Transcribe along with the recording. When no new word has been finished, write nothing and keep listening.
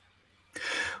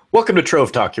Welcome to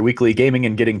Trove Talk, your weekly gaming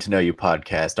and getting to know you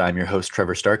podcast. I'm your host,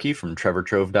 Trevor Starkey from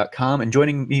TrevorTrove.com, and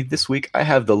joining me this week, I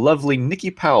have the lovely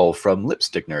Nikki Powell from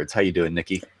Lipstick Nerds. How you doing,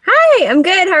 Nikki? Hi, I'm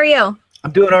good. How are you?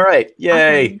 I'm doing all right.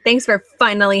 Yay! Awesome. Thanks for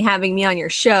finally having me on your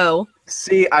show.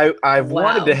 See, I've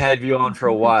wanted to have you on for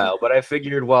a while, but I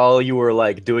figured while you were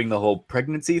like doing the whole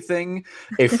pregnancy thing,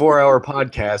 a 4-hour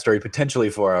podcast or a potentially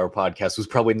 4-hour podcast was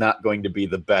probably not going to be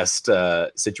the best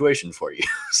situation for you.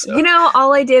 So. You know,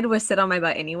 all I did was sit on my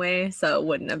butt anyway, so it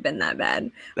wouldn't have been that bad.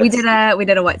 We did a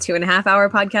what, 2.5-hour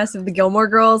podcast of the Gilmore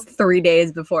Girls 3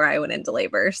 days before I went into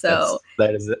labor. So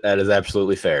that is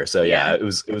absolutely fair. So yeah, it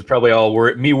was probably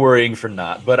all me worrying for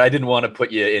not, but I didn't want to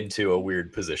put you into a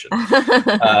weird position.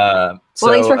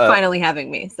 Well, thanks for finally having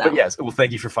me. So. But yes, well,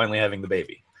 thank you for finally having the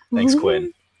baby. Thanks,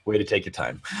 Quinn. Way to take your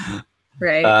time.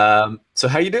 Right. So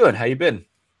how you doing? How you been?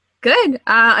 Good.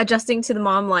 Adjusting to the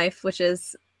mom life, which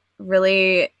is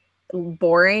really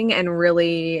boring and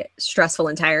really stressful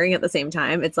and tiring at the same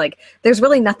time. It's like there's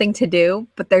really nothing to do,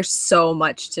 but there's so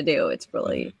much to do. It's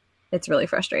really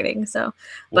frustrating. So,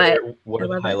 but what are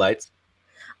the highlights?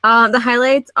 The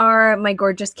highlights are my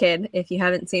gorgeous kid. If you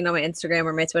haven't seen on my Instagram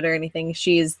or my Twitter or anything,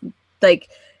 she's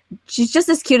just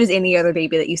as cute as any other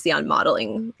baby that you see on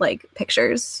modeling like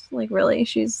pictures. Like really,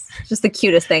 she's just the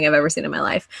cutest thing I've ever seen in my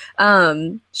life.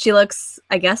 She looks,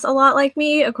 I guess, a lot like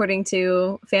me according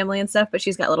to family and stuff, but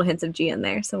she's got little hints of G in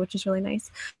there, so which is really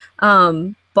nice.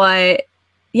 But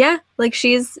yeah, like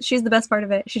she's the best part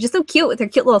of it. She's just so cute with her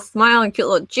cute little smile and cute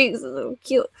little cheeks. So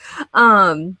cute.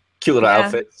 Cute little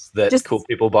outfits that just cool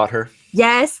people bought her.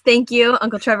 Yes, thank you.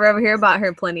 Uncle Trevor over here bought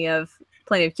her plenty of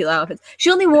cute outfits. She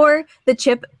only wore the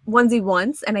Chip onesie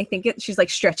once, and I think she's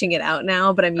like stretching it out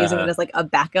now, but I'm using it as like a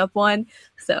backup one,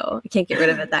 so I can't get rid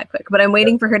of it that quick. But I'm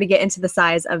waiting for her to get into the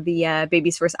size of the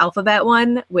Baby's First Alphabet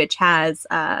one, which has,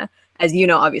 as you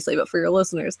know, obviously, but for your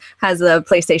listeners, has the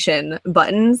PlayStation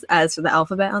buttons as for the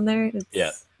alphabet on there.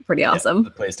 It's pretty awesome.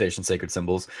 The PlayStation sacred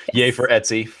symbols. Yes. Yay for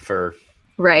Etsy for...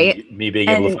 Right. Me being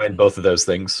able to find both of those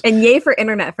things. And yay for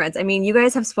internet friends. I mean, you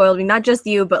guys have spoiled me, not just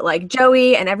you, but like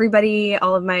Joey and everybody,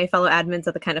 all of my fellow admins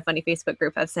of the Kind of Funny Facebook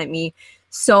group have sent me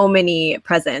so many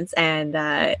presents, and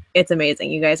it's amazing.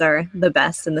 You guys are the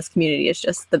best, and this community is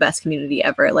just the best community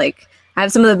ever. Like, I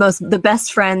have some of the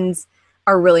best friends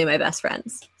are really my best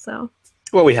friends. So.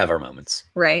 Well, we have our moments.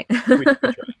 Right. we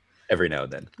try every now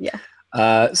and then.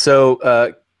 Yeah.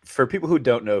 So for people who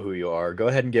don't know who you are, go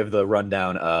ahead and give the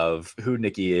rundown of who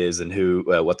Nikki is and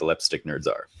what the Lipstick Nerds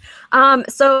are.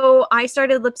 So I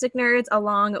started Lipstick Nerds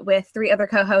along with 3 other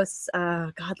co-hosts,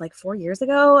 like 4 years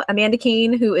ago. Amanda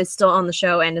Keene, who is still on the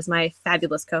show and is my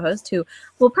fabulous co-host, who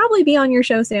will probably be on your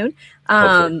show soon.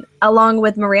 Along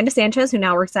with Miranda Sanchez, who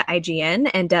now works at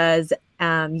IGN and does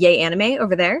Yay Anime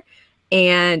over there.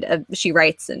 And she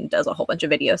writes and does a whole bunch of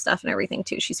video stuff and everything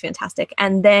too. She's fantastic.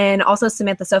 And then also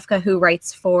Samantha Sofka, who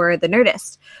writes for The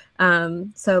Nerdist.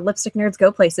 So Lipstick Nerds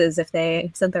go places if they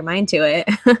sent their mind to it.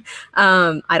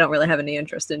 I don't really have any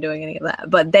interest in doing any of that,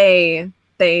 but they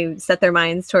set their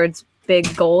minds towards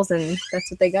big goals, and that's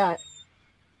what they got.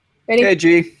 Ready? Hey,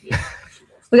 G.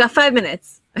 We got 5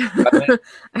 minutes. 5 minutes.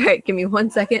 All right, give me 1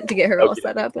 second to get her all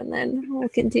set up, and then we'll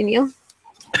continue.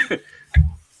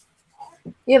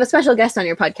 You have a special guest on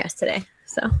your podcast today,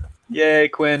 so. Yay,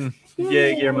 Quinn.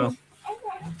 Yay, Guillermo.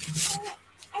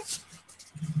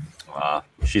 Wow,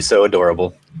 she's so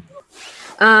adorable.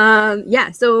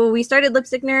 So we started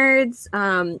Lipstick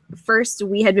Nerds. First,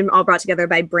 we had been all brought together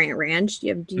by Brant Ranch.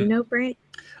 Do you know Brant?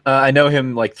 I know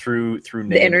him like through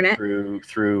the internet,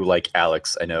 through like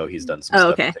Alex. I know he's done some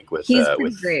stuff. Okay. I think he's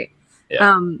pretty great.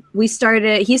 Yeah. He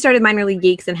started Minor League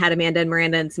Geeks and had Amanda and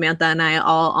Miranda and Samantha and I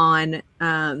all on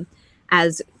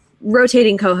as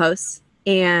rotating co-hosts,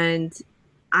 and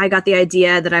I got the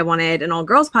idea that I wanted an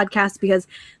all-girls podcast because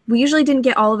we usually didn't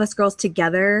get all of us girls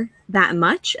together that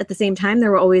much at the same time. There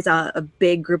were always a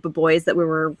big group of boys that we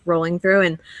were rolling through,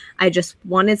 and I just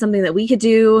wanted something that we could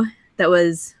do that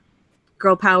was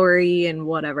girl powery and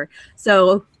whatever.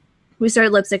 So we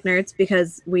started Lipstick Nerds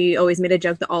because we always made a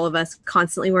joke that all of us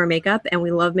constantly wear makeup, and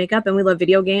we love makeup, and we love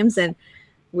video games, and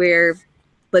we're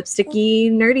lipsticky,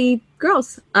 nerdy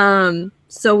girls.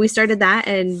 So we started that,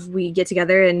 and we get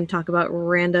together and talk about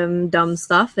random dumb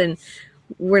stuff, and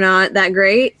we're not that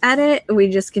great at it. We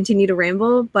just continue to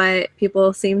ramble, but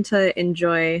people seem to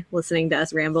enjoy listening to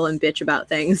us ramble and bitch about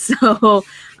things. So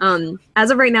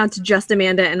as of right now, it's just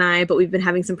Amanda and I, but we've been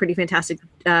having some pretty fantastic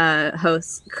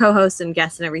co-hosts and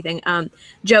guests and everything.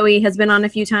 Joey has been on a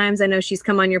few times. I know she's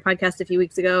come on your podcast a few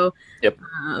weeks ago. Yep.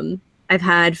 I've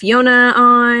had Fiona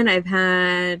on. I've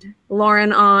had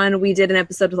Lauren on. We did an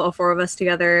episode with all 4 of us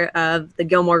together of the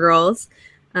Gilmore Girls.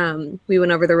 We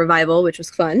went over the revival, which was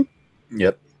fun.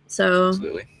 Yep. So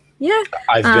absolutely. Yeah.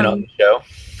 I've been on the show.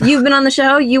 You've been on the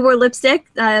show. You wore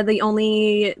lipstick. The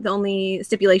only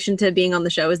stipulation to being on the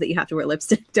show is that you have to wear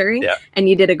lipstick during. Yeah. And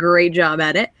you did a great job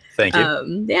at it. Thank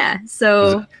you. Yeah.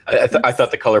 So I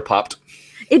thought the color popped.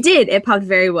 It did. It popped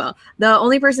very well. The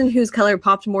only person whose color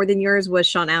popped more than yours was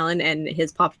Sean Allen, and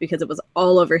his popped because it was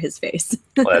all over his face.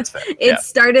 Well, that's fair. It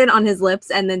started on his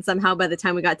lips, and then somehow by the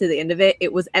time we got to the end of it,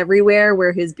 it was everywhere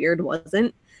where his beard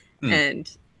wasn't. And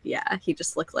yeah, he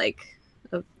just looked like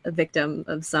a victim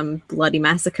of some bloody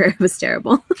massacre. It was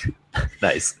terrible.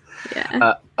 Nice.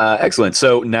 Yeah. Excellent.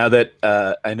 So now that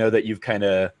I know that you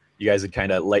guys had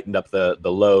kind of lightened up the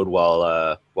load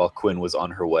while Quinn was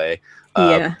on her way.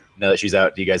 Now that she's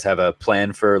out, do you guys have a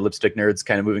plan for Lipstick Nerds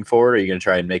kind of moving forward? Are you going to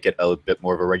try and make it a bit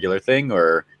more of a regular thing,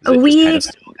 or is it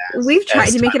just kind of we've tried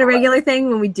to make it a regular thing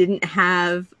when we didn't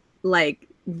have like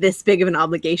this big of an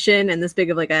obligation and this big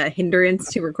of like a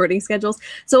hindrance to recording schedules.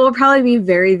 So we'll probably be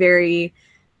very, very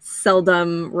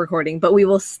seldom recording, but we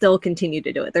will still continue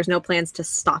to do it. There's no plans to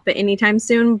stop it anytime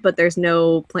soon, but there's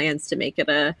no plans to make it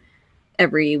a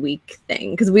every week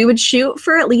thing, because we would shoot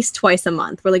for at least twice a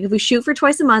month. We're like, if we shoot for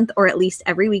twice a month or at least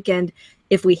every weekend,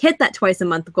 if we hit that twice a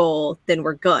month goal, then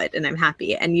we're good and I'm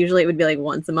happy. And usually it would be like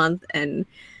once a month. And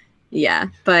yeah,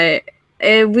 but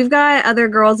we've got other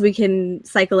girls we can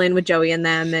cycle in with Joey and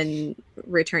them and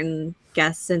return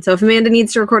guests. And so if Amanda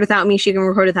needs to record without me, she can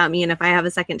record without me. And if I have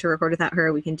a second to record without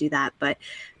her, we can do that. But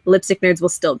Lipstick Nerds will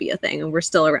still be a thing, and we're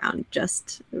still around.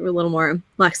 Just we're a little more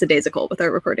lackadaisical with our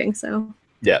recording. So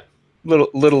yeah.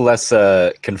 Little less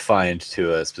confined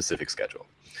to a specific schedule.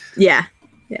 Yeah.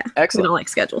 Excellent. We don't like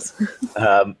schedules.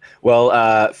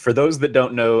 For those that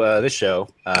don't know this show,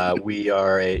 we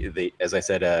are as I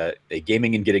said, a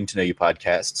gaming and getting to know you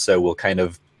podcast. So we'll kind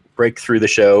of break through the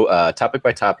show topic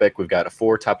by topic. We've got a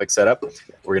 4-topic setup.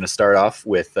 We're going to start off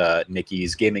with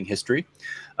Nikki's gaming history.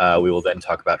 We will then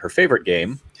talk about her favorite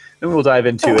game. Then we will dive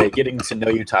into a getting to know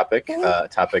you topic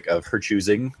of her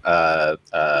choosing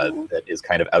that is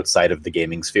kind of outside of the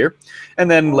gaming sphere.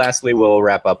 And then lastly, we'll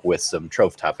wrap up with some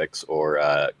Trove topics or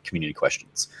community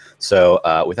questions. So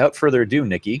without further ado,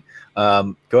 Nikki,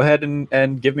 go ahead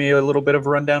and give me a little bit of a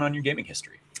rundown on your gaming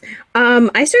history.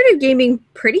 I started gaming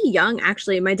pretty young,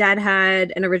 actually. My dad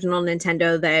had an original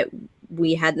Nintendo that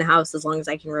we had in the house as long as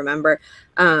I can remember.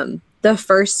 The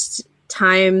first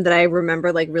time that I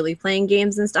remember like really playing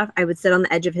games and stuff, I would sit on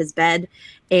the edge of his bed,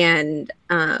 and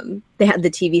they had the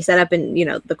TV set up, and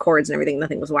the cords and everything,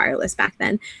 nothing was wireless back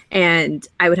then, and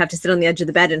I would have to sit on the edge of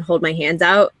the bed and hold my hands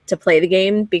out to play the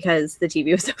game because the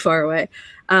TV was so far away.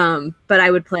 But I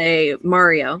would play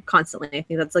Mario constantly. I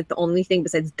think that's like the only thing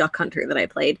besides Duck Hunter that I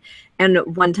played. And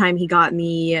one time he got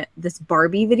me this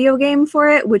Barbie video game for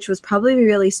it, which was probably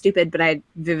really stupid, but I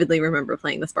vividly remember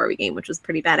playing this Barbie game, which was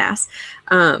pretty badass.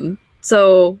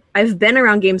 So I've been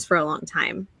around games for a long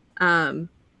time.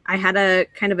 I had a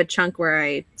kind of a chunk where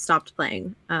I stopped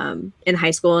playing in high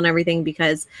school and everything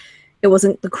because it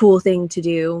wasn't the cool thing to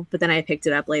do, but then I picked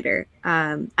it up later.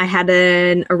 I had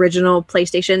an original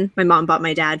PlayStation. My mom bought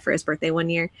my dad for his birthday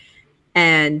one year,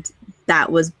 and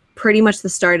that was pretty much the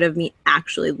start of me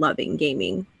actually loving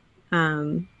gaming.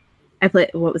 I played,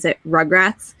 what was it,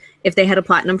 Rugrats? If they had a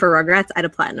platinum for Rugrats, I'd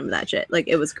have platinum that shit. Like,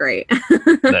 it was great.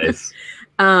 Nice.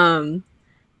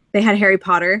 They had Harry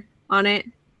Potter on it,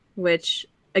 which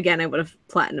again I would have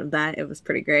platinumed that. It was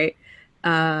pretty great.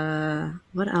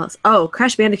 What else? Oh,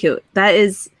 Crash Bandicoot. That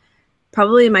is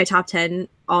probably my top 10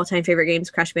 all-time favorite games,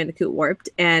 Crash Bandicoot Warped,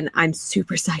 and I'm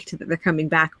super psyched that they're coming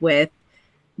back with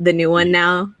the new one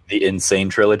now. The Insane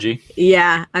Trilogy.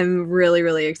 Yeah, I'm really,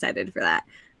 really excited for that.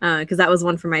 Because that was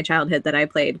one from my childhood that I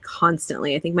played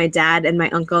constantly. I think my dad and my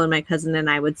uncle and my cousin and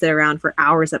I would sit around for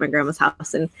hours at my grandma's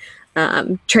house and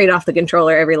trade off the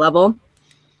controller every level.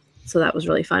 So that was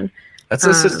really fun. That's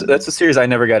a series I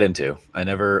never got into. I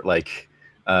never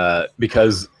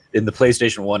because in the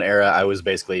PlayStation 1 era, I was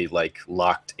basically like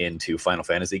locked into Final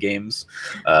Fantasy games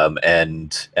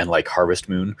and like Harvest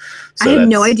Moon. So I had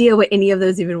no idea what any of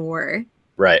those even were.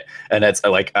 Right, and that's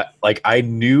I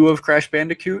knew of Crash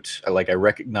Bandicoot. I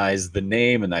recognized the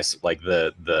name and I like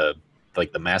the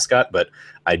mascot, but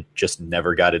I just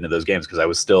never got into those games because I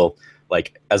was still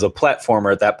like, as a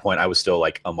platformer at that point, I was still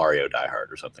like a Mario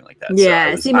diehard or something like that.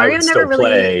 Yeah, so Mario never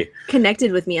really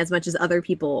connected with me as much as other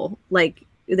people like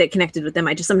that connected with them.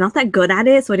 I'm not that good at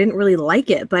it, so I didn't really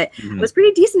like it, but I was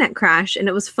pretty decent at Crash, and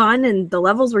it was fun, and the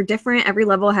levels were different. Every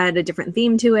level had a different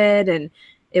theme to it, and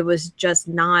it was just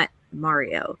not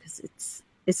Mario because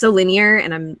it's so linear,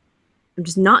 and I'm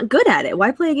just not good at it.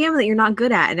 Why play a game that you're not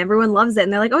good at? And everyone loves it,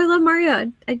 and they're like, "Oh, I love Mario.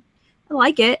 I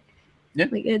like it." Yeah.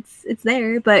 Like it's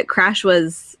there, but Crash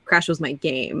was my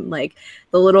game. Like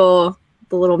the little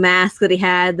mask that he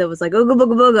had that was like ooga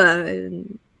booga booga,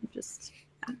 and just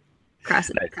Crash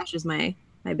is my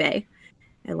bae.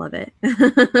 I love it.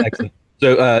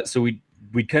 Excellent. So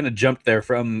we kind of jumped there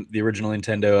from the original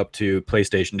Nintendo up to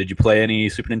PlayStation. Did you play any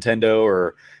Super Nintendo,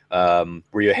 or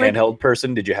were you a handheld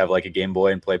person? Did you have like a Game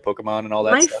Boy and play Pokemon and all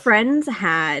that my stuff? friends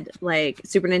had like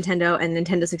Super Nintendo and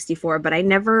Nintendo 64, but we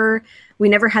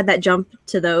never had that jump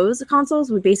to those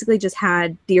consoles. We basically just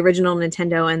had the original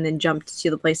Nintendo and then jumped to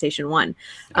the PlayStation 1.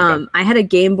 Okay. I had a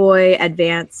Game Boy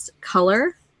Advance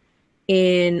Color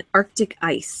in Arctic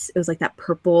Ice. It was like that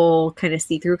purple kind of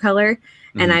see-through color.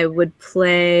 And I would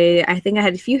play, I think I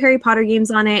had a few Harry Potter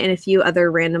games on it and a few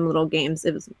other random little games.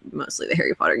 It was mostly the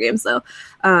Harry Potter games though.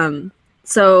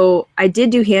 So I did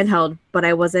do handheld, but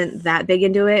I wasn't that big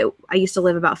into it. I used to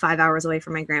live about 5 hours away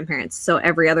from my grandparents. So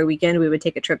every other weekend we would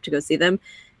take a trip to go see them.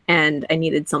 And I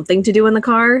needed something to do in the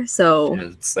car.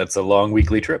 So that's a long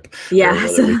weekly trip. Yeah.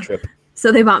 Week trip.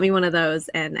 So they bought me one of those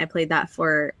and I played that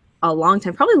for a long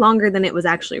time, probably longer than it was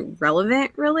actually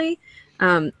relevant, really.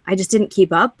 I just didn't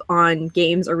keep up on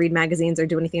games or read magazines or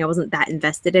do anything. I wasn't that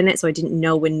invested in it, so I didn't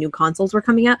know when new consoles were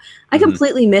coming out. I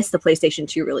completely missed the PlayStation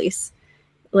 2 release.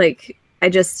 Like, I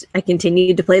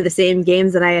continued to play the same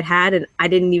games that I had, and I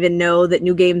didn't even know that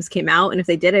new games came out. And if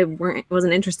they did, I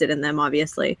wasn't interested in them,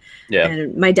 obviously. Yeah.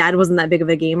 And my dad wasn't that big of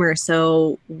a gamer,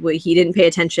 so he didn't pay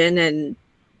attention, and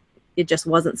it just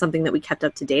wasn't something that we kept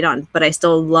up to date on. But I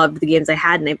still loved the games I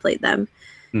had, and I played them.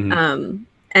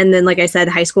 And then, like I said,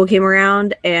 high school came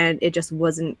around and it just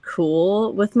wasn't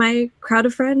cool with my crowd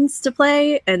of friends to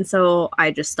play. And so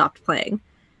I just stopped playing.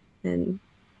 And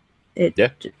it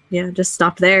just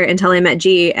stopped there until I met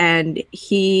G. And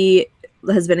he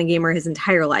has been a gamer his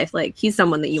entire life. Like, he's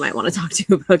someone that you might want to talk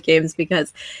to about games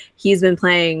because he's been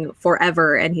playing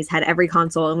forever and he's had every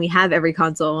console, and we have every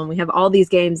console, and we have all these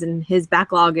games, and his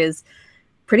backlog is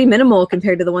pretty minimal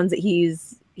compared to the ones that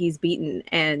he's beaten.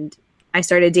 And I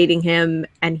started dating him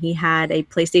and he had a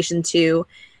PlayStation 2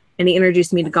 and he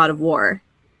introduced me to God of War.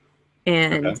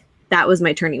 And that was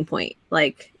my turning point.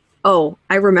 Like, oh,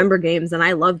 I remember games and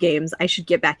I love games. I should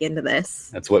get back into this.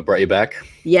 That's what brought you back?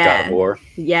 Yeah. God of War.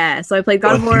 Yeah. So I played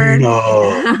God of War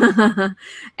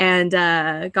and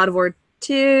God of War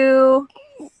 2.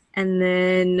 And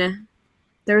then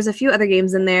there was a few other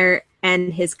games in there.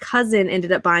 And his cousin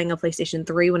ended up buying a PlayStation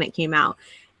 3 when it came out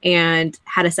and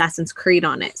had Assassin's Creed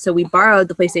on it. So we borrowed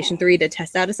the PlayStation 3 to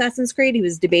test out Assassin's Creed. He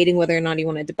was debating whether or not he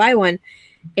wanted to buy one.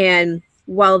 And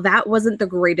while that wasn't the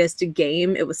greatest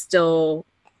game, it was still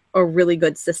a really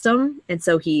good system. And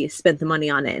so he spent the money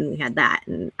on it and we had that.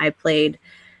 And I played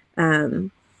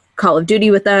Call of Duty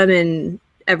with them. And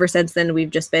ever since then, we've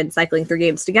just been cycling through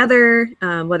games together,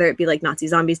 whether it be like Nazi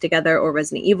Zombies together or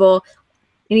Resident Evil.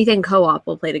 Anything co-op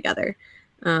we'll play together.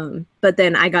 But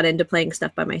then I got into playing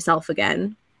stuff by myself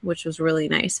again, which was really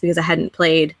nice because I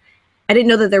didn't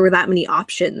know that there were that many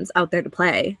options out there to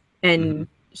play. And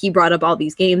he brought up all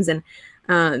these games,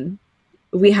 and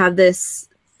we have this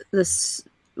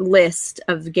list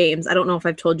of games. I don't know if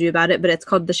I've told you about it, but it's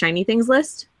called the Shiny Things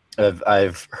list.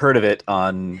 I've heard of it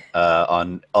on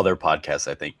other podcasts,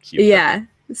 I think. Yeah.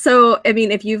 So, I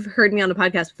mean, if you've heard me on a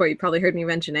podcast before, you probably heard me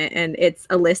mention it. And it's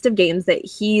a list of games that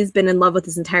he's been in love with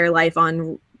his entire life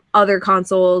on other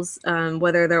consoles,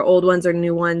 whether they're old ones or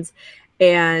new ones.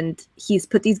 And he's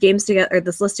put these games together, or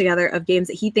this list together of games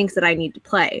that he thinks that I need to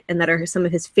play and that are some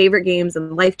of his favorite games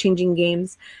and life-changing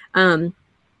games. And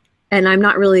I'm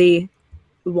not really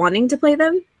wanting to play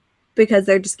them because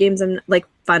they're just games like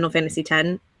Final Fantasy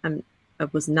X. I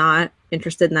was not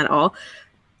interested in that at all.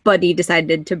 But he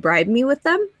decided to bribe me with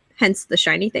them, hence the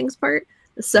shiny things part.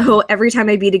 So every time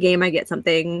I beat a game, I get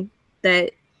something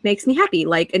that makes me happy,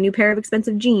 like a new pair of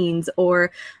expensive jeans, or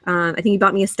I think he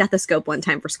bought me a stethoscope one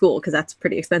time for school because that's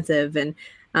pretty expensive. And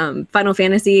Final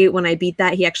Fantasy, when I beat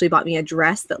that, he actually bought me a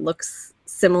dress that looks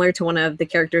similar to one of the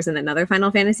characters in another Final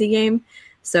Fantasy game.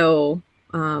 So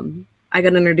I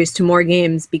got introduced to more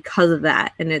games because of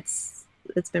that, and it's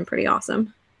been pretty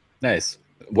awesome. Nice.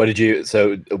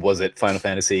 So was it Final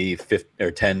Fantasy 5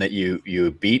 or 10 that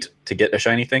you beat to get a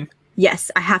shiny thing? Yes,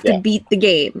 I have to beat the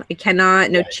game. I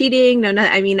cannot, no cheating, no,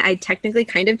 I mean, I technically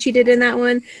kind of cheated in that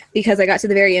one because I got to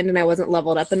the very end and I wasn't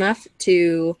leveled up enough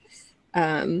to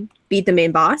beat the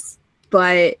main boss.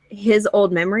 But his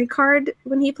old memory card,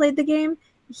 when he played the game,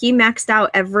 he maxed out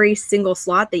every single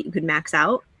slot that you could max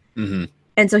out.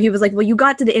 And so he was like, well, you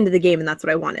got to the end of the game and that's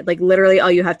what I wanted. Like, literally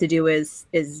all you have to do is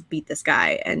beat this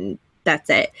guy and that's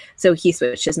it. So he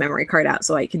switched his memory card out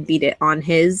so I could beat it on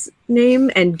his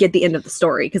name and get the end of the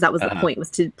story, because that was the point,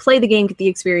 was to play the game, get the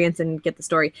experience, and get the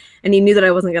story. And he knew that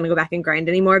I wasn't going to go back and grind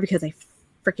anymore, because I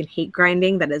freaking hate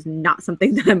grinding. That is not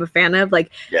something that I'm a fan of.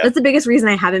 Like, that's the biggest reason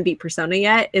I haven't beat Persona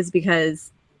yet, is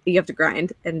because you have to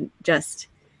grind and just,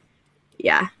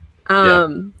 But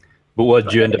what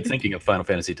did you end up thinking of Final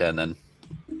Fantasy X then?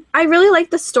 I really like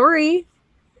the story.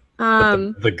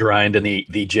 The grind and the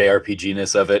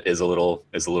JRPG-ness of it is a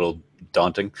little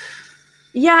daunting.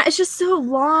 Yeah, it's just so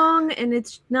long, and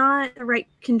it's not the right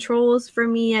controls for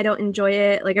me. I don't enjoy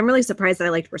it. Like, I'm really surprised that I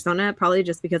liked Persona, probably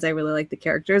just because I really like the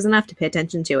characters enough to pay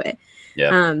attention to it.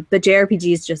 Yeah. But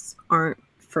JRPGs just aren't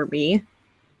for me.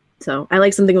 So I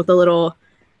like something with a little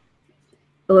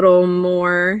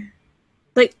more.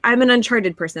 Like, I'm an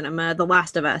Uncharted person. I'm The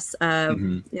Last of Us.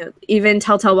 Even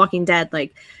Telltale Walking Dead.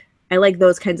 Like, I like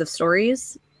those kinds of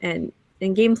stories and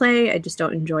gameplay. I just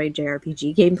don't enjoy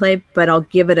JRPG gameplay, but I'll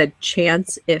give it a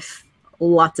chance if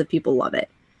lots of people love it.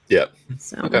 Yeah.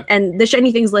 So, and the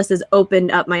Shiny Things list has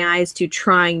opened up my eyes to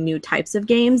trying new types of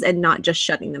games and not just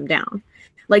shutting them down.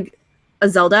 Like a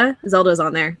Zelda's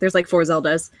on there. There's like 4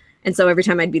 Zeldas. And so every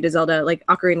time I'd beat a Zelda, like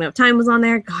Ocarina of Time was on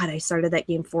there. God, I started that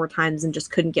game 4 times and just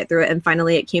couldn't get through it. And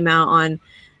finally it came out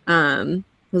on,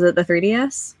 was it the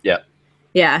 3DS? Yeah.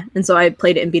 Yeah. And so I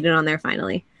played it and beat it on there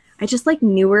finally. I just like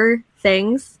newer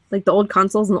things. Like the old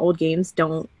consoles and the old games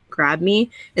don't grab me.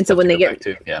 And so when they get,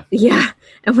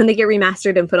 and when they get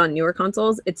remastered and put on newer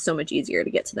consoles, it's so much easier to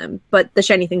get to them. But the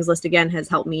Shiny Things list again has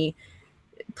helped me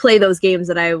play those games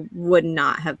that I would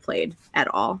not have played at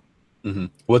all. Mm-hmm.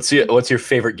 What's your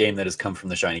favorite game that has come from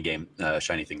the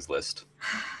Shiny Things list?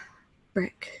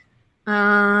 Brick.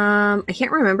 I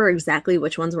can't remember exactly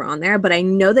which ones were on there, but I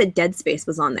know that Dead Space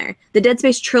was on there. The Dead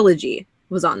Space trilogy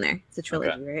was on there. It's a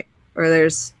trilogy, right? Or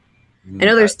there's, I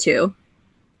know there's 2.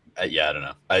 I don't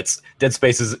know. It's Dead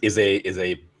Space is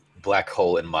a black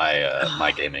hole in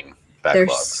my gaming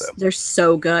backlog. They're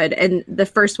so good, and the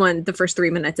first 3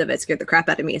 minutes of it scared the crap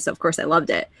out of me. So of course I loved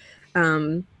it.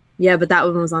 Yeah, but that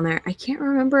one was on there. I can't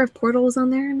remember if Portal was on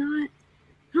there or not.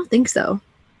 I don't think so.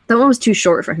 That one was too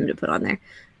short for him to put on there.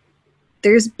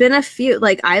 There's been a few,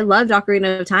 like I loved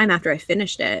Ocarina of Time after I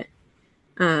finished it.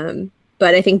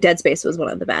 But I think Dead Space was one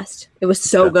of the best. It was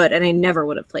so good, and I never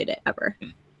would have played it ever.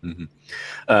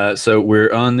 Mm-hmm. So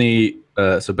we're on the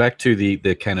so back to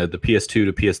the kind of the PS2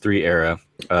 to PS3 era.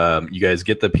 You guys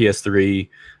get the PS3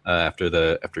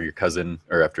 after your cousin,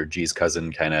 or after G's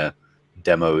cousin kind of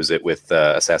demos it with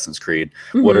Assassin's Creed.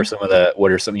 Mm-hmm. What are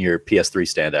some of your PS3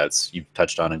 standouts? You've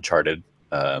touched on Uncharted.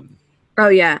 Oh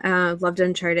yeah, loved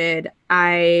Uncharted.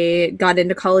 I got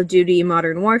into Call of Duty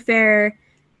Modern Warfare,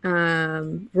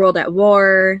 World at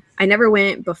War. I never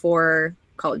went before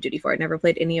Call of Duty 4. I never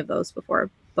played any of those before,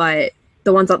 but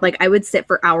the ones that, like, I would sit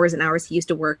for hours and hours. He used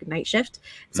to work night shift,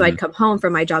 so I'd come home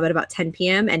from my job at about 10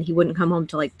 p.m. and he wouldn't come home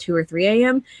till like 2 or 3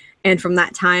 a.m. And from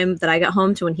that time that I got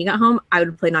home to when he got home, I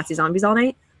would play Nazi Zombies all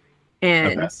night.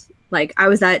 And like, I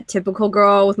was that typical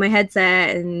girl with my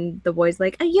headset, and the boy's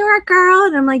like, "Oh, you're a girl?"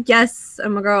 And I'm like, "Yes,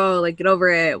 I'm a girl. Like, get over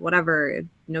it. Whatever.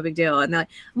 No big deal." And they're like,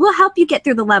 "We'll help you get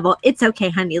through the level. It's okay,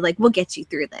 honey. Like, we'll get you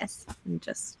through this." And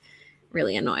just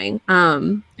really annoying.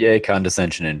 Yay,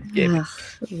 condescension in gaming.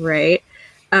 Right.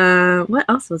 What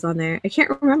else was on there? I can't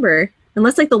remember.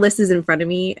 Unless like the list is in front of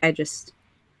me, I just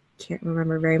can't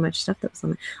remember very much stuff that was on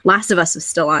there. Last of Us was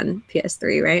still on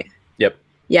PS3, right? Yep.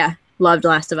 Yeah. Loved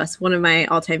Last of Us. One of my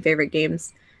all-time favorite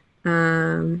games.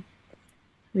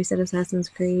 We said Assassin's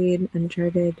Creed,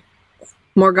 Uncharted,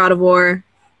 more God of War.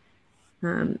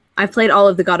 I've played all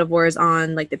of the God of Wars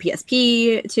on like the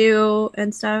PSP too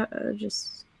and stuff.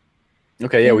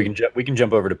 Okay, yeah, we can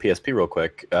jump over to PSP real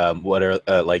quick. What are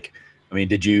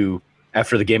did you,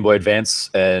 after the Game Boy Advance,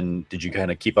 and did you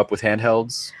kind of keep up with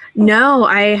handhelds? No,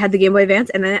 I had the Game Boy Advance,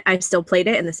 and then I still played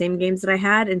it in the same games that I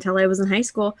had until I was in high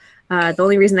school. The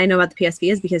only reason I know about the PSP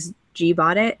is because G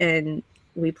bought it, and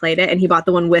we played it, and he bought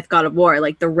the one with God of War,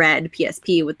 like the red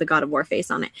PSP with the God of War face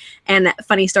on it. And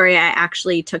funny story, I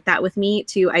actually took that with me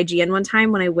to IGN one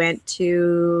time when I went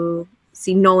to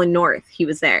see Nolan North. He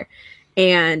was there,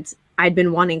 and I'd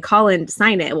been wanting Colin to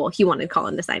sign it. Well, he wanted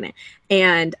Colin to sign it.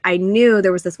 And I knew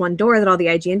there was this one door that all the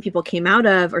IGN people came out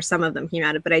of, or some of them came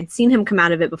out of, but I'd seen him come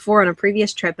out of it before on a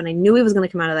previous trip, and I knew he was going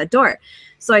to come out of that door.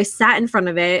 So I sat in front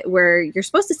of it where you're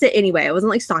supposed to sit anyway. I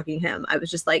wasn't like stalking him. I was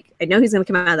just like, I know he's going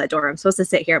to come out of that door. I'm supposed to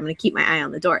sit here. I'm going to keep my eye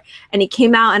on the door. And he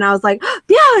came out, and I was like, "Oh,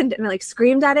 Beyond!" And I like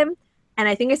screamed at him. And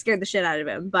I think I scared the shit out of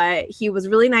him, but he was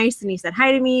really nice, and he said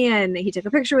hi to me, and he took a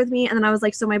picture with me. And then I was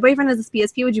like, "So my boyfriend has this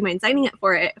PSP. Would you mind signing it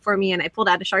for me?" And I pulled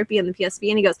out a Sharpie and the PSP,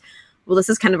 and he goes, well, this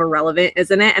is kind of irrelevant,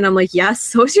 isn't it? And I'm like, yes,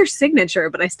 so is your signature,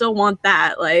 but I still want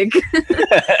that. Like,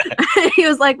 he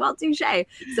was like, well, touche.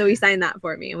 So he signed that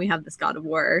for me, and we have this God of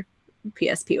War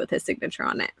PSP with his signature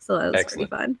on it. So that was pretty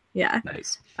fun. Yeah.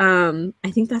 Nice. I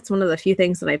think that's one of the few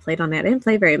things that I played on it. I didn't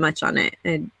play very much on it.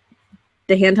 And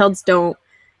the handhelds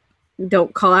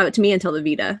don't call out to me until the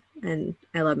Vita, and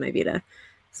I love my Vita.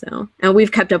 So, and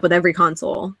we've kept up with every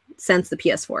console since the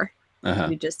PS4.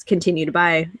 We just continue to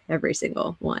buy every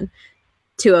single one.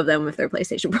 2 of them with their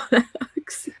PlayStation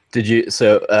products. Did you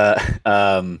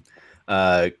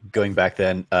going back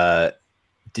then,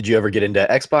 did you ever get into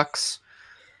Xbox?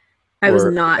 I was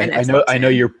not an Xbox I know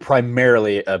you're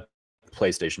primarily a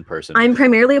PlayStation person. I'm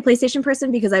primarily a PlayStation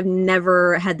person because I've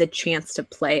never had the chance to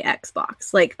play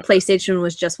Xbox. Like, PlayStation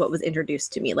was just what was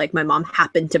introduced to me. Like, my mom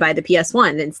happened to buy the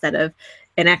PS1 instead of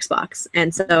an Xbox.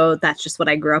 And so that's just what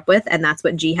I grew up with. And that's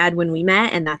what G had when we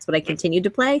met. And that's what I continued to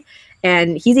play.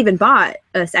 And he's even bought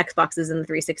us Xboxes and the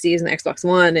 360s and the Xbox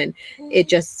One. And it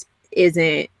just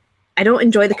isn't, I don't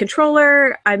enjoy the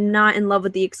controller. I'm not in love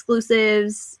with the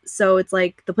exclusives. So it's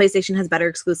like the PlayStation has better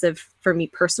exclusive for me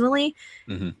personally.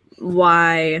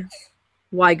 Why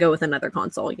go with another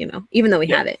console, you know, even though we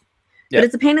have it. But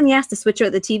it's a pain in the ass to switch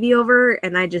the TV over,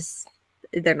 and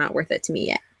they're not worth it to me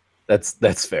yet.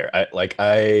 That's fair.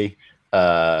 I've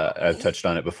touched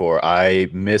on it before. I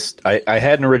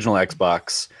had an original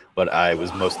Xbox, but I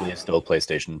was mostly still a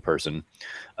PlayStation person.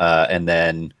 And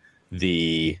then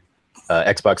the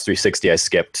Xbox 360 I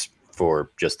skipped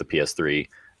for just the PS3.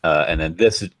 And then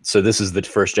this is the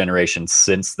first generation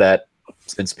since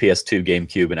PS2,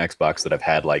 GameCube, and Xbox that I've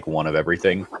had like one of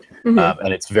everything.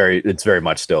 And it's very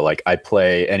much still like I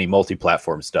play any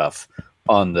multi-platform stuff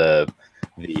on the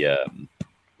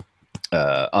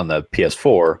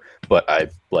PS4,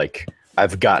 but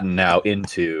I've gotten now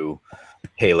into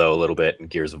Halo a little bit and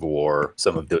Gears of War,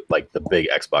 some of the big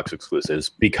Xbox exclusives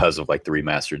because of like the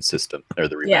remastered system or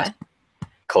the remastered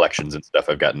collections and stuff.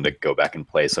 I've gotten to go back and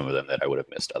play some of them that I would have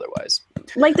missed otherwise.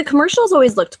 Like, the commercials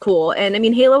always looked cool, and I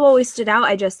mean, Halo always stood out.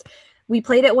 We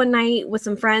played it one night with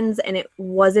some friends and it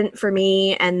wasn't for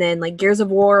me. And then like Gears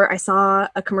of War, I saw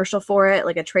a commercial for it,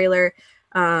 like a trailer,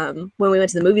 when we went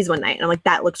to the movies one night, and I'm like,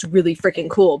 that looks really freaking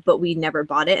cool, but we never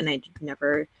bought it, and I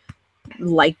never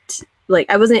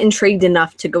I wasn't intrigued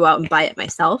enough to go out and buy it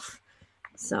myself.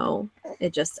 So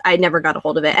I never got a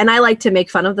hold of it. And I like to make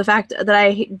fun of the fact that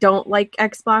I don't like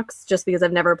Xbox just because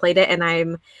I've never played it and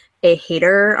I'm a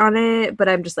hater on it, but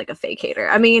I'm just like a fake hater.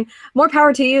 I mean, more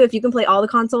power to you if you can play all the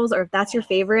consoles, or if that's your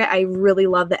favorite. I really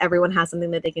love that everyone has something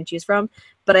that they can choose from,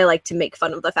 but I like to make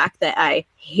fun of the fact that I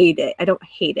hate it. I don't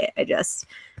hate it. I just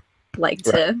like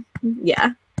to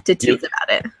tease about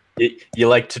it. You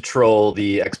like to troll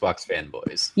the Xbox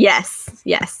fanboys. Yes.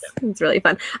 It's really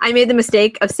fun. I made the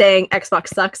mistake of saying Xbox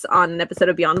sucks on an episode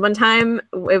of Beyond one time.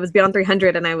 It was Beyond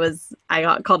 300, and I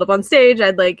got called up on stage.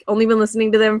 I'd only been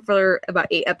listening to them for about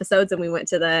 8 episodes, and we went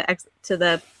to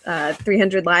the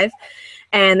 300 live,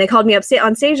 and they called me up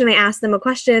on stage, and I asked them a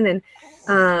question,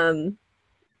 and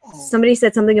somebody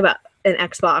said something about an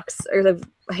Xbox or the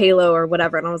Halo or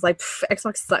whatever, and I was like,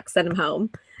 Xbox sucks, send them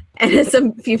home. And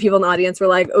some few people in the audience were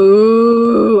like,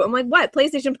 ooh. I'm like, what?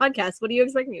 PlayStation podcast? What do you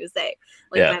expect me to say?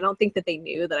 I don't think that they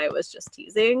knew that I was just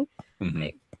teasing.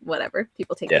 Like, whatever.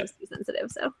 People take things too sensitive,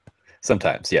 so.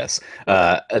 Sometimes, yes.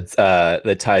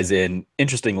 That ties in,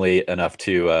 interestingly enough,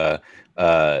 to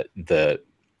the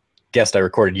guest I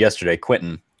recorded yesterday,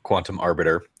 Quentin, Quantum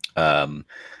Arbiter.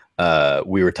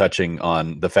 We were touching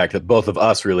on the fact that both of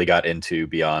us really got into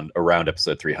Beyond around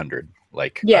episode 300.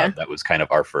 That was kind of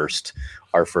our first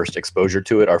exposure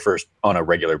to it, our first on a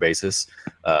regular basis.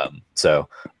 So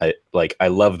I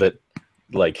love that.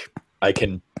 I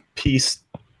can piece.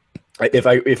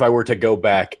 If I were to go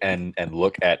back and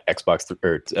look at Xbox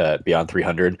or Beyond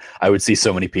 300, I would see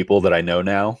so many people that I know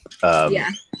now.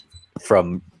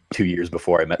 From 2 years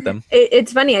before I met them.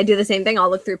 It's funny. I do the same thing. I'll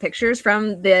look through pictures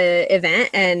from the event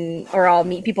or I'll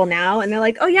meet people now and they're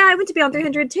like, oh yeah, I went to Beyond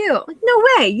 300 too. Like, no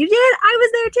way, you did? I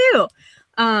was there too.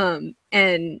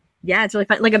 And yeah, it's really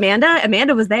fun. Like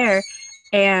Amanda was there,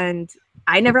 and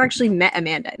I never actually met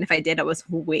Amanda. And if I did, I was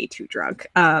way too drunk.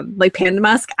 Like Panda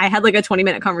Musk, I had like a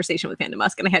 20-minute conversation with Panda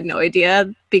Musk and I had no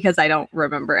idea because I don't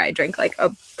remember. I drank like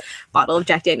a bottle of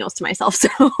Jack Daniels to myself.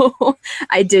 So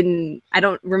I don't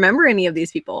remember any of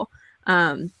these people.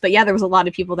 But yeah, there was a lot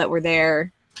of people that were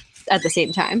there at the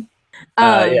same time.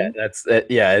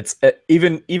 It's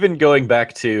even going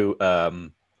back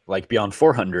to like Beyond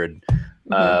 400,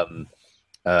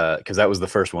 because that was the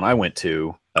first one I went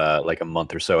to like a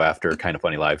month or so after Kind of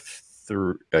Funny Live,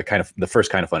 through the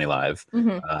first Kind of Funny Live.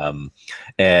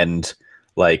 And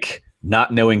like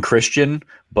not knowing Christian,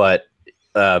 but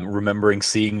remembering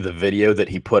seeing the video that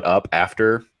he put up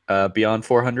after Beyond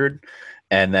 400,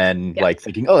 and then like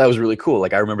thinking, oh, that was really cool.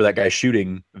 Like I remember that guy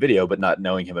shooting video, but not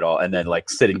knowing him at all. And then like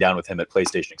sitting down with him at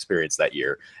PlayStation Experience that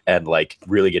year and like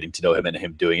really getting to know him and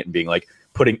him doing it and being like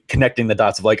connecting the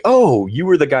dots of like, oh, you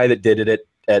were the guy that did it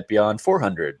at Beyond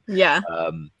 400. Yeah.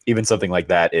 Even something like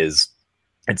that is,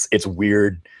 it's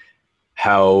weird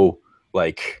how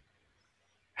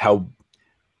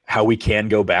we can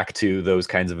go back to those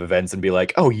kinds of events and be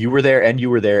like, oh, you were there and you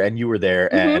were there and you were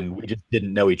there, and we just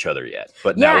didn't know each other yet.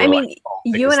 But yeah, now I mean,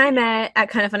 you and I met at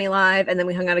Kind of Funny Live, and then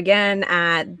we hung out again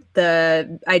at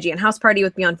the IGN house party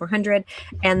with Beyond 400,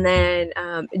 and then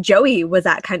Joey was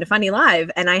at Kind of Funny Live,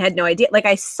 and I had no idea. Like,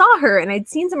 I saw her, and I'd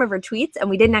seen some of her tweets, and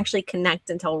we didn't actually connect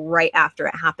until right after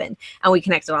it happened, and we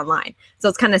connected online. So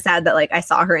it's kind of sad that like I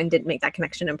saw her and didn't make that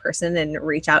connection in person and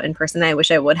reach out in person. I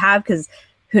wish I would have, because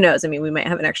who knows? I mean, we might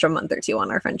have an extra month or two on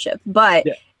our friendship, but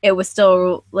it was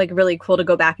still like really cool to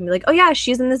go back and be like, oh yeah,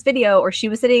 she's in this video, or she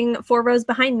was sitting 4 rows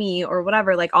behind me, or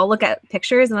whatever. Like I'll look at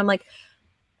pictures and I'm like,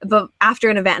 but after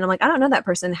an event and I'm like, I don't know that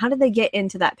person. How did they get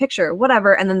into that picture?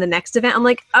 Whatever. And then the next event, I'm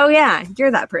like, oh yeah,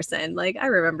 you're that person. Like I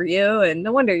remember you, and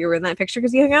no wonder you were in that picture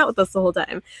because you hung out with us the whole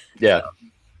time. Yeah. So.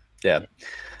 Yeah.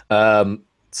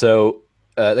 So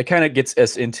that kind of gets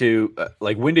us into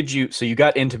like, when did you, so you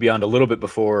got into Beyond a little bit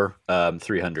before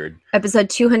 300.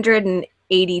 Episode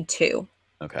 282.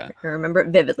 Okay. I remember it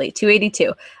vividly,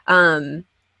 282.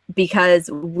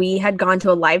 Because we had gone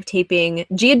to a live taping.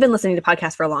 G had been listening to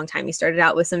podcasts for a long time. He started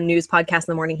out with some news podcasts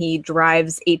in the morning. He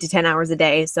drives 8 to 10 hours a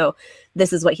day. So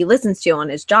this is what he listens to on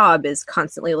his job, is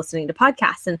constantly listening to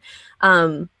podcasts.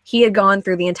 And he had gone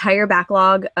through the entire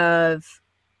backlog of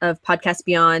Podcast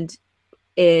Beyond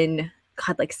in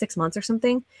like 6 months or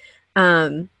something.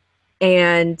 And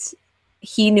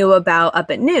he knew about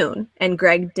Up at Noon, and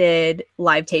Greg did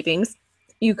live tapings.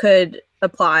 You could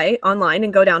apply online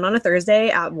and go down on a Thursday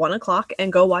at 1:00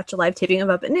 and go watch a live taping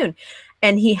of Up at Noon.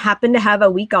 And he happened to have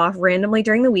a week off randomly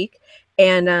during the week.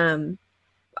 And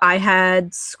I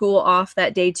had school off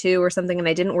that day too or something, and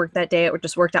I didn't work that day. It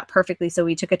just worked out perfectly. So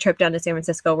we took a trip down to San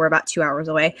Francisco. We're about 2 hours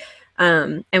away.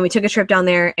 And we took a trip down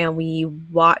there and we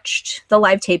watched the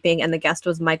live taping, and the guest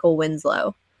was Michael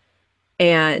Winslow.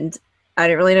 And I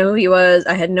didn't really know who he was.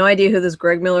 I had no idea who this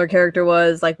Greg Miller character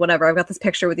was. Like, whatever. I've got this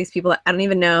picture with these people that I don't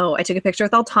even know. I took a picture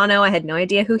with Altano. I had no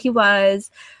idea who he was.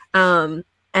 And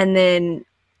then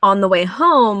on the way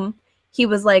home, he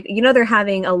was like, you know, they're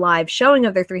having a live showing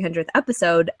of their 300th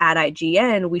episode at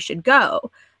IGN. We should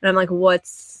go. And I'm like,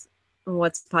 what's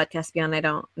Podcast Beyond? I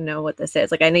don't know what this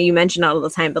is. Like, I know you mention it all the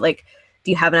time, but like,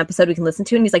 do you have an episode we can listen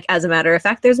to? And he's like, as a matter of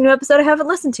fact, there's a new episode I haven't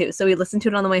listened to. So we listened to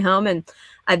it on the way home, and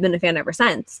I've been a fan ever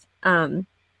since.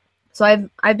 So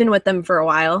I've been with them for a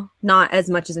while, not as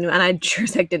much as a new, and I sure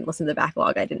as heck didn't listen to the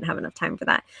backlog. I didn't have enough time for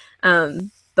that.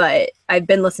 But I've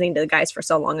been listening to the guys for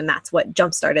so long, and that's what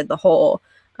jump started the whole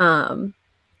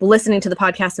listening to the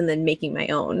podcast and then making my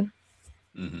own.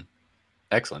 Mm-hmm.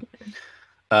 Excellent.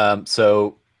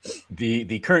 So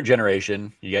the current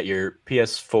generation, you got your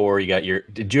PS4, you got your,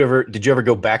 did you ever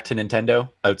go back to Nintendo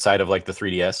outside of like the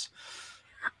 3DS?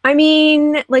 I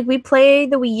mean, like, we play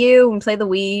the Wii U and play the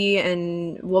Wii,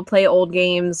 and we'll play old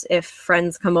games if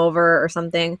friends come over or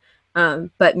something.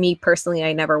 But me personally,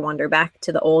 I never wander back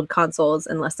to the old consoles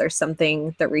unless there's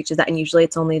something that reaches that. And usually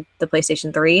it's only the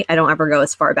PlayStation 3. I don't ever go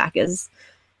as far back as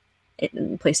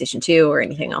PlayStation 2 or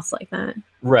anything else like that.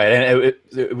 Right. And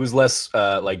it was less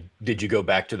like, did you go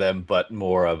back to them, but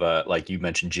more of a, like you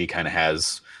mentioned, G kind of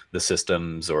has the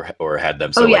systems or had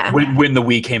them. So when the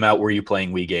Wii came out, were you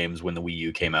playing Wii games? When the Wii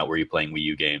U came out, were you playing Wii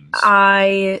U games?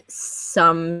 I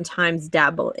sometimes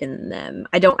dabble in them.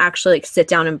 I don't actually like sit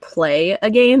down and play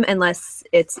a game unless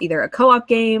it's either a co-op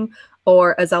game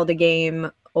or a Zelda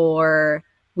game, or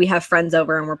we have friends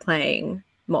over and we're playing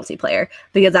multiplayer,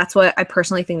 because that's what I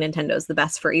personally think Nintendo is the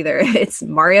best for. Either it's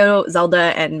Mario,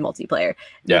 Zelda, and multiplayer.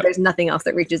 Yeah. There's nothing else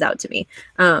that reaches out to me.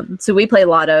 So we play a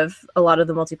lot of the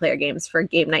multiplayer games for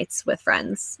game nights with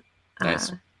friends.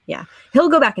 Nice. Yeah, he'll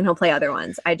go back and he'll play other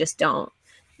ones. I just don't.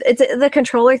 It's the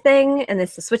controller thing, and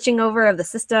it's the switching over of the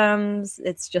systems.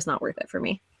 It's just not worth it for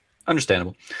me.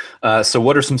 Understandable. So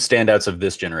what are some standouts of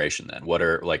this generation then? What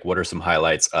are some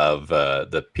highlights of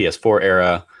the PS4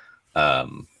 era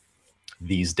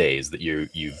these days that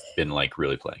you've been like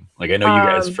really playing? Like, I know you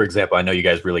guys, for example, I know you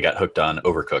guys really got hooked on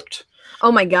Overcooked.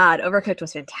 Oh my God, Overcooked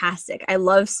was fantastic. I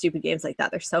love stupid games like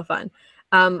that. They're so fun.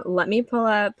 Let me pull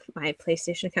up my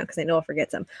PlayStation account because I know I'll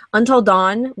forget some. Until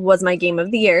Dawn was my game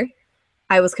of the year.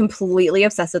 I was completely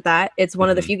obsessed with that. It's one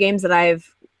of the few games that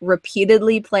I've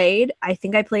repeatedly played. I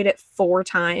think I played it 4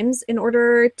 times in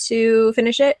order to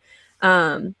finish it.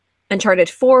 Uncharted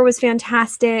 4 was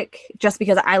fantastic just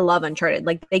because I love Uncharted.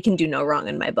 Like, they can do no wrong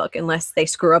in my book unless they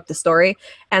screw up the story.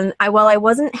 And while I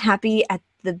wasn't happy at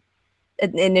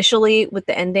initially with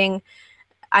the ending,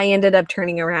 I ended up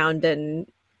turning around, and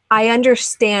I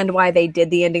understand why they did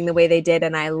the ending the way they did,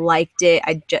 and I liked it.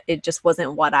 It just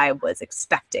wasn't what I was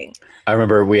expecting. I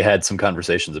remember we had some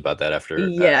conversations about that after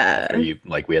you,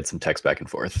 like, we had some text back and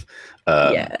forth.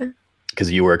 Yeah.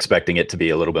 Because you were expecting it to be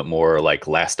a little bit more like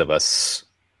Last of Us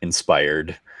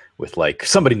inspired, with like,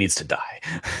 somebody needs to die.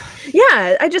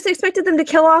 Yeah, I just expected them to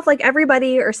kill off like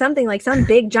everybody or something, like some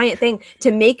big giant thing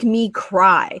to make me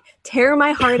cry, tear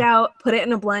my heart out, put it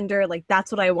in a blender. Like,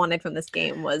 that's what I wanted from this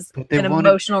game, was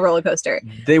emotional roller coaster.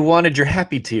 They wanted your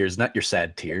happy tears, not your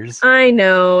sad tears. I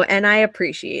know, and I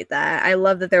appreciate that. I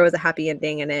love that there was a happy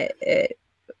ending, and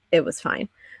it was fine.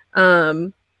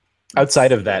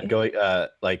 Outside of that, going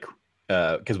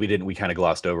because we kind of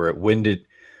glossed over it. When did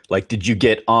you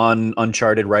get on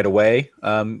Uncharted right away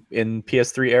in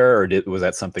PS3 era, or was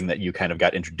that something that you kind of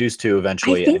got introduced to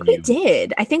eventually? I think we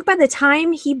did. I think by the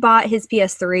time he bought his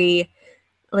PS3,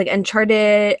 like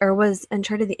Uncharted, or was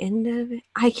Uncharted the end of it?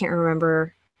 I can't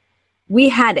remember. We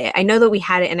had it. I know that we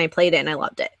had it, and I played it, and I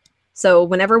loved it. So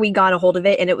whenever we got a hold of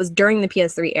it, and it was during the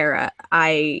PS3 era,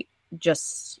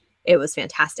 it was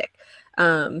fantastic.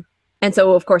 And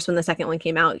so, of course, when the second one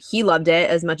came out, he loved it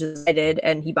as much as I did,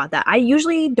 and he bought that. I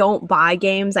usually don't buy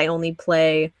games. I only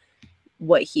play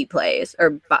what he plays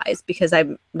or buys, because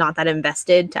I'm not that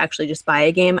invested to actually just buy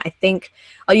a game. I think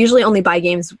I'll usually only buy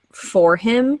games for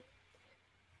him,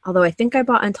 although I think I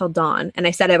bought Until Dawn, and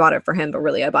I said I bought it for him, but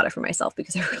really I bought it for myself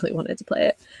because I really wanted to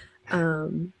play it.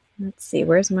 Let's see,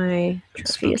 where's my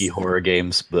trophies? Spooky horror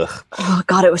games. Ugh. Oh,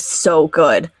 God, it was so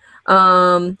good.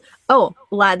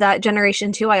 That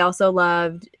Generation 2, I also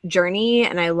loved Journey,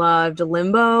 and I loved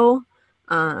Limbo.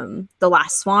 The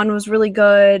Last Swan was really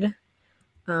good.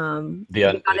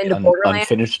 The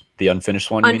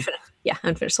unfinished one, you mean? Yeah,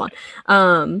 Unfinished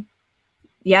Swan.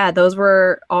 Yeah, those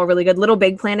were all really good. Little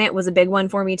Big Planet was a big one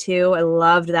for me too. I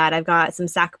loved that. I've got some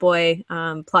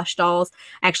Sackboy plush dolls.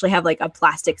 I actually have like a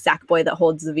plastic Sackboy that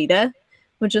holds the Vita,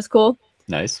 which is cool.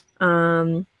 Nice.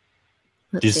 Did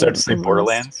you start to say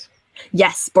Borderlands?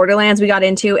 Yes, Borderlands we got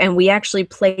into, and we actually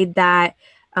played that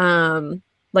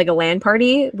like a LAN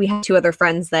party. We had 2 other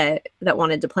friends that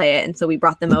wanted to play it, and so we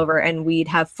brought them over, and we'd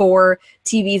have 4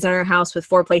 TVs in our house with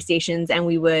 4 PlayStations, and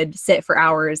we would sit for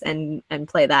hours and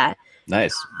play that.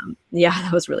 Nice. Yeah,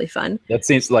 that was really fun. That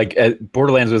seems like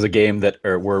Borderlands was a game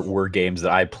were games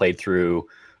that I played through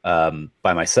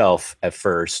by myself at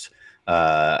first,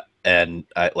 and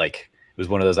I like. It was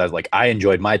one of those, I was like, I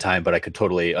enjoyed my time, but I could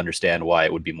totally understand why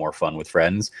it would be more fun with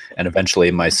friends. And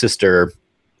eventually my sister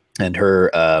and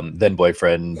her then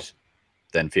boyfriend,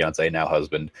 then fiance, now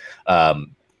husband,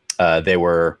 they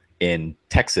were in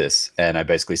Texas, and I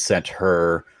basically sent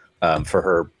her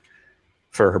for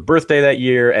her birthday that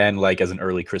year, and like as an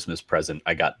early Christmas present,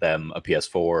 I got them a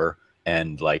PS4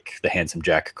 and like the Handsome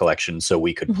Jack collection, so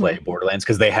we could play Borderlands,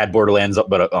 because they had Borderlands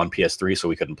but on PS3, so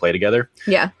we couldn't play together.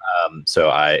 Yeah.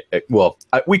 So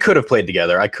we could have played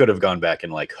together. I could have gone back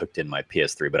and like hooked in my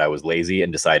PS3, but I was lazy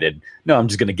and decided, no, I'm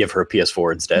just going to give her a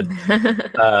PS4 instead.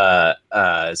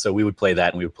 So we would play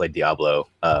that, and we would play Diablo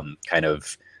kind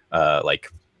of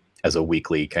like as a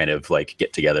weekly kind of like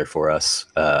get together for us.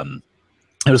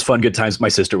 It was fun, good times. My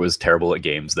sister was terrible at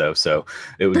games though, so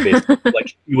it was basically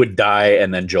like she would die,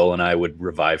 and then Joel and I would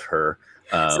revive her.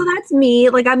 So that's me.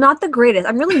 Like, I'm not the greatest.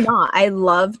 I'm really not. I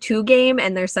love to game,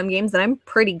 and there's some games that I'm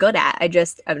pretty good at. I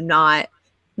just am not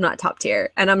top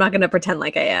tier, and I'm not going to pretend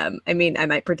like I am. I mean, I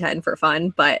might pretend for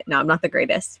fun, but no, I'm not the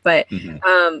greatest. But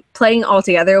playing all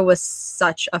together was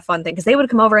such a fun thing, because they would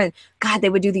come over and, God, they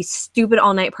would do these stupid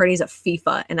all-night parties of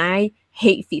FIFA, and I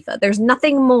hate FIFA. There's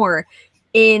nothing more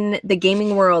in the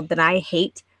gaming world that I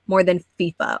hate more than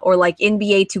FIFA, or like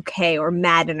NBA 2K or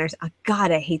Madden, or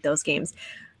God, I hate those games.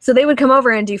 So they would come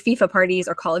over and do FIFA parties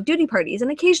or Call of Duty parties,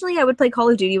 and occasionally I would play Call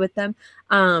of Duty with them.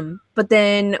 But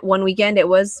then one weekend it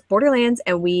was Borderlands,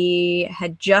 and he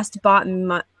had just gotten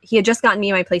me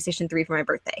my PlayStation 3 for my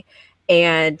birthday,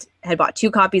 and had bought 2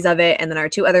 copies of it, and then our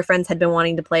 2 other friends had been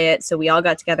wanting to play it, so we all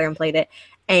got together and played it,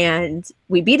 and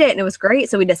we beat it, and it was great.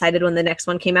 So we decided when the next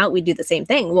one came out, we'd do the same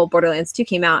thing. Well, Borderlands 2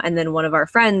 came out, and then one of our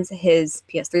friends, his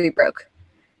PS3 broke.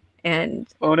 And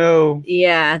oh no,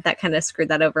 yeah, that kind of screwed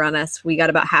that over on us. We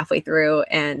got about halfway through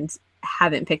and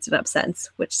haven't picked it up since,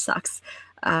 which sucks.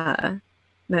 That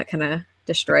kind of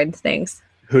destroyed things.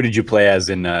 Who did you play as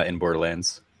in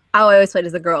Borderlands? Oh, I always played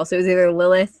as a girl, so it was either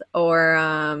Lilith or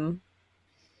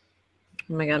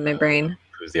Oh my god, my brain.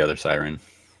 Who's the other siren?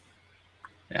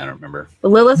 Yeah, I don't remember.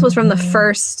 Lilith was from the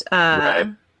first.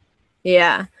 Right.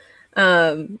 Yeah,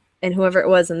 and whoever it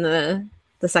was in the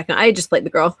second, I just played the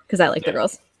girl because I like the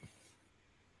girls.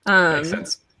 Makes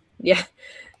sense. Yeah.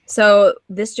 So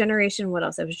this generation, what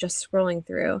else? I was just scrolling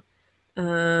through.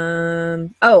 Oh,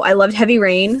 I loved Heavy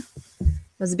Rain. I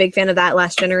was a big fan of that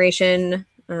last generation.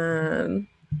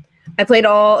 I played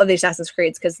all of the Assassin's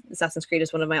Creeds because Assassin's Creed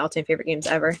is one of my all-time favorite games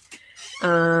ever.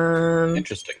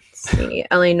 Interesting. Let's see,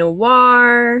 LA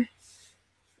Noire,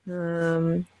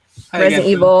 Hi Resident again.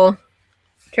 Evil.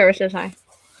 Trevor says hi.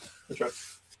 That's right.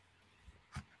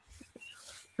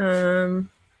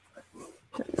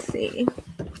 Let's see.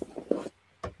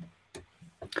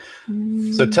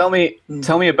 So tell me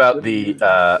about the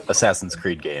Assassin's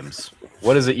Creed games.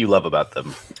 What is it you love about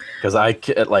them? Because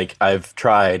I've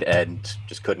tried and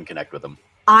just couldn't connect with them.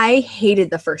 I hated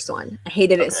the first one. I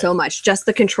hated it so much. Just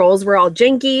the controls were all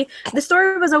janky. The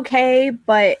story was okay,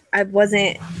 but I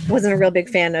wasn't a real big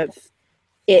fan of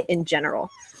it in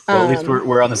general. Well, at least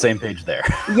we're on the same page there.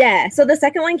 Yeah. So the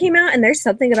second one came out, and there's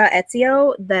something about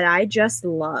Ezio that I just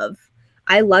love.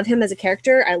 I love him as a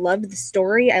character. I loved the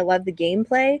story. I love the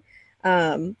gameplay.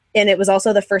 And it was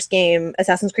also the first game.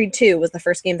 Assassin's Creed 2 was the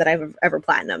first game that I've ever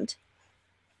platinumed.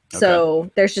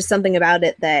 So there's just something about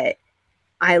it that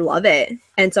I love it.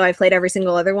 And so I played every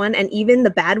single other one. And even the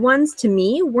bad ones to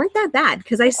me weren't that bad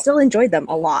because I still enjoyed them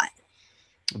a lot.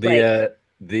 Because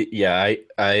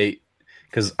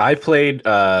I played,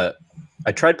 I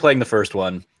tried playing the first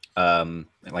one.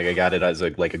 Like I got it as a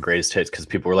greatest hits because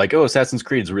people were like, "Oh, Assassin's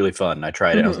Creed is really fun." And I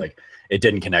tried it. I was like, it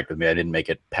didn't connect with me. I didn't make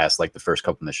it past like the first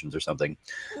couple missions or something.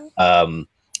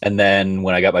 And then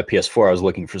when I got my PS4, I was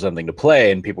looking for something to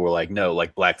play, and people were like, "No,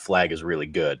 like Black Flag is really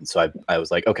good." And so I was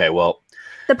like, "Okay, well."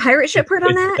 The pirate ship part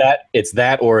on that? It's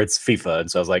that or it's FIFA.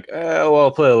 And so I was like, well,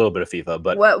 I'll play a little bit of FIFA.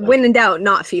 But when in doubt,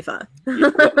 not FIFA.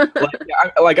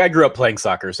 I grew up playing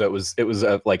soccer, so it was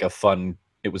fun.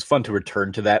 It was fun to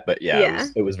return to that. But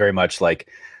it was very much like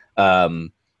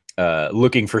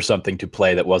looking for something to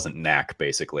play that wasn't knack,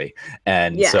 basically.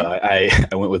 And so I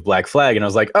went with Black Flag, and I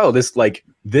was like, oh,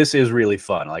 this is really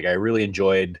fun. Like I really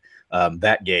enjoyed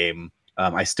that game.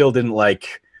 I still didn't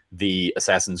like the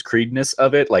Assassin's Creedness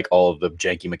of it, like all of the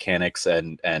janky mechanics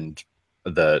and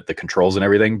the controls and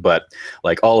everything, but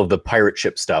like all of the pirate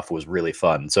ship stuff was really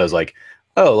fun. So I was like,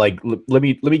 oh, like let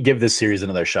me give this series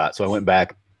another shot. So I went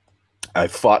back, I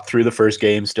fought through the first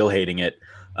game, still hating it.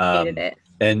 Hated it.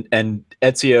 And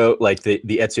Ezio, like the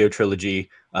Ezio trilogy,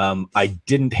 I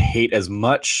didn't hate as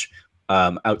much. I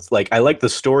like the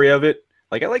story of it.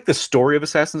 Like I like the story of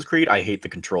Assassin's Creed. I hate the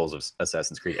controls of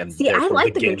Assassin's Creed. And see, I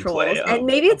like the controls, and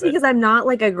maybe it's because I'm not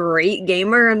like a great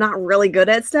gamer. I'm not really good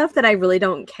at stuff that I really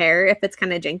don't care if it's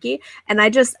kind of janky. And I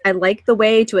like the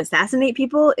way to assassinate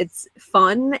people. It's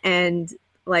fun, and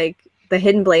like the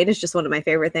hidden blade is just one of my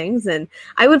favorite things. And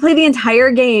I would play the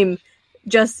entire game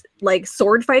just like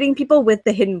sword fighting people with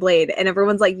the hidden blade, and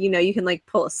everyone's like, you can like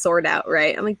pull a sword out,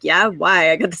 right? I'm like, yeah, why?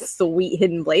 I got this sweet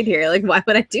hidden blade here. Like, why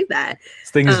would I do that?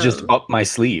 This thing is just up my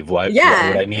sleeve. Why would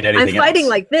I need anything I'm fighting else?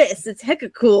 like this. It's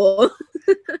hecka cool.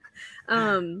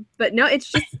 But no,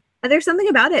 it's just there's something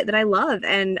about it that I love,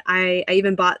 and I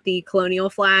even bought the Colonial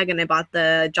flag, and I bought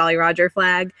the Jolly Roger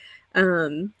flag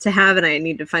to have, and I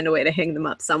need to find a way to hang them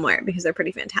up somewhere because they're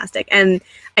pretty fantastic. And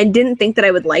I didn't think that I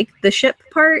would like the ship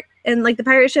part and like the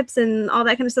pirate ships and all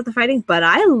that kind of stuff, the fighting, but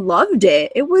I loved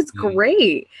it. It was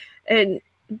great. And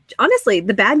honestly,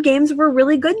 the bad games were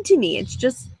really good to me. It's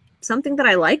just something that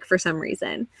I like for some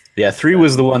reason. Yeah, 3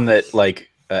 was the one that like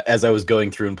as I was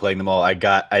going through and playing them all, I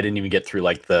didn't even get through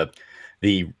like the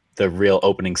real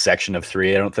opening section of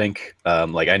 3, I don't think.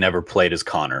 Like I never played as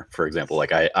Connor, for example.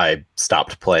 Like I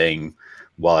stopped playing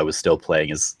while I was still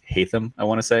playing as Hatham, I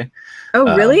want to say.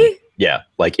 Oh, really? Yeah,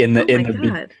 like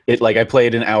like I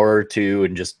played an hour or two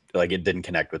and just like it didn't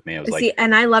connect with me. I was like,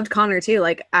 and I loved Connor too.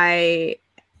 Like I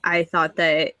thought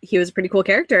that he was a pretty cool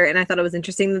character, and I thought it was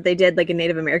interesting that they did like a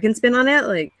Native American spin on it.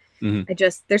 Like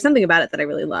there's something about it that I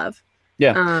really love.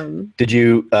 Yeah. Did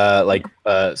you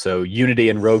so Unity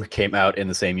and Rogue came out in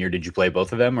the same year? Did you play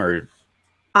both of them, or?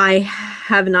 I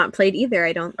have not played either.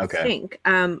 I don't think.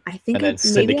 I think. And then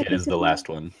Syndicate is the last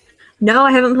one. No,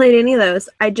 I haven't played any of those.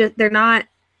 They're not.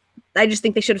 I just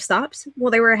think they should have stopped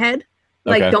while they were ahead.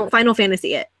 Like, don't Final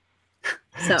Fantasy it.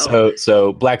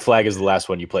 So Black Flag is the last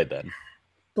one you played then?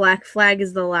 Black Flag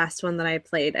is the last one that I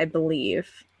played, I believe.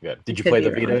 Good. Did you play the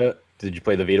Vita? Did you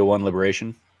play the Vita one,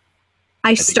 Liberation?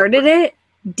 I started it,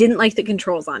 didn't like the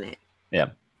controls on it.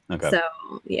 Yeah. Okay. So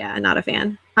yeah, not a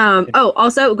fan.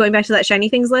 Also going back to that Shiny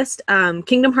Things list,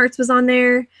 Kingdom Hearts was on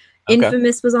there,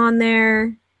 Infamous was on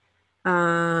there.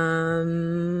 I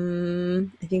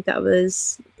think that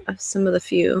was some of the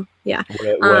few. Yeah.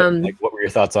 What were your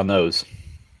thoughts on those?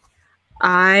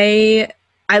 I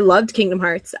loved Kingdom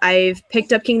Hearts. I've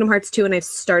picked up Kingdom Hearts 2 and I've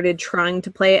started trying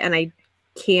to play it, and I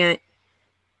can't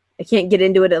get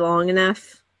into it long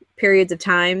enough periods of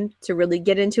time to really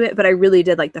get into it, but I really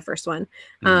did like the first one.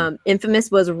 Infamous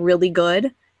was really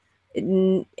good.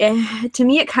 To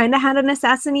me, it kind of had an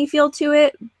assassin-y feel to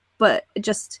it, but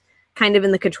just kind of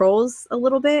in the controls a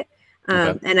little bit.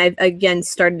 And I've again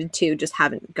started to, just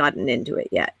haven't gotten into it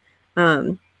yet.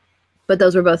 But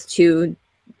those were both two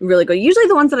really good. Usually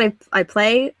the ones that I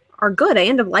play are good. I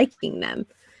end up liking them.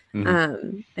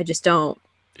 I just don't.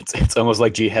 It's almost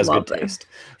like G has good taste.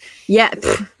 Yeah,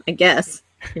 I guess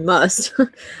he must.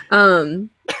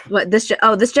 What this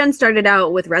gen started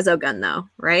out with Resogun though,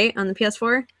 right? On the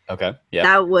PS4. Okay. Yeah.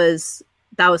 That was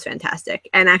fantastic.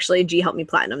 And actually G helped me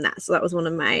platinum that. So that was one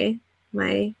of my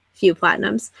few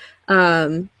platinums.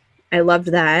 I loved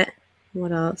that.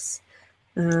 What else?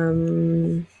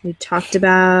 We talked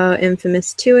about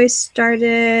Infamous 2 I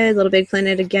started, Little Big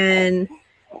Planet again.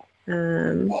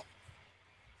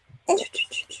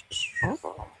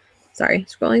 Sorry,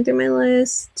 scrolling through my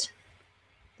list.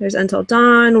 There's Until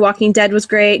Dawn. Walking Dead was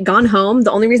great. Gone Home.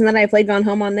 The only reason that I played Gone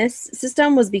Home on this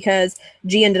system was because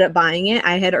G ended up buying it.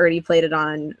 I had already played it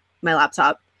on my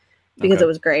laptop because it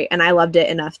was great, and I loved it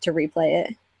enough to replay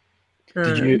it.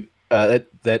 Did you?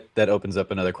 That opens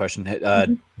up another question.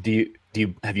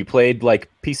 Have you played like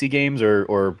PC games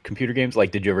or computer games? Like,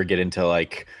 did you ever get into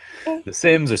like The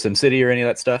Sims or SimCity or any of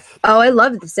that stuff? Oh, I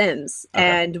loved The Sims,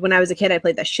 and when I was a kid, I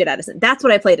played the shit out of Sims. That's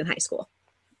what I played in high school.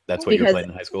 That's what you were playing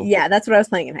in high school? Yeah, that's what I was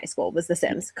playing in high school, was The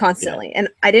Sims constantly. Yeah. And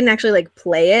I didn't actually like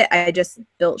play it. I just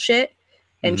built shit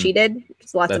and cheated.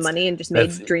 Just lots of money and just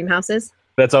made dream houses.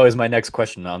 That's always my next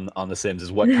question on The Sims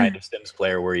is what kind of Sims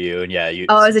player were you? And yeah,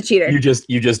 I was a cheater. You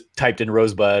just typed in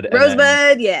Rosebud. And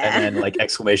then like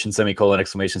exclamation semicolon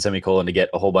to get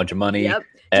a whole bunch of money. Yep.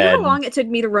 Do you know how long it took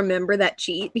me to remember that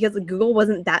cheat? Because like, Google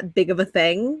wasn't that big of a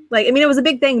thing. Like, I mean, it was a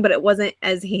big thing, but it wasn't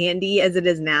as handy as it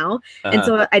is now. And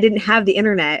so I didn't have the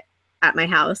internet at my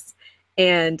house,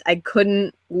 and I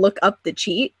couldn't look up the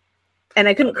cheat. And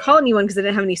I couldn't call anyone because I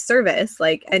didn't have any service.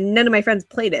 Like, and none of my friends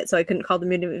played it, so I couldn't call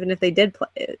them even if they did play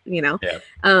it, you know. Yeah.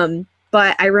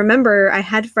 But I remember I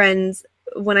had friends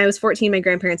when I was 14. My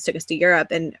grandparents took us to Europe,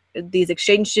 and these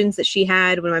exchange students that she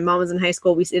had when my mom was in high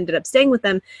school, we ended up staying with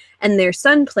them, and their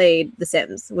son played The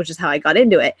Sims, which is how I got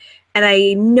into it. And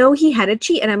I know he had a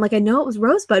cheat, and I'm like, I know it was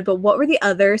Rosebud, but what were the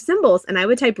other symbols? And I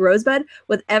would type Rosebud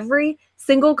with every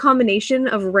single combination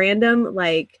of random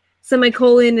like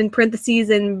semicolon and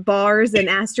parentheses and bars and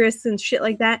asterisks and shit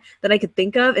like that I could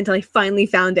think of until I finally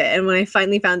found it. And when I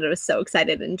finally found it, I was so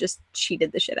excited and just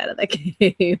cheated the shit out of that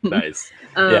game. Nice.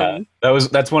 Yeah,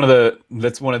 that's one of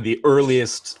the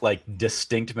earliest like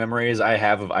distinct memories I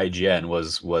have of IGN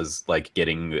was like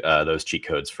getting those cheat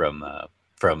codes from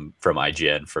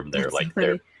IGN from their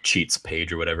their cheats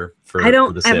page or whatever. I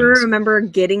don't ever remember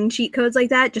getting cheat codes like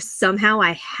that. Just somehow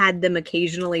I had them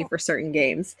occasionally for certain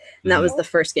games, and that was the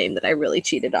first game that I really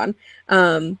cheated on.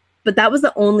 But that was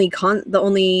the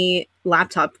only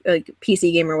laptop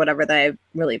PC game or whatever that I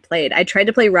really played. I tried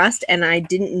to play Rust, and I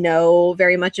didn't know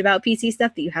very much about PC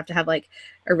stuff. That you have to have like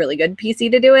a really good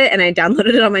PC to do it, and I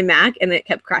downloaded it on my Mac, and it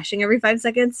kept crashing every 5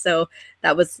 seconds. So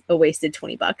that was a wasted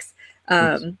 $20.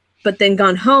 But then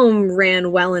Gone Home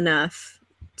ran well enough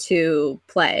to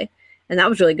play, and that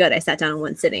was really good. I sat down in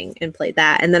one sitting and played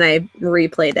that, and then I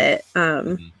replayed it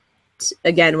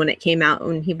again when it came out,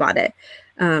 when he bought it.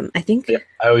 I think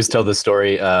I always tell this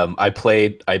story. I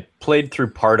played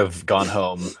through part of Gone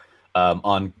Home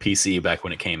on PC back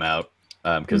when it came out,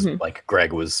 because like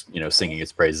Greg was singing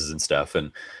its praises and stuff,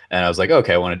 and I was like,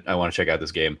 okay, I want to check out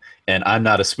this game. And I'm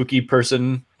not a spooky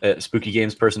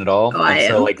games person at all.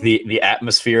 So like the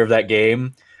atmosphere of that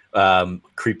game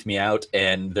creeped me out.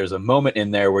 And there's a moment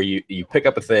in there where you pick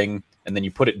up a thing and then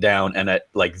you put it down, and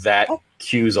that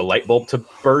cues a light bulb to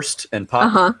burst and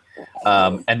pop.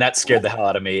 And that scared the hell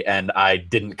out of me, and I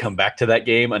didn't come back to that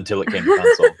game until it came to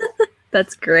console.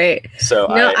 That's great. So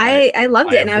I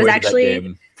loved it, and I was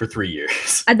actually for 3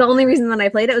 years. The only reason that I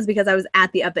played it was because I was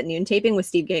at the Up at Noon taping with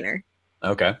Steve Gaynor.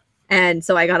 Okay. And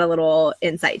so I got a little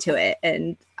insight to it,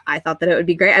 and I thought that it would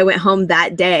be great. I went home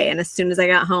that day, and as soon as I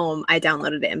got home, I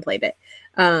downloaded it and played it.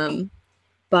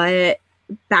 But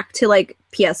back to like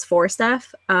PS4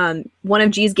 stuff, one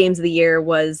of G's games of the year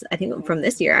was, I think from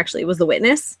this year actually, was The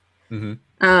Witness. And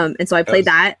so I played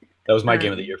that. That was my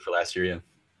game of the year for last year, yeah.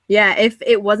 Yeah, if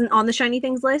it wasn't on the Shiny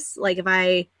Things list, like if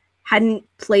I hadn't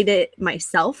played it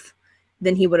myself,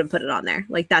 then he would have put it on there.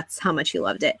 Like that's how much he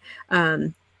loved it.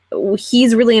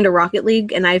 he's really into Rocket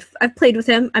League, and I've played with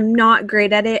him. I'm not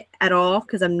great at it at all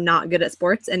because I'm not good at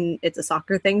sports, and it's a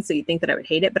soccer thing, so you think that I would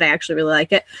hate it, but I actually really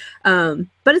like it.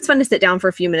 But it's fun to sit down for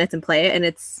a few minutes and play it, and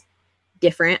it's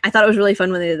different. I thought it was really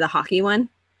fun when they did the hockey one.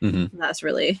 Mm-hmm. That was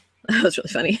really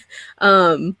funny.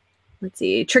 Let's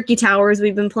see, Tricky Towers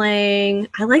we've been playing.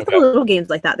 I like the little games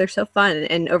like that. They're so fun,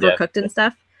 and Overcooked and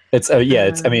stuff. It's I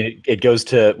mean, it goes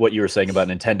to what you were saying about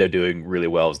Nintendo doing really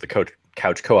well is the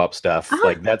couch co-op stuff.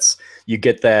 Like you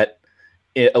get that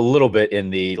a little bit in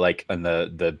the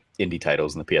the indie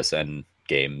titles and the PSN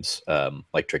games,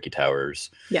 like Tricky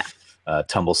Towers. Yeah.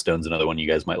 Tumblestone's another one you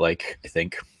guys might like, I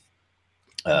think.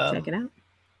 Check it out.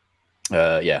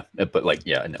 But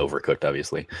and Overcooked,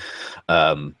 obviously.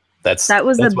 That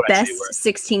was the best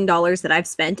 $16 that I've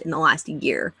spent in the last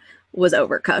year was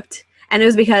Overcooked. And it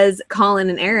was because Colin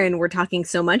and Aaron were talking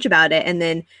so much about it. And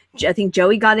then I think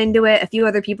Joey got into it. A few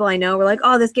other people I know were like,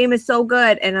 oh, this game is so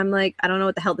good. And I'm like, I don't know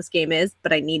what the hell this game is,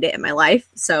 but I need it in my life.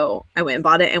 So I went and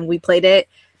bought it and we played it.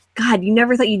 God, you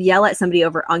never thought you'd yell at somebody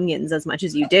over onions as much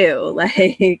as you do.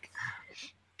 Like,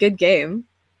 good game.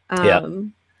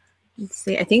 Let's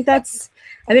see. I think I've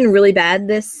been really bad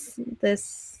this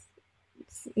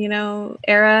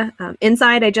era.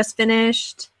 Inside, I just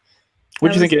finished.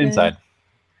 What'd you think of Inside?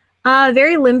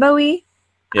 Very limbo-y.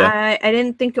 Yeah. I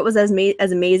didn't think it was as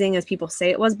amazing as people say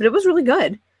it was, but it was really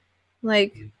good.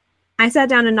 Like, I sat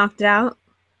down and knocked it out.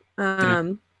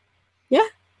 Yeah.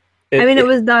 It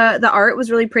was the art was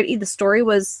really pretty. The story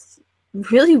was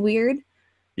really weird.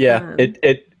 Yeah.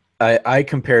 I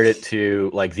compared it to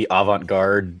like the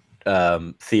avant-garde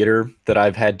theater that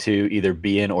I've had to either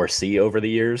be in or see over the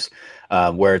years,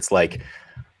 where it's like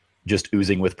just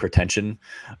oozing with pretension.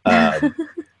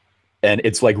 And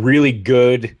it's like really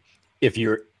good if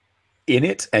you're in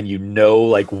it and you know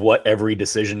like what every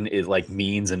decision is like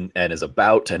means and is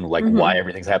about and like why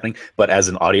everything's happening. But as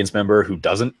an audience member who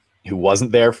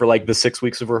wasn't there for like the 6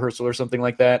 weeks of rehearsal or something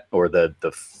like that, or the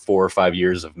 4 or 5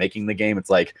 years of making the game,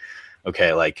 it's like,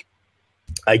 okay, like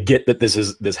I get that this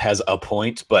has a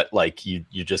point, but like you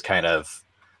just kind of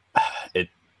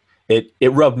it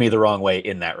rubbed me the wrong way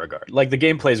in that regard. Like the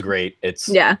gameplay is great. It's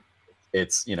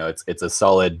a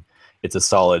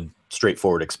solid,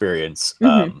 straightforward experience.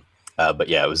 But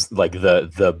yeah, it was like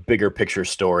the bigger picture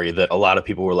story that a lot of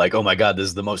people were like, "Oh my god, this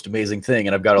is the most amazing thing,"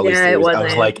 and I've got all these theories.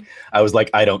 I was like,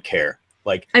 I don't care.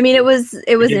 Like, I mean, it was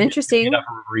interesting. Enough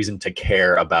reason to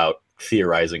care about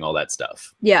theorizing all that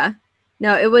stuff. Yeah,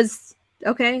 no, it was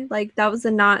okay. Like that was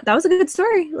a good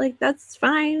story. Like that's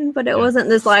fine, but it wasn't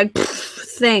this like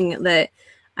thing that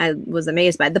I was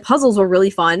amazed by. The puzzles were really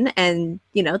fun, and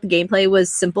the gameplay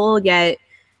was simple yet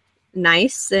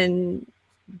nice and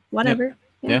whatever.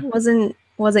 Wasn't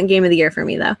game of the year for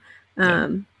me though.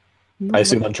 I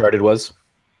assume Uncharted was.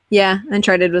 Yeah,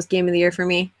 Uncharted was game of the year for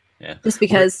me. Yeah, just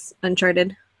because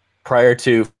Uncharted. Prior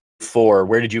to 4,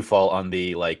 where did you fall on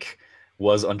the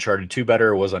was Uncharted 2 better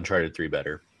or was Uncharted 3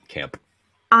 better camp?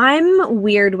 I'm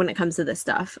weird when it comes to this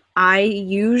stuff. I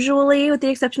usually, with the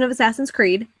exception of Assassin's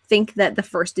Creed, think that the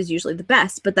first is usually the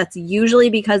best, but that's usually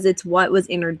because it's what was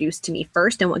introduced to me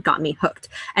first and what got me hooked.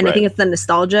 And I think it's the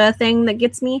nostalgia thing that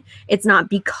gets me. It's not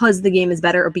because the game is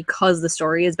better or because the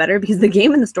story is better, because the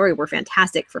game and the story were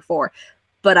fantastic for 4,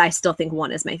 but I still think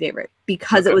 1 is my favorite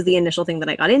because it was the initial thing that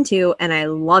I got into and I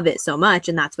love it so much,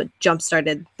 and that's what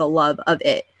jump-started the love of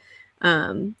it.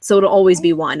 So it'll always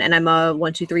be 1, and I'm a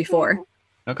 1, 2, 3, 4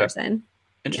 person.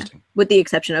 Interesting. Yeah. With the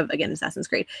exception of, again, Assassin's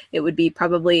Creed. It would be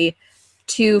probably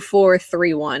 2, 4,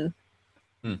 3, 1.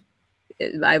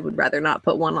 I would rather not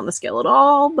put 1 on the scale at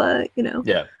all, but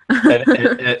Yeah.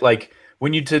 and like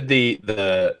when you did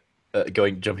the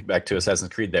jumping back to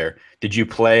Assassin's Creed there, did you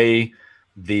play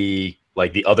the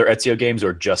other Ezio games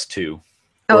or just 2?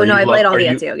 Oh no, I played all the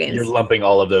Ezio games. You're lumping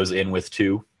all of those in with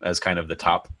 2 as kind of the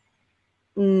top?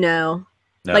 No.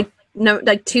 Like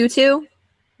 2,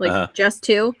 like just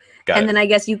 2. And then I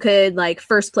guess you could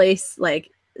first place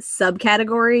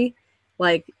subcategory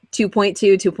 2.2,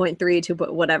 2.3, 2.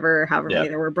 Whatever, however many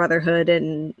there were, Brotherhood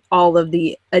and all of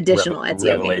the additional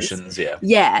Ezio Revelations games.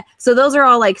 Yeah. So those are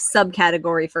all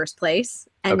subcategory first place,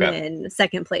 and then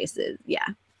second place is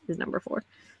number 4.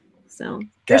 So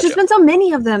there's just been so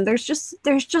many of them. There's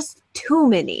just too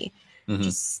many.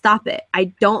 Just stop it. I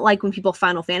don't like when people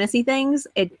Final Fantasy things.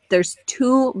 There's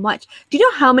too much. Do you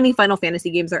know how many Final Fantasy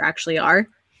games there actually are?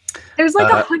 There's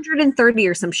 130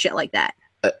 or some shit like that.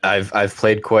 I've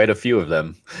played quite a few of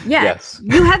them. Yeah. Yes.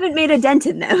 You haven't made a dent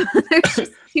in them. There's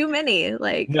just too many.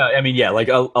 No, I mean,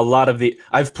 a lot of the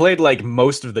I've played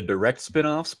most of the direct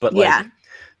spin-offs, but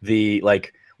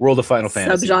World of Final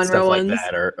Fantasy and Subgenre stuff like ones.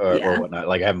 that, or Yeah. whatnot.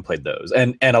 Like I haven't played those,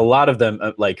 and a lot of them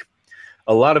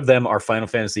a lot of them are Final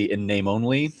Fantasy in name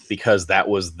only because that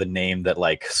was the name that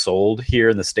like sold here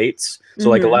in the States. So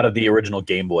like a lot of the original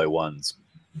Game Boy ones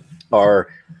are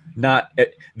not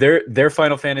they're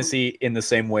Final Fantasy in the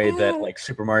same way that like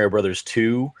Super Mario Brothers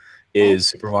 2 is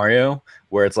Super Mario,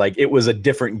 where it's like it was a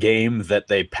different game that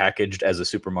they packaged as a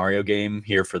Super Mario game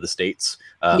here for the States.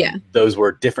 Those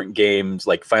were different games,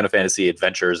 like Final Fantasy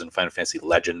Adventures and Final Fantasy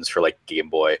Legends for like Game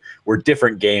Boy were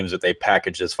different games that they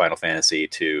packaged as Final Fantasy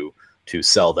to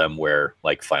sell them, where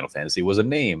like Final Fantasy was a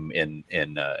name in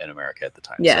America at the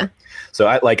time. Yeah. So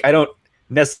I don't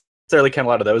necessarily count a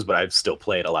lot of those, but I've still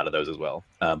played a lot of those as well.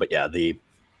 But yeah, the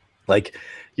like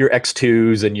your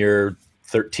X2s and your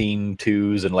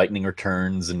 13-2s and Lightning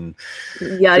Returns and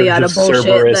yada yada bullshit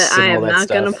Cerberus that I am not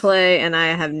going to stuff. play, and I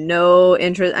have no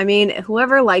interest. I mean,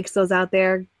 whoever likes those out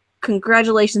there,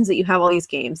 congratulations that you have all these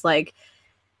games. Like,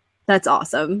 that's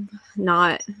awesome.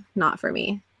 Not for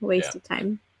me. Waste of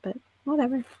time, but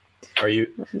whatever. Are you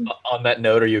on that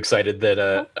note? Are you excited that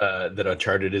that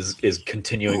Uncharted is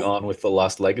continuing on with the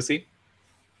Lost Legacy?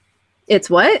 It's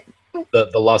what?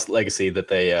 The Lost Legacy that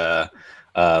they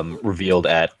revealed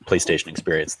at PlayStation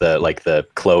Experience, the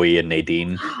Chloe and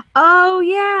Nadine. Oh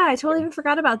yeah, I totally even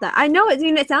forgot about that. I know it. I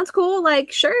mean, it sounds cool.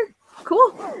 Like, sure,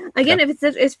 cool. Again, if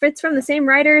it's from the same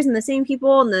writers and the same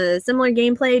people and the similar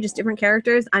gameplay, just different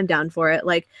characters, I'm down for it.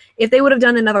 Like, if they would have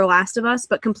done another Last of Us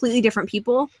but completely different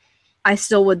people, I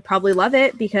still would probably love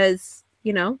it because,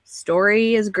 you know,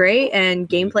 story is great and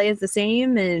gameplay is the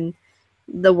same and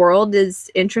the world is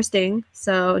interesting.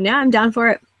 So yeah, I'm down for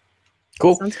it.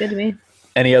 Cool. Sounds good to me.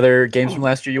 Any other games from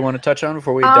last year you want to touch on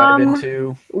before we dive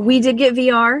into? We did get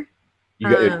VR.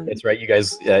 That's right. You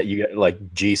guys,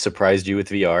 G surprised you with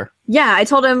VR. Yeah, I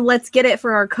told him let's get it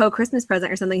for our Christmas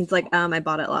present or something. He's like, I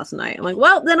bought it last night. I'm like,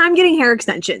 well, then I'm getting hair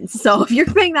extensions. So if you're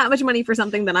paying that much money for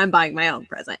something, then I'm buying my own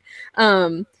present.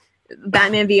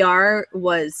 Batman VR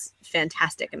was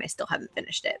fantastic, and I still haven't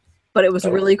finished it, but it was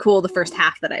really cool the first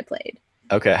half that I played.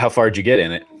 Okay, how far did you get in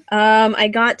it? I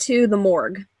got to the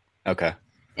morgue. Okay.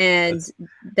 And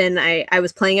then I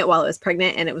was playing it while I was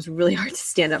pregnant, and it was really hard to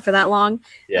stand up for that long.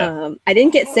 Yeah. I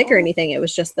didn't get sick or anything. It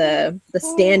was just the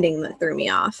standing that threw me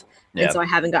off. Yeah. And so I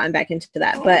haven't gotten back into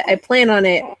that, but I plan on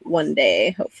it one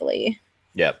day, hopefully.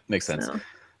 Yeah, makes sense. So.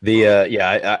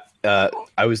 That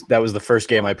was the first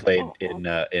game I played in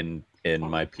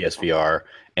my PSVR,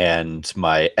 and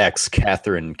my ex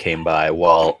Catherine came by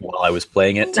while I was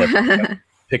playing it to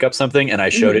pick up something, and I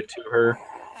showed it to her.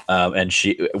 And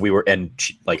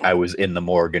I was in the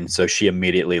morgue, and so she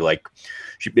immediately it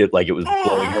was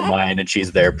blowing her mind, and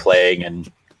she's there playing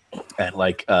and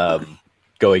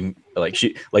going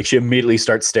she immediately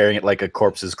starts staring at like a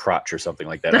corpse's crotch or something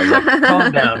like that. I was like,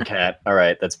 calm down, Cat. All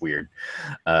right, that's weird.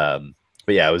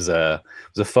 But yeah, it was a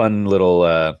fun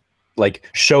little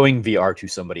showing VR to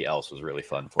somebody else was really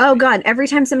fun for me. God, every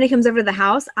time somebody comes over to the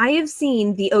house, I have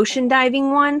seen the ocean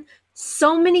diving one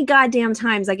so many goddamn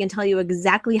times. I can tell you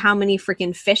exactly how many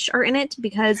freaking fish are in it,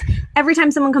 because every time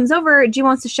someone comes over, G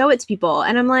wants to show it to people,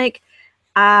 and I'm like,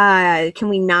 can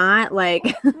we not?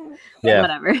 Yeah,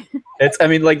 whatever. That's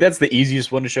the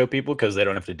easiest one to show people because they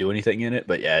don't have to do anything in it.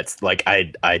 But yeah, it's like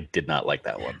I did not like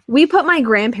that one. We put my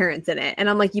grandparents in it, and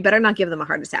I'm like, you better not give them a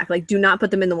heart attack. Like, do not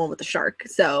put them in the one with the shark.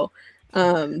 So,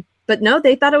 but no,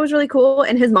 they thought it was really cool,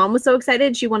 and his mom was so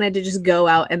excited she wanted to just go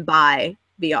out and buy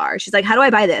VR. She's like, how do I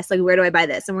buy this? Like, where do I buy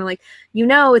this? And we're like,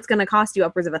 it's going to cost you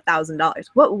upwards of $1,000.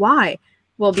 What? Why?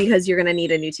 Well, because you're going to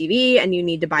need a new TV, and you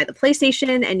need to buy the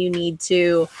PlayStation, and you need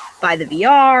to buy the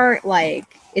VR. Like,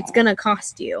 it's going to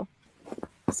cost you.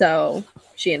 So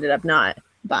she ended up not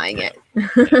buying it.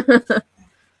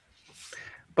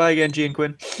 Bye again, G and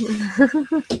Quinn. So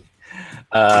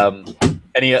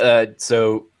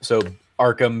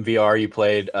Arkham VR you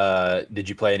played. Did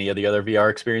you play any of the other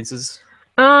VR experiences?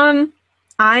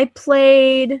 I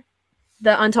played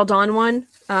the Until Dawn one.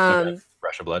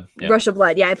 Rush of Blood. Yeah. Rush of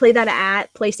Blood. Yeah, I played that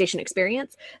at PlayStation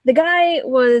Experience. The guy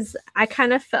I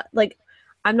kind of felt like,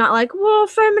 I'm not like, well,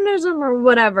 feminism or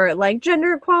whatever, like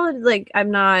gender equality. Like,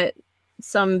 I'm not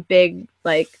some big,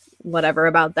 whatever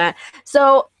about that.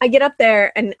 So I get up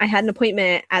there, and I had an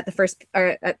appointment at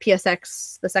at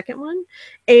PSX, the second one.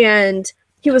 And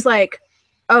he was like,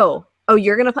 oh,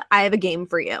 you're going to play? I have a game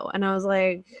for you. And I was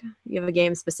like, you have a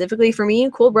game specifically for me?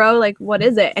 Cool, bro. Like, what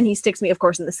is it? And he sticks me, of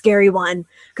course, in the scary one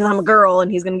because I'm a girl and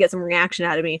he's going to get some reaction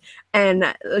out of me.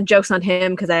 And joke's on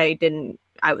him because I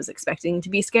was expecting to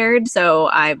be scared. So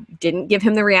I didn't give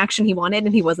him the reaction he wanted,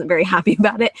 and he wasn't very happy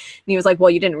about it. And he was like,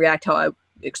 well, you didn't react how I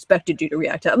expected you to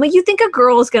react. I'm like, you think a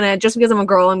girl is going to, just because I'm a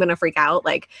girl, I'm going to freak out?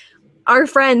 Like, our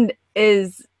friend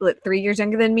is 3 years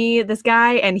younger than me, this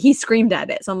guy, and he screamed at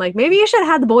it. So I'm like, maybe you should have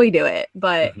had the boy do it,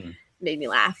 but made me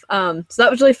laugh. So that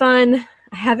was really fun.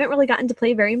 I haven't really gotten to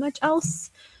play very much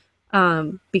else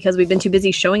because we've been too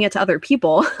busy showing it to other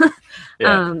people.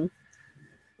 Yeah.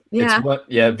 Yeah.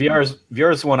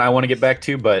 VR is one I want to get back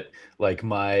to, but like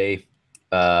my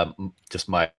just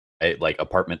my like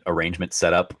apartment arrangement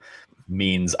setup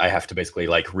means I have to basically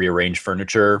like rearrange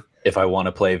furniture if I want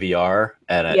to play VR,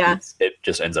 and it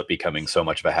just ends up becoming so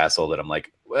much of a hassle that I'm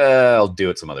like, well, I'll do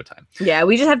it some other time. Yeah,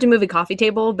 we just have to move a coffee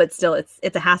table, but still it's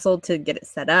a hassle to get it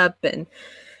set up, and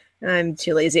I'm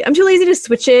too lazy. I'm too lazy to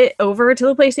switch it over to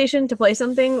the PlayStation to play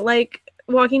something like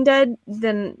Walking Dead.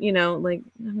 Then, like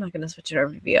I'm not going to switch it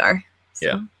over to VR. So.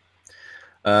 Yeah.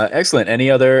 Excellent.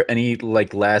 Any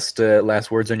like last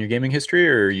words on your gaming history,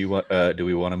 or do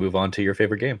we want to move on to your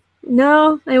favorite game?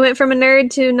 No, I went from a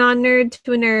nerd to non-nerd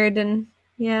to a nerd, and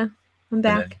yeah, I'm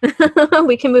back.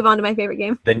 We can move on to my favorite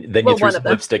game. Then you threw some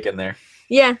lipstick in there.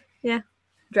 Yeah.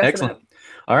 Excellent.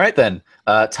 All right then.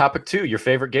 Topic 2, your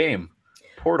favorite game,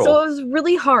 Portal. So it was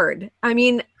really hard. I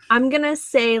mean, I'm gonna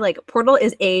say like Portal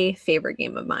is a favorite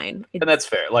game of mine, and that's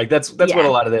fair. Like that's what a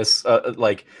lot of this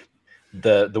like.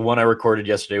 The one I recorded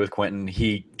yesterday with Quentin,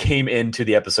 he came into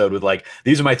the episode with like,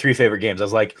 these are my 3 favorite games. I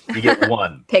was like, you get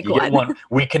one. Pick one. Get one.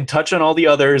 We can touch on all the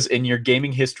others in your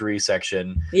gaming history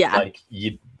section. Yeah.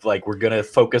 We're gonna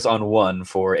focus on one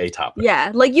for a topic.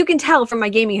 Yeah, like you can tell from my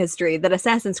gaming history that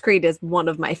Assassin's Creed is one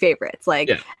of my favorites.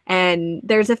 And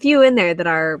there's a few in there that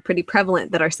are pretty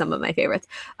prevalent that are some of my favorites.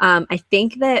 I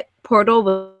think that Portal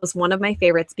was one of my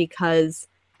favorites because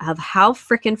of how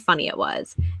freaking funny it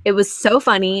was. It was so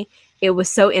funny. It was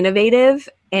so innovative,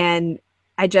 and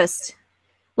I just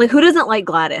like, who doesn't like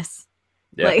GLaDOS?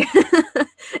 Yeah. Like,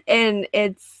 and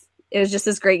it was just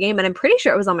this great game, and I'm pretty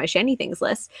sure it was on my Shiny Things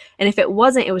list. And if it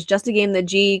wasn't, it was just a game that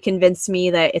G convinced me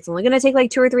that it's only going to take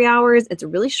like 2 or 3 hours. It's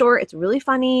really short. It's really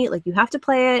funny. Like, you have to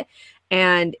play it,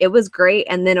 and it was great.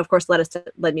 And then, of course, led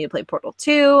me to play Portal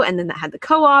 2, and then that had the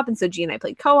co-op, and so G and I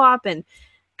played co-op, and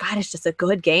God, it's just a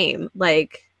good game.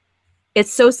 Like,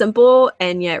 it's so simple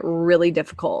and yet really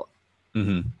difficult.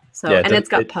 Mm-hmm. So, yeah, and it's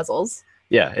got puzzles.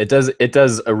 Yeah, it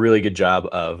does a really good job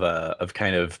of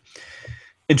kind of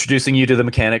introducing you to the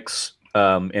mechanics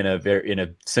in a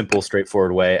simple,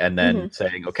 straightforward way, and then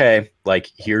saying, okay, like,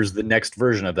 here's the next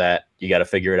version of that. You got to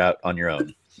figure it out on your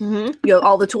own. You have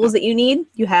all the tools that you need.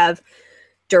 You have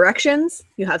directions.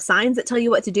 You have signs that tell you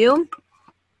what to do.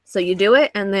 So you do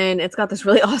it, and then it's got this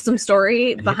really awesome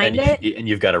story behind it. And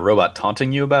you've got a robot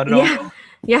taunting you about it all.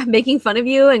 Yeah, making fun of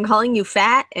you and calling you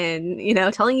fat and,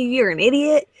 telling you you're an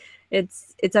idiot.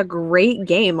 It's a great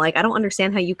game. Like, I don't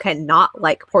understand how you cannot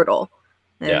like Portal.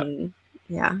 And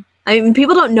yeah. I mean,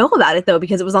 people don't know about it though,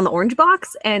 because it was on the orange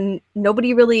box and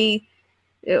nobody really,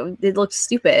 it looked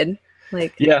stupid.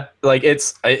 Like, yeah, like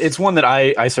it's one that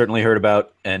I certainly heard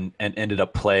about and ended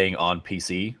up playing on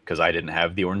PC because I didn't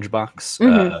have the orange box.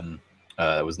 It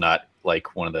was not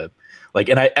like one of the, like,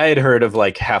 and I had heard of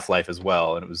like Half-Life as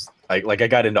well, and it was I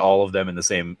got into all of them at the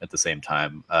same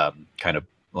time. Kind of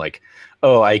like,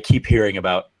 oh, I keep hearing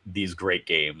about these great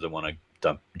games. I want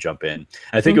to jump in. And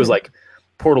I think it was like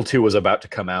Portal 2 was about to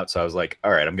come out, so I was like,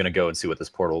 all right, I'm gonna go and see what this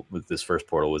first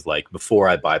Portal was like before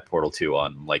I buy Portal 2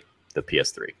 on like the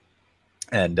PS3.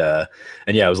 And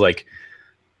yeah, I was like,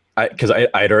 because I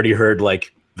had already heard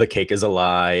like The Cake is a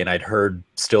Lie, and I'd heard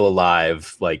Still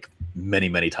Alive like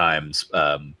many times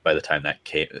by the time that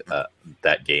came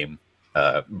that game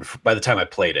by the time I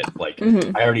played it. Like,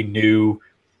 I already knew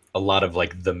a lot of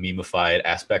like the memeified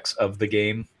aspects of the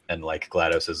game, and like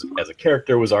GLaDOS as a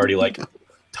character was already like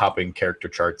topping character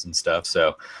charts and stuff.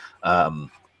 So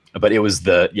but it was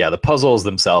the puzzles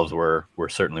themselves were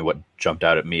certainly what jumped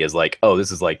out at me as like, oh,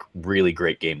 this is like really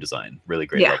great game design, really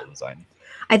great level design.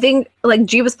 I think like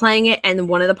G was playing it, and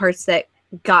one of the parts that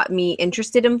got me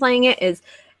interested in playing it is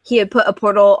he had put a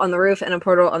portal on the roof and a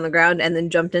portal on the ground, and then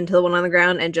jumped into the one on the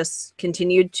ground and just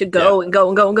continued to go and go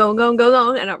and go and go and go and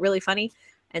go, and really funny.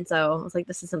 And so I was like,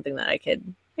 this is something that I could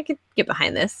get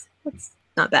behind this. It's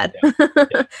not bad.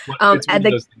 It's one of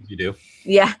those things you do.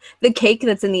 Yeah, the cake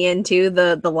that's in the end too,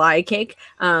 the lie cake.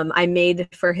 I made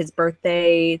for his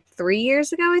birthday 3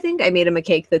 years ago. I think I made him a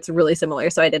cake that's really similar.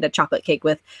 So I did a chocolate cake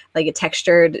with like a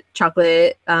textured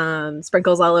chocolate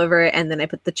sprinkles all over it, and then I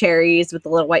put the cherries with the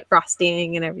little white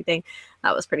frosting and everything.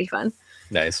 That was pretty fun.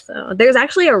 Nice. So there's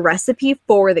actually a recipe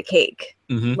for the cake,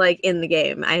 like in the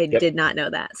game. I did not know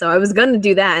that. So I was going to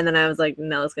do that, and then I was like,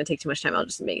 no, it's going to take too much time. I'll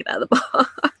just make it out of the box.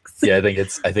 Yeah, I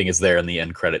think it's there in the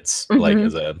end credits, like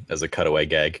as a cutaway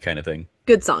gag kind of thing.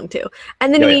 Good song too.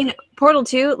 And then Portal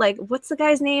 2, like, what's the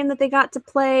guy's name that they got to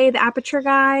play the Aperture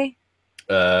guy?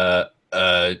 Are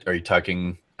you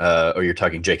talking? Or you're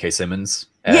talking J.K. Simmons?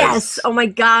 Yes. Oh my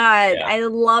God. Yeah. I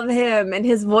love him. And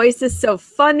his voice is so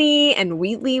funny. And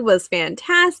Wheatley was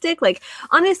fantastic. Like,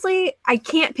 honestly, I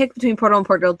can't pick between Portal and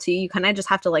Portal 2. You kind of just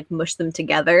have to like mush them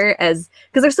together because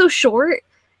they're so short.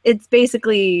 It's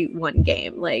basically one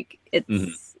game. Like,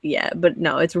 it's, yeah, but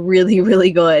no, it's really,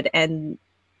 really good. And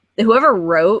whoever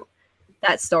wrote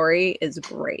that story is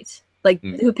great. Like,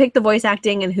 who picked the voice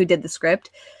acting and who did the script,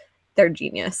 they're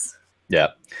genius. Yeah.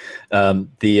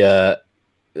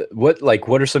 What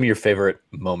are some of your favorite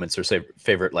moments or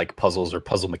favorite like puzzles or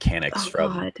puzzle mechanics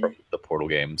from the Portal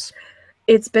games?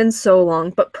 It's been so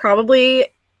long, but probably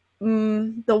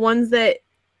the ones that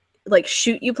like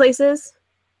shoot you places.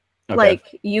 Okay.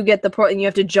 Like you get the portal and you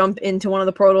have to jump into one of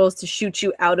the portals to shoot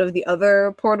you out of the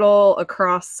other portal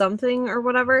across something or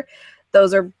whatever.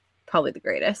 Those are probably the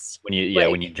greatest. When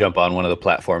you jump on one of the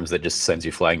platforms that just sends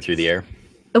you flying through the air.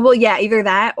 Well, yeah, either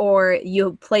that or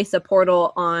you place a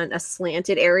portal on a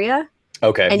slanted area.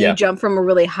 Okay. And you jump from a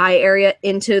really high area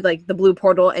into like the blue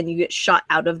portal and you get shot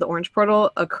out of the orange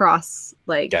portal across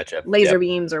like laser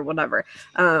beams or whatever.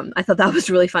 I thought that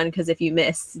was really fun because if you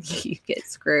miss, you get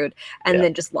screwed. And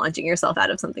then just launching yourself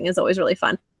out of something is always really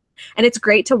fun. And it's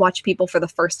great to watch people for the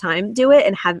first time do it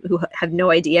and who have no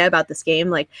idea about this game.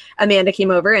 Like Amanda came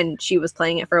over and she was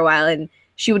playing it for a while and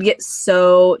she would get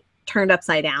so turned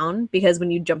upside down because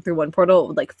when you jump through one portal it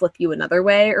would like flip you another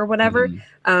way or whatever.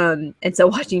 And so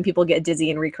watching people get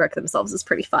dizzy and recorrect themselves is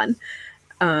pretty fun.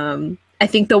 I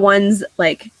think the ones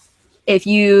like if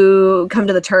you come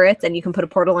to the turrets and you can put a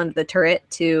portal into the turret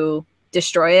to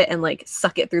destroy it and like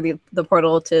suck it through the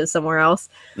portal to somewhere else,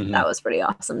 that was pretty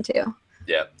awesome too.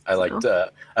 Yeah, I liked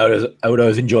I would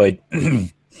always enjoy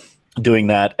doing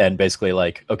that and basically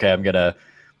like, okay, I'm gonna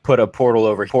put a portal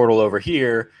over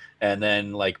here and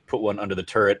then like put one under the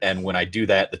turret, and when I do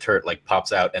that, the turret like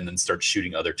pops out and then starts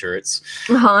shooting other turrets.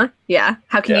 Yeah.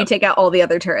 How can you take out all the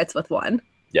other turrets with one?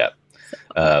 Yeah.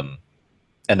 So.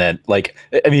 And then like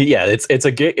I mean, yeah, it's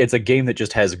a game that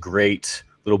just has great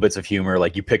little bits of humor.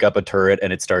 Like you pick up a turret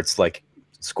and it starts like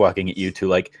squawking at you to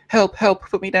like help,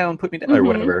 put me down, or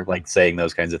whatever, like saying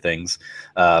those kinds of things.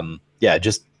 Yeah,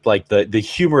 just like the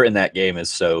humor in that game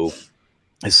is so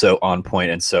on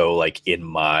point and so like in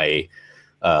my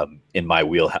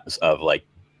wheelhouse of like,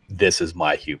 this is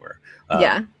my humor.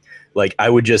 Like I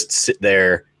would just sit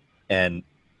there and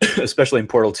especially in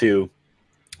Portal 2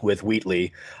 with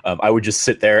Wheatley, I would just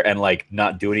sit there and like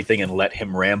not do anything and let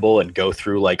him ramble and go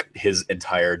through like his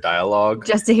entire dialogue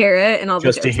just to hear it and all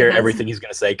just to hear everything he's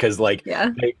going to say. Cause like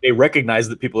they recognize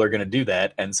that people are going to do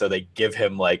that. And so they give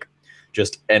him like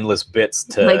just endless bits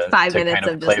to like 5 minutes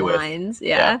kind of just lines.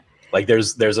 Yeah. Like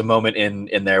there's a moment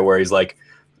in there where he's like,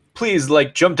 please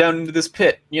like jump down into this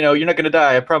pit. You know, you're not going to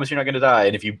die. I promise you're not going to die.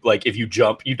 And if you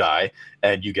jump, you die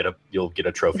and you'll get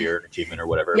a trophy or an achievement or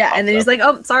whatever. Yeah. And then he's like,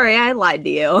 oh, sorry, I lied to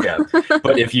you. Yeah.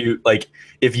 But if you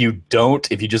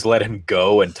just let him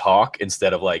go and talk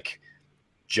instead of like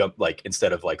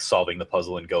solving the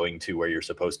puzzle and going to where you're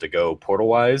supposed to go portal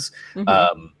wise,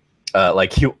 he'll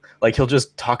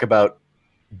just talk about,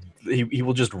 he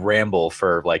will just ramble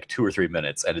for like 2 or 3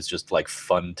 minutes and it's just like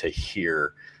fun to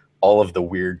hear all of the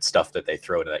weird stuff that they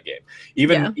throw into that game.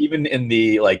 Even in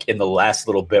the last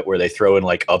little bit where they throw in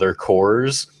like other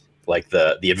cores, like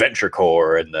the adventure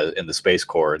core and the space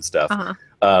core and stuff.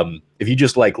 If you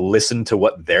just like listen to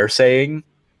what they're saying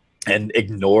and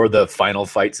ignore the final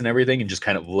fights and everything and just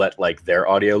kind of let like their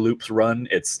audio loops run,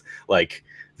 it's like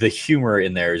the humor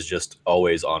in there is just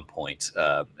always on point.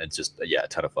 It's just a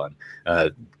ton of fun.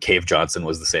 Cave Johnson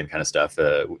was the same kind of stuff.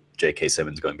 J.K.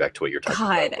 Simmons, going back to what you're talking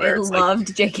about. I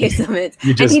loved J.K. Simmons.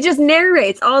 And he just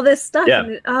narrates all this stuff. Yeah.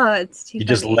 And, it's too funny.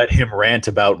 Just let him rant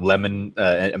about lemon.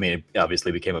 I mean, it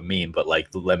obviously became a meme, but like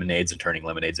the lemonades and turning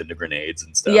lemonades into grenades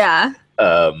and stuff. Yeah.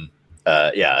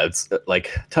 It's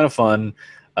like a ton of fun.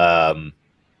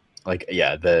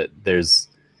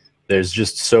 There's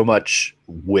just so much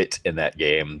wit in that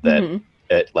game that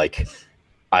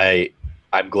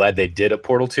I'm glad they did a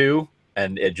Portal 2,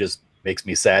 and it just makes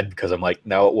me sad because I'm like,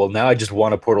 now I just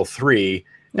want a Portal 3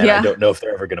 and I don't know if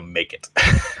they're ever going to make it.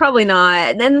 Probably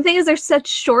not. And the thing is, they're such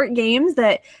short games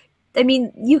that, I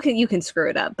mean, you can screw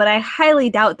it up, but I highly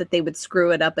doubt that they would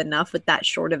screw it up enough with that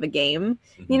short of a game,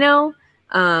 you know?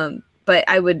 But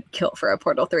I would kill for a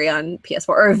Portal 3 on PS4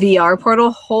 or a VR Portal.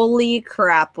 Holy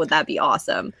crap, would that be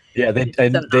awesome? Yeah,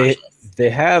 they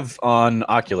have on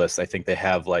Oculus, I think they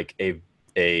have like a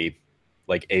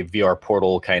VR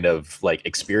Portal kind of like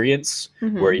experience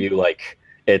where you like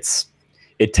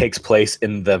it takes place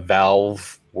in the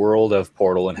Valve world of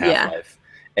Portal and Half-Life,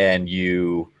 and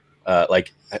you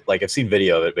like I've seen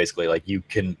video of it. Basically, like you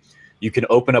can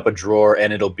open up a drawer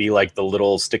and it'll be like the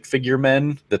little stick figure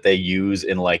men that they use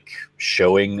in like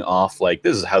showing off, like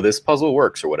this is how this puzzle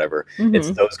works or whatever.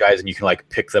 It's those guys, and you can like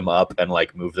pick them up and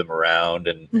like move them around,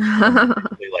 and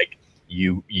like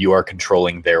you are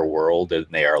controlling their world, and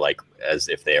they are like as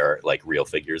if they are like real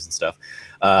figures and stuff.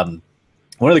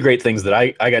 One of the great things that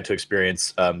I got to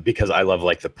experience, because I love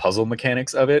like the puzzle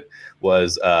mechanics of it,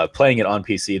 was playing it on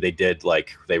PC.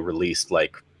 They released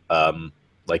like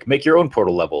make your own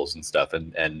Portal levels and stuff,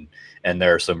 and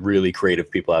there are some really creative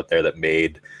people out there that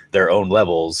made their own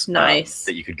levels. Nice.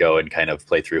 That you could go and kind of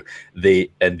play through.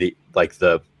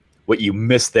 What you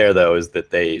miss there though is that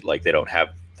they don't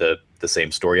have the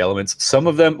same story elements. Some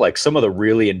of them, like some of the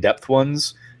really in-depth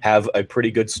ones, have a pretty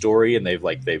good story, and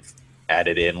they've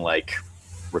added in like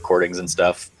recordings and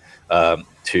stuff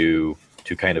to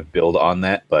kind of build on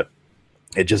that, but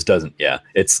it just doesn't.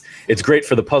 It's great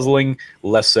for the puzzling,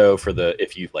 less so for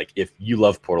if you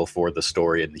love Portal for the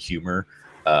story and the humor.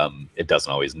 It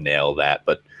doesn't always nail that,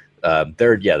 but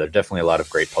there are definitely a lot of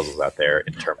great puzzles out there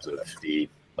in terms of the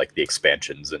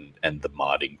expansions and the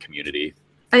modding community.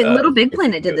 Little Big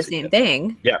Planet did the same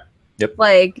thing. Yeah. Yep.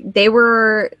 Like they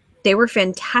were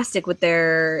fantastic with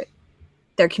their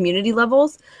community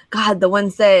levels. God, the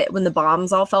ones that when the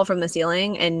bombs all fell from the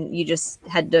ceiling and you just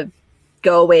had to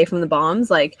go away from the bombs,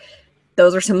 like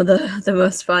those are some of the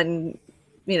most fun,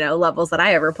 levels that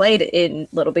I ever played in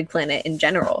Little Big Planet in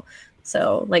general.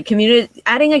 So like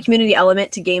adding a community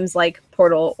element to games like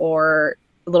Portal or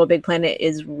Little Big Planet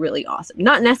is really awesome.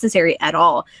 Not necessary at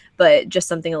all, but just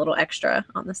something a little extra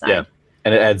on the side. Yeah,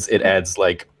 and it adds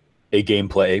like a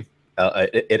gameplay.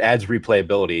 It adds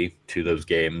replayability to those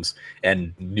games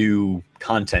and new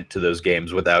content to those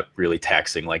games without really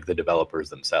taxing like the developers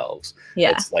themselves.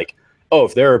 Yeah, it's like, oh,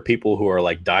 if there are people who are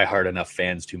like diehard enough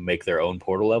fans to make their own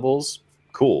Portal levels,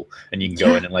 cool, and you can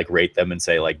go in and like rate them and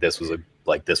say like this was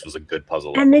a good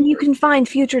puzzle. And then you can find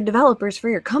future developers for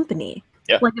your company.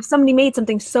 Yeah. Like if somebody made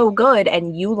something so good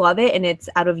and you love it and it's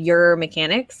out of your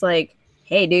mechanics, like,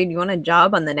 hey, dude, you want a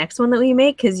job on the next one that we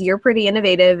make? Because you're pretty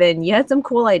innovative and you had some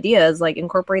cool ideas. Like,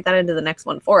 incorporate that into the next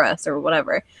one for us or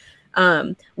whatever.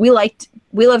 We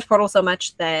loved Portal so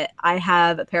much that I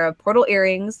have a pair of Portal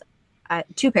earrings,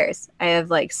 2 pairs. I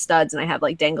have like studs and I have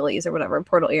like danglies or whatever,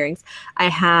 Portal earrings. I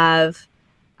have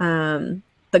the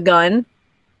gun,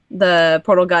 the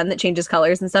Portal gun that changes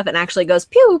colors and stuff and actually goes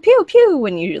pew, pew, pew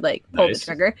when you like pull the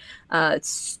trigger.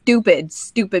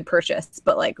 Stupid purchase,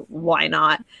 but like, why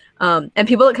not? And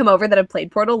people that come over that have played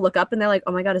Portal look up and they're like,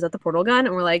 oh my God, is that the Portal gun?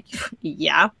 And we're like,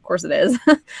 yeah, of course it is.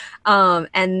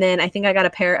 And then I think I got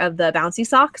a pair of the bouncy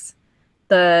socks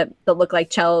that look like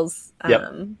Chell's,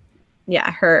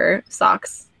 her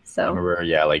socks. So I remember,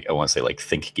 I want to say like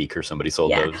Think Geek or somebody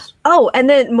sold those. Oh, and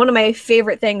then one of my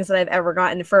favorite things that I've ever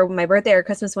gotten for my birthday or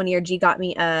Christmas one year, G got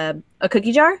me a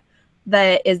cookie jar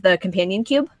that is the companion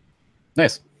cube.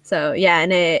 Nice. So yeah,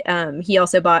 and he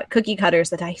also bought cookie cutters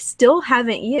that I still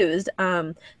haven't used.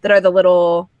 That are the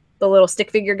little stick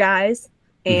figure guys,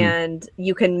 and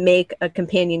you can make a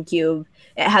companion cube.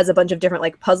 It has a bunch of different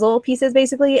like puzzle pieces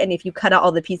basically, and if you cut out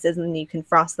all the pieces, and then you can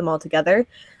frost them all together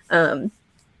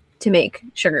to make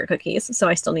sugar cookies. So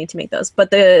I still need to make those. But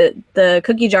the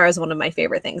cookie jar is one of my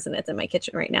favorite things, and it's in my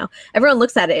kitchen right now. Everyone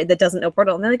looks at it that doesn't know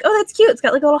Portal, and they're like, oh, that's cute. It's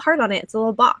got like a little heart on it. It's a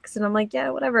little box. And I'm like, yeah,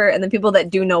 whatever. And then people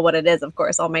that do know what it is, of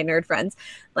course, all my nerd friends,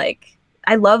 like,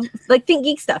 I love like Think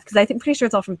Geek stuff because pretty sure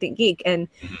it's all from Think Geek. And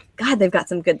God, they've got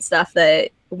some good stuff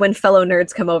that when fellow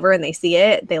nerds come over and they see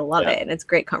it, they love it. And it's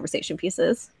great conversation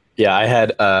pieces. Yeah, I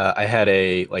got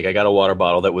a water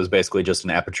bottle that was basically just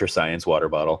an Aperture Science water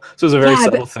bottle. So it was a very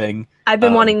subtle thing. I've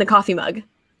been wanting the coffee mug.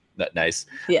 Nice.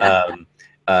 Yeah.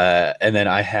 And then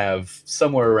I have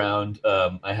somewhere around,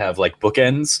 I have like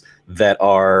bookends that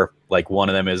are like, one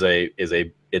of them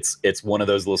it's one of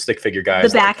those little stick figure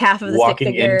guys. The back half of the stick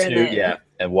figure.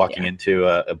 Walking into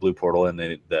a blue portal, and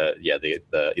then the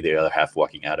other half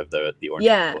walking out of the orange.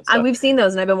 Yeah, we've seen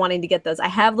those, and I've been wanting to get those. I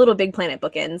have Little Big Planet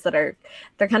bookends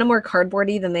they're kind of more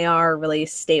cardboardy than they are really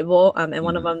stable. And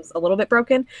one of them's a little bit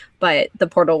broken, but the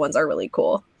Portal ones are really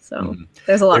cool. So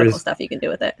there's a lot of cool stuff you can do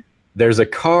with it. There's a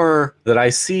car that I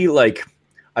see like.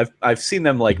 I've seen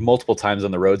them like multiple times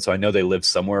on the road, so I know they live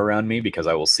somewhere around me because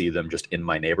I will see them just in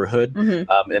my neighborhood.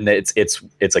 And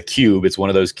it's a cube. It's one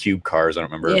of those cube cars. I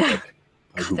don't remember. Yeah.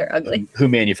 God, they're ugly. Who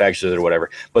manufactures it or whatever?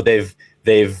 But they've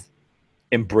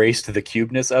embraced the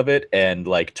cubeness of it and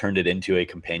like turned it into a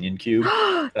companion cube.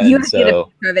 You And have to get a so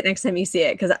picture of it next time you see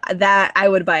it, because that I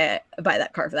would buy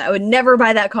that car for that. I would never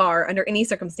buy that car under any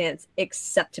circumstance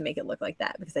except to make it look like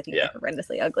that, because I think they're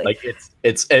horrendously ugly. like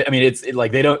it's I mean it's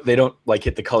like they don't like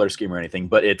hit the color scheme or anything,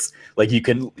 but it's like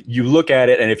you look at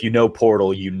it, and if you know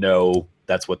Portal, you know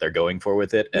that's what they're going for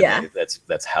with it, and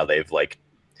that's how they've like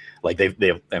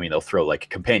I mean they'll throw like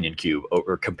companion cube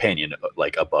or companion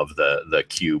like above the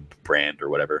cube brand or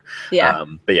whatever.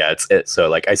 But yeah, it's so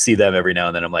like I see them every now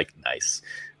and then. I'm like, nice.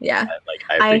 Yeah.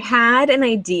 I had an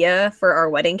idea for our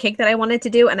wedding cake that I wanted to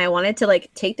do, and I wanted to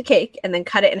like take the cake and then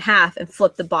cut it in half and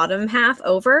flip the bottom half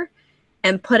over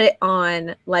and put it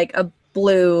on like a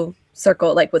blue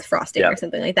circle, like with frosting or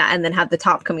something like that, and then have the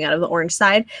top coming out of the orange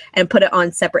side and put it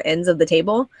on separate ends of the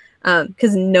table.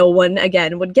 Because no one,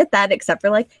 again, would get that except for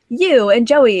like you and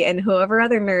Joey and whoever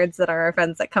other nerds that are our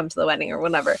friends that come to the wedding or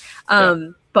whatever.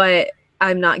 But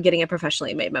I'm not getting it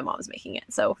professionally made. My mom's making it,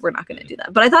 so we're not going to do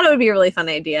that. But I thought it would be a really fun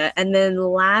idea. And then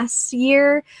last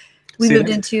year we moved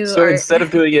into. So instead of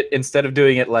doing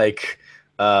it like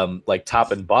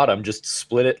top and bottom, just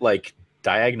split it like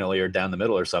diagonally or down the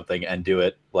middle or something, and do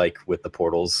it like with the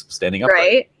portals standing up.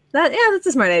 Right. That's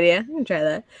a smart idea. I'm gonna try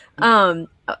that.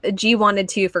 G wanted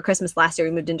to for Christmas last year.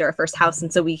 We moved into our first house,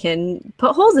 and so we can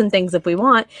put holes in things if we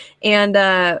want.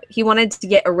 And he wanted to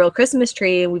get a real Christmas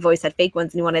tree. We've always had fake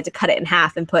ones, and he wanted to cut it in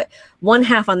half and put one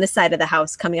half on this side of the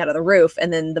house coming out of the roof,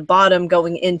 and then the bottom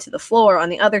going into the floor on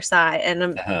the other side.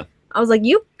 And I was like,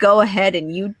 "You go ahead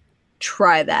and you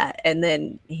try that." And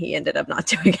then he ended up not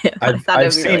doing it.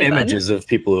 I've seen really images of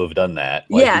people who have done that.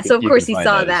 Like, so of course he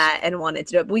saw that and wanted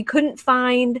to do it. But we couldn't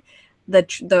find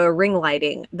the ring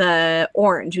lighting, the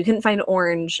orange. We couldn't find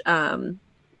orange.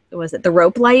 Was it the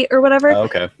rope light or whatever? Oh,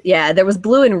 okay. Yeah, there was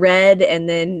blue and red, and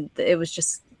then it was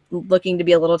just looking to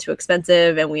be a little too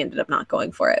expensive, and we ended up not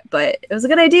going for it. But it was a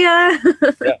good idea.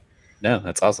 Yeah, no,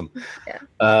 that's awesome.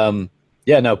 No,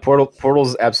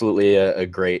 Portal's absolutely a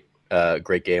great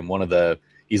game.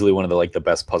 Easily one of the like the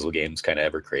best puzzle games kind of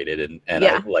ever created, and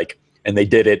they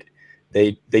did it.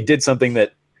 They did something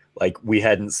that like we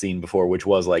hadn't seen before, which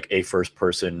was like a first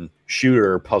person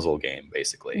shooter puzzle game,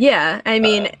 basically. Yeah, I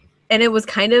mean, and it was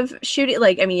kind of shooting.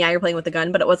 Like, I mean, you're playing with a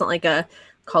gun, but it wasn't like a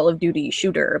Call of Duty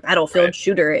shooter, Battlefield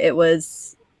shooter. It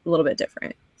was a little bit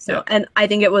different. So, and I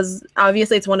think it was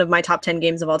obviously it's one of my top 10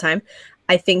 games of all time.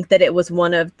 I think that it was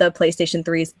one of the PlayStation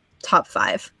 3's top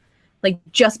 5. Like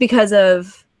just because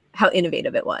of how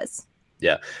innovative it was.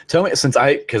 Yeah. Tell me,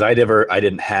 because I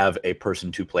didn't have a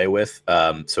person to play with.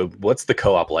 So what's the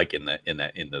co-op like in those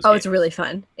games? It's really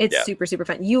fun. It's super, super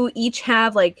fun. You each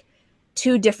have like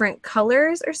 2 different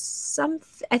colors or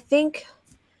something. I think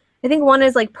one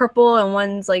is like purple and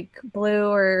one's like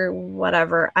blue or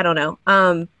whatever. I don't know.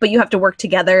 But you have to work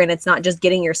together, and it's not just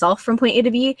getting yourself from point A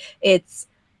to B. It's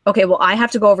okay, well, I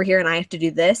have to go over here and I have to do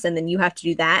this, and then you have to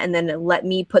do that, and then let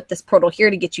me put this portal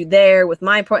here to get you there with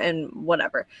my and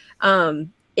whatever.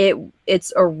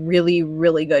 It's a really,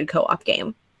 really good co-op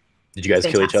game. Did you guys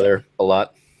kill each other a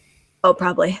lot? Oh,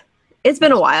 probably. It's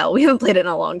been a while. We haven't played it in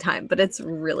a long time, but it's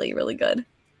really, really good.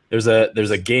 There's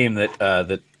a game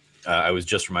that I was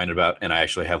just reminded about, and I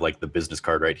actually have like the business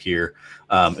card right here.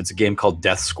 It's a game called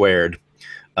Death Squared.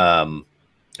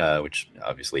 Which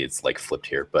obviously it's like flipped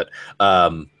here, but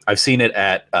I've seen it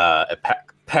at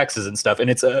PAXs and stuff, and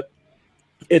it's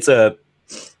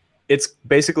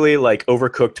basically like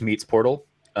Overcooked meets Portal,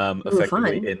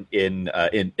 effectively. In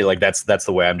like that's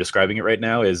the way I'm describing it right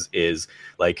now. Is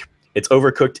like it's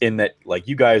Overcooked in that like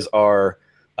you guys are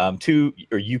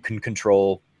you can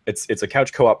control. It's a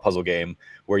couch co-op puzzle game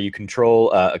where you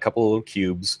control a couple of little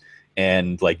cubes.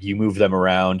 And like you move them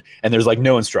around, and there's like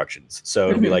no instructions. So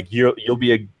it'll be like you'll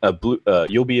be a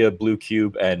blue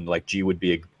cube, and like G would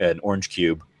be an orange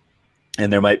cube,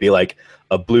 and there might be like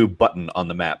a blue button on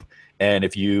the map. And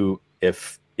if you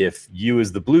as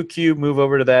the blue cube move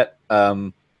over to that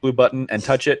blue button and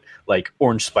touch it, like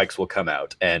orange spikes will come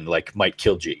out and like might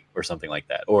kill G or something like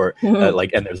that. Or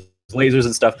and there's lasers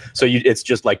and stuff. So it's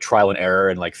just like trial and error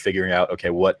and like figuring out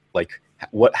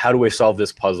how do we solve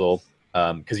this puzzle.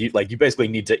 Because you basically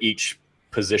need to each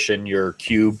position your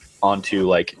cube onto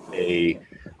like I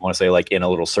want to say like in a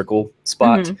little circle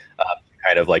spot,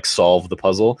 kind of like solve the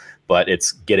puzzle. But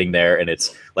it's getting there, and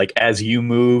it's like as you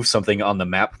move, something on the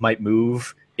map might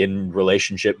move in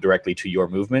relationship directly to your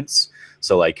movements.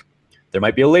 So like there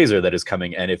might be a laser that is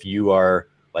coming, and if you are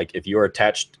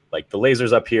attached, like the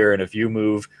laser's up here, and if you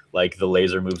move, like the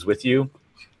laser moves with you.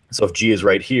 So if G is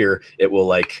right here, it will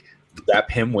like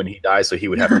zap him when he dies, so he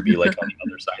would have to be like on the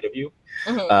other side of you.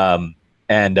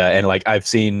 And like I've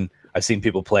seen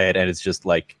people play it, and it's just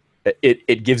like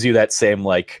it gives you that same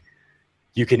like,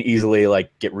 you can easily like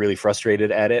get really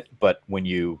frustrated at it, but when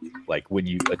you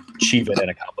achieve it and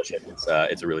accomplish it, it's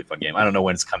a really fun game. I don't know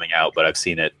when it's coming out, but I've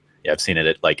seen it. Yeah, I've seen it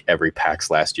at like every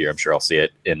PAX last year. I'm sure I'll see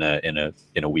it in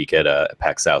a week at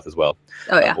PAX South as well.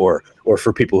 Oh yeah. Or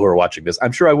for people who are watching this,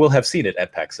 I'm sure I will have seen it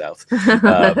at PAX South.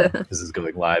 This is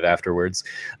going live afterwards.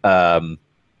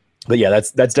 But yeah,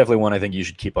 that's definitely one I think you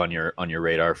should keep on your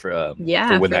radar for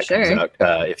when that comes out.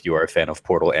 If you are a fan of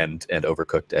Portal and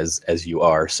Overcooked as you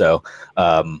are, so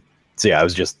yeah, I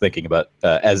was just thinking about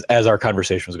as our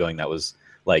conversation was going, that was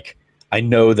like, I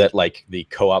know that like the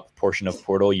co-op portion of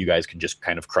Portal, you guys can just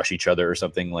kind of crush each other or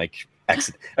something like.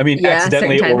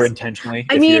 Accidentally or intentionally.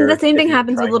 I mean, the same thing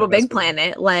happens with Little Big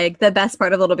Planet. Like the best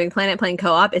part of Little Big Planet playing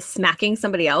co-op is smacking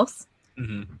somebody else.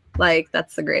 Mm-hmm. Like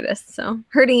that's the greatest. So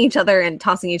hurting each other and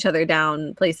tossing each other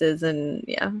down places, and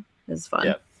yeah, it's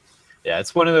fun. Yeah,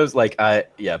 it's one of those like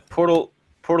Portal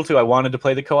 2, I wanted to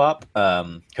play the co-op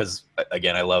because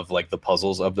again, I love like the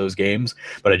puzzles of those games,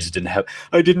 but I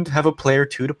didn't have a player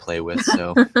 2 to play with,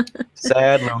 so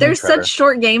sad. There's such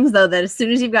short games though that as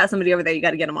soon as you've got somebody over there, you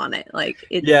got to get them on it. Like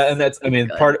and that's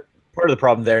part of the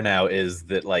problem there now is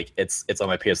that like it's on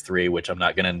my PS3, which I'm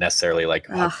not gonna necessarily like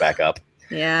hook back up.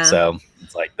 Yeah. So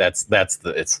it's like that's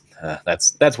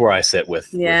where I sit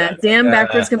with. Yeah. Damn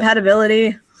backwards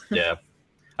compatibility. Yeah.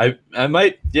 I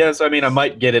might, so I mean, I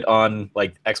might get it on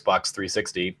like Xbox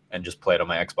 360 and just play it on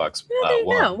my Xbox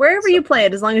One. Wherever you play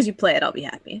it, as long as you play it, I'll be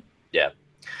happy. Yeah.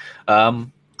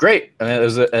 Great. I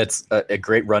mean, it's a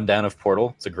great rundown of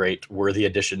Portal. It's a great worthy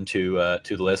addition to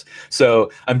the list. So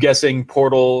I'm guessing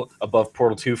Portal above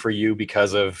Portal 2 for you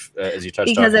because of as you touched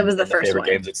on. Because it was the first one.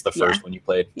 Games, it's the first one you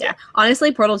played. Yeah.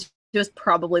 Honestly, Portal 2 is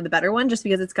probably the better one, just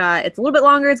because it's a little bit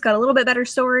longer. It's got a little bit better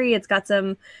story. It's got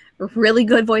some really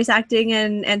good voice acting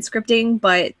and scripting,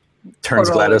 but turns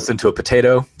GLaDOS into a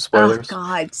potato. Spoilers. Oh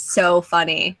God, so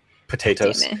funny.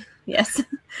 Potatoes. Yes.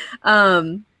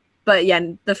 But yeah,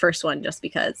 the first one, just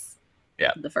because.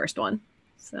 Yeah. The first one.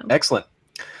 So excellent.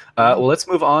 Well, let's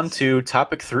move on to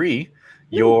topic 3.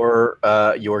 Your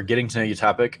getting to know you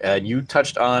topic, and you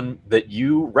touched on that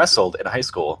you wrestled in high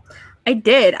school. I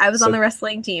did. I was on the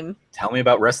wrestling team. Tell me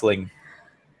about wrestling.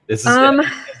 This is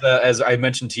as I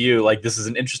mentioned to you, like this is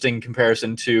an interesting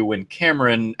comparison to when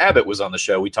Cameron Abbott was on the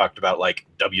show. We talked about like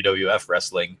WWF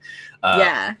wrestling.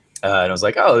 And I was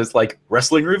like, oh, it's like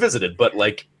wrestling revisited, but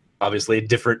like obviously a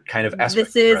different kind of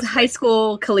aspect. This is high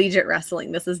school collegiate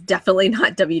wrestling. This is definitely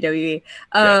not WWE.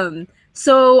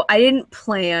 So I didn't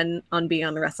plan on being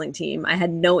on the wrestling team. I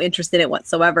had no interest in it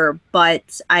whatsoever,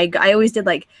 but I always did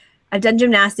like, I've done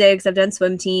gymnastics, I've done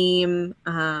swim team,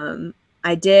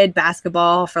 I did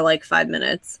basketball for like 5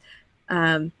 minutes,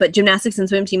 but gymnastics and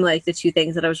swim team, like the two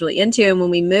things that I was really into. And when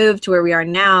we moved to where we are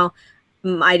now,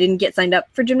 I didn't get signed up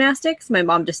for gymnastics. My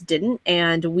mom just didn't.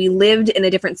 And we lived in a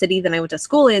different city than I went to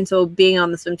school in. So being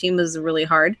on the swim team was really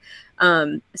hard.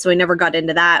 So I never got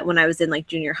into that when I was in like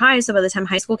junior high. So by the time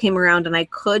high school came around and I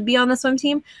could be on the swim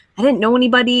team, I didn't know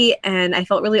anybody. And I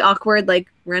felt really awkward,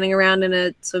 like running around in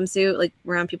a swimsuit, like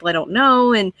around people I don't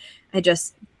know. And I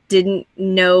just didn't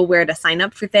know where to sign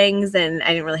up for things. And I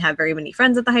didn't really have very many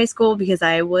friends at the high school because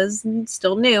I was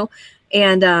still new.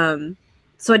 And,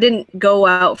 so I didn't go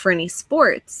out for any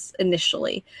sports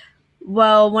initially.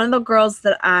 Well, one of the girls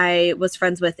that I was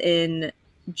friends with in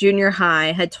junior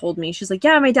high had told me, she's like,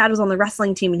 yeah, my dad was on the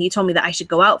wrestling team and he told me that I should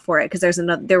go out for it because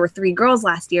there were 3 girls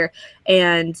last year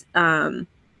and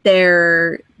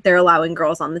they're allowing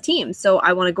girls on the team. So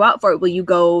I want to go out for it. Will you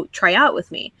go try out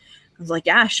with me? I was like,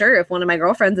 yeah, sure. If one of my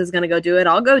girlfriends is going to go do it,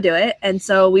 I'll go do it. And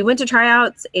so we went to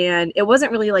tryouts, and it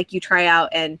wasn't really like you try out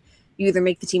and you either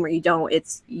make the team or you don't.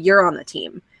 It's you're on the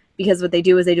team, because what they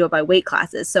do is they do it by weight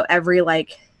classes. So every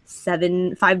like 5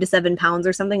 to 7 pounds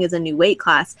or something is a new weight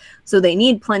class. So they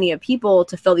need plenty of people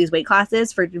to fill these weight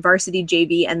classes for varsity,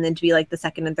 JV, and then to be like the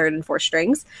second and third and fourth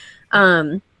strings.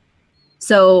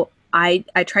 So I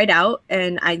tried out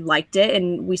and I liked it,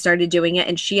 and we started doing it,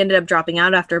 and she ended up dropping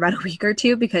out after about a week or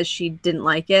two because she didn't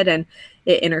like it and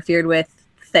it interfered with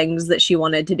things that she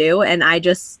wanted to do. And I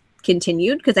just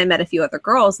continued because I met a few other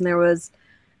girls, and I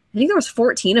think there was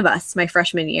 14 of us my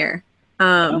freshman year.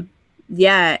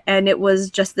 Yeah. And it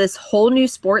was just this whole new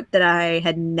sport that I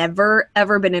had never,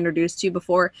 ever been introduced to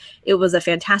before. It was a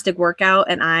fantastic workout,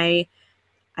 and I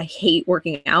hate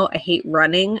working out. I hate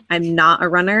running. I'm not a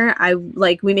runner.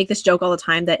 We make this joke all the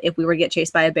time that if we were to get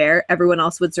chased by a bear, everyone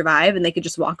else would survive and they could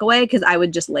just walk away, because I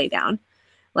would just lay down.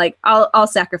 Like I'll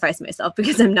sacrifice myself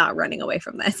because I'm not running away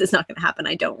from this. It's not going to happen.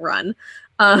 I don't run.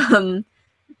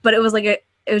 But it was like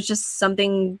it was just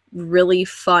something really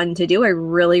fun to do. I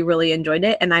really, really enjoyed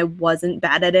it, and I wasn't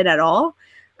bad at it at all.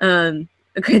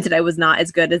 Granted, I was not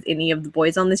as good as any of the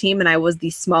boys on the team, and I was the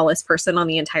smallest person on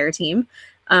the entire team.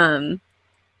 And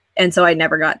so I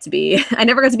never got to be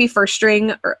first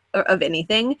string of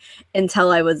anything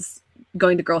until I was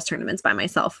going to girls tournaments by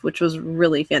myself, which was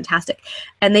really fantastic.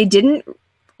 And they didn't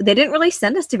really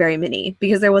send us to very many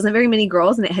because there wasn't very many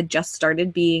girls, and it had just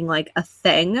started being like a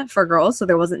thing for girls. So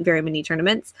there wasn't very many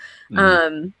tournaments.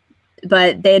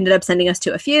 But they ended up sending us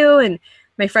to a few. And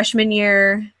my freshman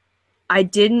year, I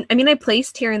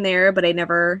placed here and there, but I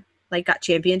never like got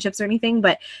championships or anything.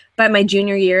 But by my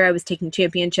junior year, I was taking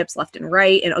championships left and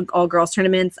right in all girls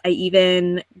tournaments. I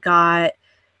even got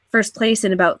first place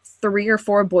in about 3 or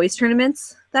 4 boys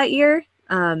tournaments that year.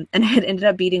 And I had ended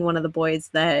up beating one of the boys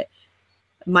that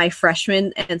my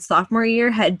freshman and sophomore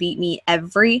year had beat me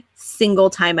every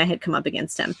single time I had come up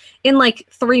against him. In like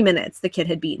 3 minutes, the kid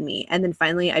had beaten me. And then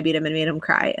finally I beat him and made him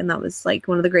cry. And that was like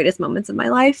one of the greatest moments of my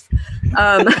life.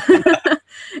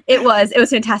 It was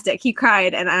fantastic. He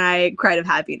cried and I cried of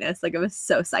happiness. Like I was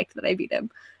so psyched that I beat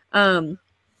him.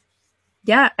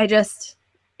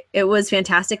 It was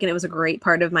fantastic. And it was a great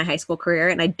part of my high school career.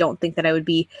 And I don't think that I would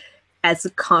be as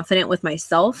confident with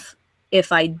myself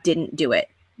if I didn't do it.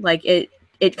 Like it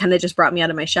kind of just brought me out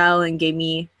of my shell and gave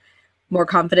me more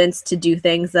confidence to do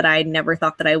things that I never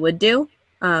thought that I would do,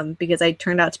 because I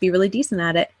turned out to be really decent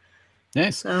at it.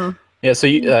 Nice. So yeah. So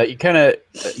you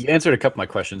answered a couple of my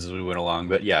questions as we went along,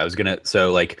 but yeah, I was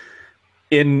so like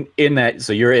in that.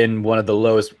 So you're in one of the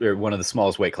lowest or one of the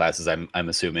smallest weight classes. I'm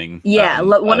assuming. Yeah,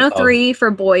 103 for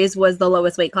boys was the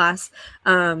lowest weight class.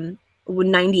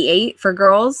 98 for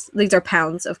girls. These are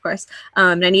pounds, of course.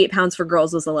 98 pounds for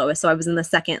girls was the lowest. So I was in the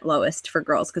second lowest for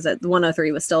girls because the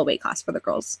 103 was still a weight class for the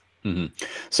girls. Mm-hmm.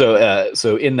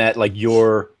 So in that, like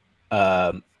your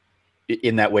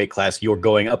in that weight class, you're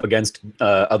going up against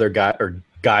other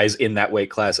guys in that weight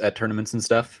class at tournaments and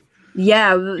stuff.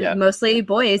 Yeah, mostly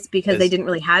boys because they didn't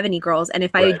really have any girls. And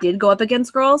if I did go up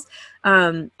against girls,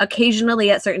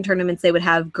 occasionally at certain tournaments, they would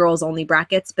have girls only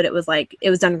brackets, but it was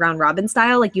done round robin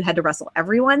style. Like you had to wrestle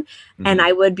everyone. Mm-hmm. And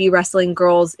I would be wrestling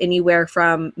girls anywhere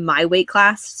from my weight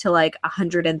class to like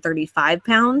 135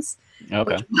 pounds,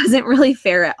 which wasn't really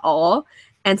fair at all.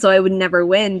 And so I would never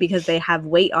win because they have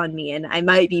weight on me and I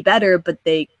might be better, but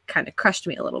they kind of crushed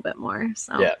me a little bit more.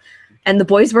 So, and the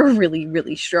boys were really,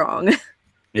 really strong.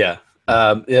 Yeah.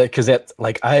 Because that's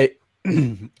like I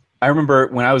remember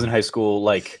when I was in high school,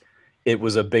 like it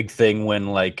was a big thing when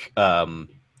like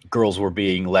girls were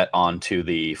being let onto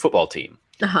the football team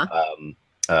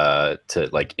to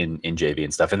like in JV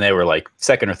and stuff, and they were like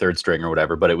second or third string or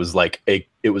whatever. But it was like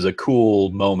it was a cool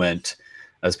moment,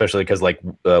 especially because like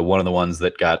one of the ones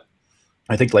that got,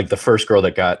 I think like the first girl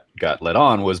that got let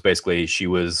on was basically she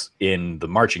was in the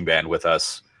marching band with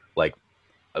us like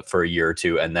for a year or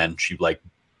two, and then she like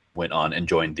went on and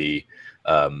joined the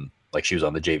like she was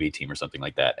on the JV team or something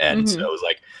like that. And so it was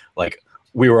like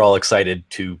we were all excited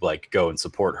to like go and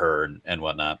support her and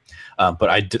whatnot. But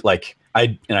I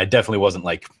definitely wasn't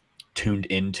like tuned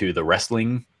into the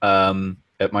wrestling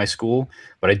at my school,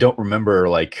 but I don't remember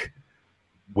like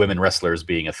women wrestlers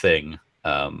being a thing.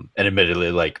 And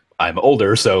admittedly, like I'm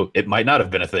older, so it might not have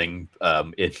been a thing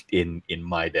in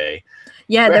my day.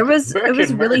 Yeah, it was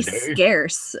really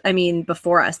scarce. I mean,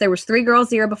 before us, there was 3 girls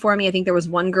the year before me. I think there was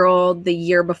 1 girl the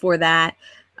year before that.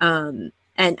 And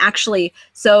actually,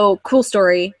 so cool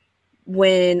story.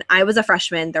 When I was a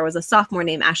freshman, there was a sophomore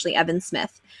named Ashley Evans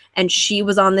Smith, and she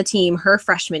was on the team her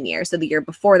freshman year. So the year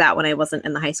before that, when I wasn't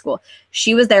in the high school,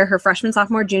 she was there her freshman,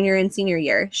 sophomore, junior, and senior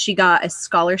year. She got a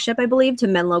scholarship, I believe, to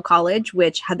Menlo College,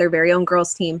 which had their very own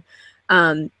girls team.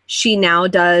 She now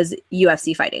does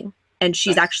UFC fighting, and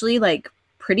she's actually like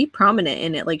pretty prominent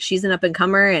in it. Like she's an up and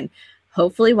comer, and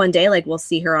hopefully one day like we'll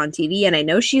see her on TV. And I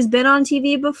know she's been on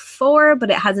TV before, but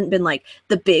it hasn't been like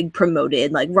the big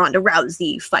promoted like Ronda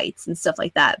Rousey fights and stuff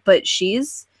like that. But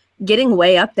she's getting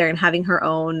way up there and having her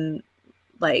own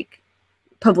like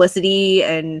publicity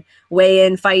and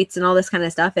weigh-in fights and all this kind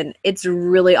of stuff. And it's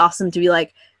really awesome to be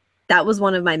like, that was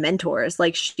one of my mentors.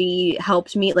 Like she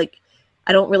helped me. Like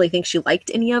I don't really think she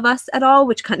liked any of us at all,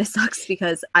 which kind of sucks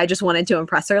because I just wanted to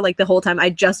impress her. Like the whole time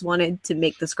I just wanted to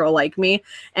make this girl like me.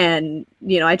 And,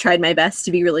 you know, I tried my best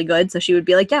to be really good. So she would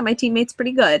be like, yeah, my teammate's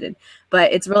pretty good.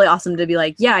 But it's really awesome to be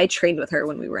like, yeah, I trained with her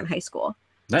when we were in high school.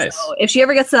 Nice. So if she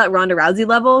ever gets to that Ronda Rousey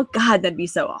level, God, that'd be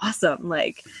so awesome.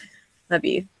 Like that'd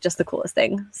be just the coolest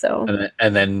thing. So,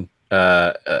 and then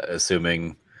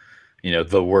assuming, you know,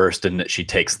 the worst and that she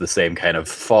takes the same kind of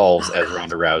falls as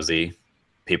Ronda Rousey,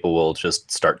 people will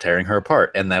just start tearing her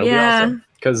apart, and that'll be awesome.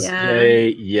 Because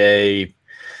yay,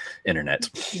 internet.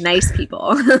 Nice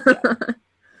people.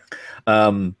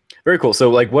 Very cool. So,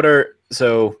 like, what are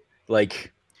so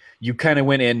like you kind of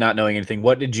went in not knowing anything.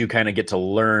 What did you kind of get to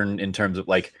learn in terms of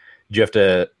like, did you have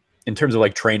to, in terms of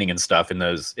like training and stuff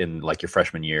in like your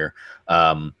freshman year?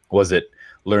 Was it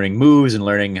learning moves and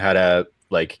learning how to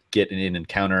like get in and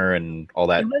counter and all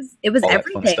that? It was all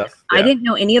everything. That fun stuff? I didn't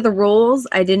know any of the rules.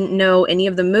 I didn't know any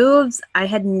of the moves. I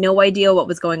had no idea what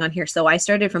was going on here. So I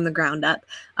started from the ground up.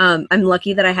 I'm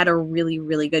lucky that I had a really,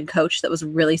 really good coach that was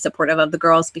really supportive of the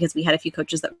girls, because we had a few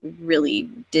coaches that really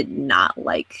did not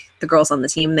like the girls on the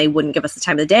team. They wouldn't give us the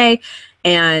time of the day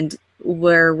and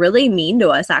were really mean to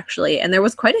us, actually. And there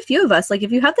was quite a few of us. Like,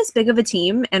 if you have this big of a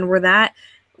team and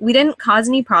we didn't cause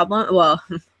any problem. Well,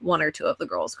 one or two of the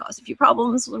girls caused a few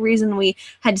problems. The reason we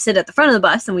had to sit at the front of the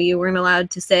bus and we weren't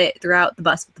allowed to sit throughout the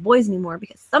bus with the boys anymore,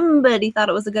 because somebody thought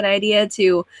it was a good idea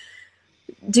to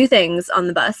do things on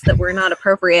the bus that were not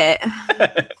appropriate.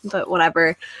 But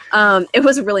whatever. It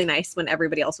was really nice when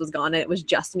everybody else was gone and it was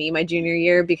just me my junior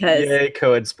year, because Yay,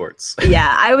 co-ed sports.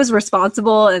 Yeah, I was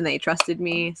responsible and they trusted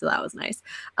me, so that was nice.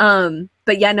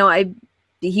 But yeah, no,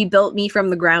 he built me from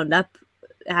the ground up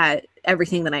at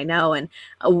everything that I know, and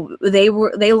they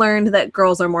learned that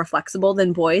girls are more flexible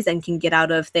than boys and can get out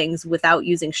of things without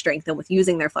using strength and with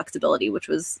using their flexibility, which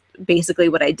was basically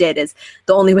what I did. Is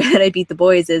the only way that I beat the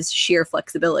boys is sheer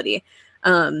flexibility,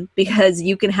 because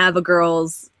you can have a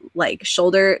girl's like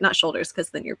not shoulders because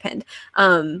then you're pinned,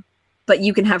 but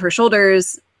you can have her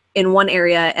shoulders in one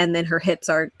area and then her hips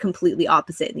are completely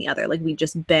opposite in the other. Like, we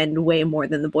just bend way more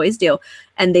than the boys do,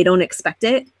 and they don't expect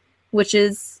it, which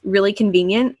is really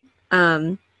convenient.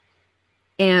 And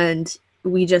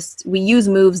we use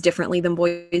moves differently than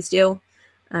boys do.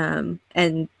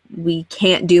 And we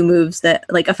can't do moves that,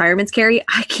 like a fireman's carry.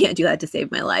 I can't do that to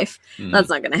save my life. That's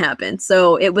not going to happen.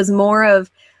 So it was more of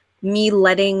me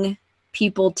letting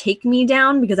people take me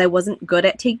down because I wasn't good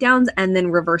at takedowns, and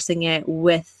then reversing it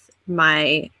with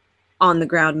my on the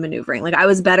ground maneuvering. Like, I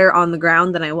was better on the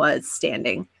ground than I was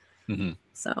standing.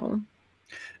 So.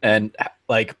 And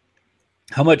like,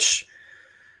 how much,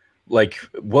 like,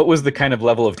 what was the kind of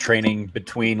level of training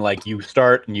between like you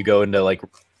start and you go into like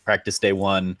practice day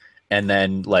one, and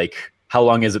then like how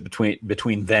long is it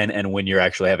between then and when you're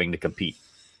actually having to compete?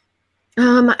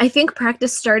 I think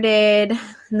practice started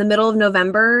in the middle of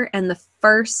November, and the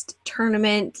first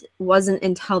tournament wasn't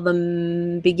until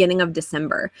the beginning of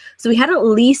December. So we had at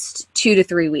least 2 to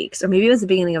 3 weeks, or maybe it was the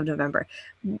beginning of November.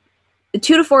 2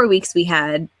 to 4 weeks we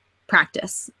had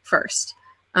practice first.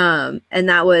 And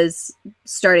that was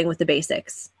starting with the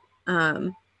basics.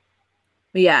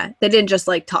 Yeah, they didn't just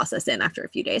like toss us in after a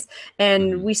few days.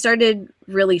 And we started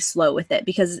really slow with it,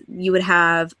 because you'd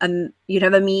have a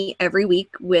meet every week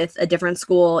with a different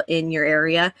school in your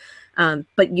area.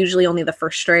 But usually only the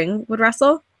first string would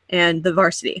wrestle and the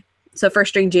varsity. So first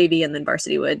string JV and then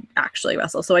varsity would actually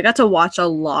wrestle. So I got to watch a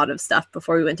lot of stuff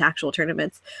before we went to actual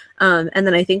tournaments. And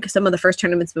then I think some of the first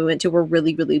tournaments we went to were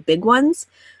really, really big ones.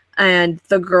 And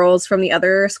the girls from the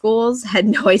other schools had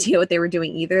no idea what they were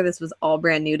doing either. This was all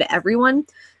brand new to everyone.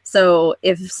 So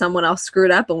if someone else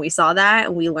screwed up and we saw that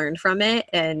and we learned from it,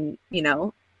 and, you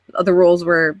know, the rules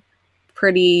were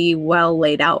pretty well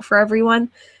laid out for everyone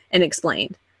and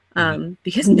explained,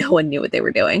 because no one knew what they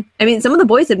were doing. I mean, some of the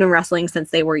boys had been wrestling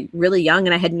since they were really young,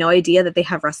 and I had no idea that they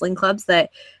have wrestling clubs that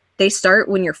they start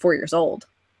when you're 4 years old.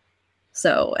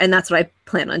 So, and that's what I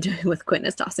plan on doing with Quinn,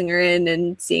 is tossing her in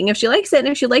and seeing if she likes it. And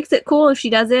if she likes it, cool. If she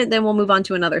doesn't, then we'll move on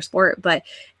to another sport. But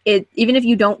even if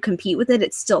you don't compete with it,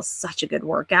 it's still such a good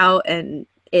workout, and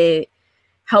it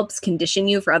helps condition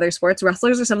you for other sports.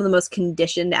 Wrestlers are some of the most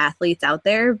conditioned athletes out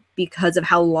there because of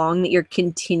how long that you're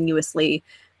continuously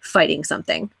fighting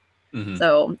something.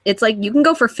 So it's like you can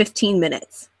go for 15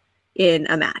 minutes in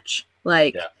a match,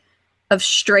 like of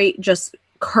straight just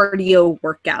cardio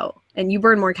workout, and you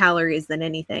burn more calories than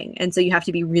anything. And so you have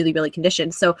to be really, really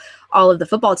conditioned. So all of the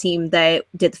football team that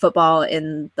did the football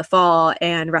in the fall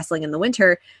and wrestling in the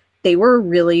winter, they were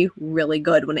really, really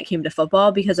good when it came to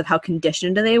football because of how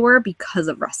conditioned they were because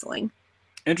of wrestling.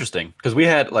 Interesting, because we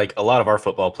had like a lot of our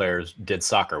football players did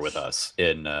soccer with us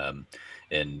in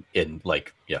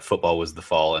like, football was the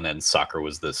fall and then soccer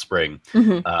was the spring.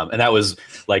 And that was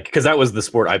like, because that was the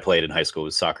sport I played in high school,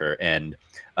 was soccer. And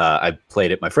I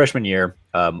played it my freshman year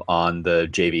on the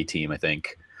JV team, I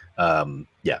think.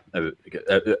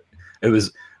 It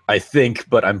was, I think,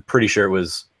 but I'm pretty sure it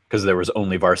was because there was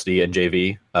only varsity and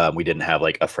JV. We didn't have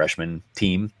like a freshman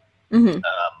team,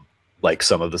 like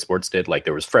some of the sports did. Like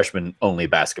there was freshman only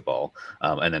basketball,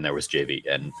 and then there was JV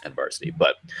and varsity.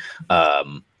 But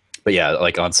yeah,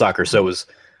 like on soccer, so it was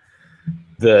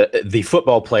the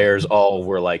football players all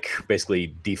were like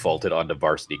basically defaulted onto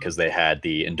varsity because they had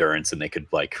the endurance and they could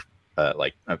like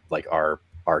our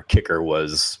our kicker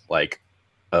was like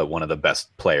one of the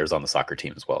best players on the soccer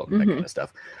team as well, and that kind of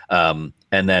stuff. And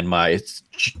then my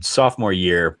sophomore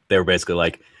year, they were basically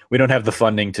like, we don't have the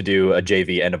funding to do a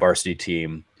JV and a varsity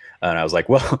team. And I was like,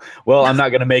 well, I'm not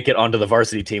going to make it onto the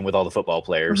varsity team with all the football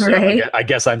players. So I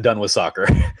guess I'm done with soccer.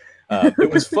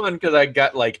 It was fun because I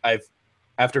got like,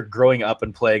 after growing up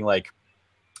and playing like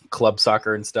club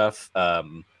soccer and stuff,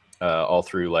 all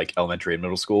through like elementary and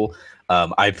middle school,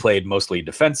 I played mostly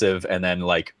defensive, and then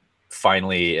like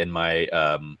finally in my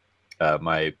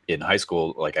in high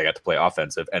school, like I got to play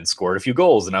offensive and scored a few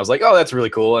goals, and I was like, oh, that's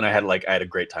really cool. And I had a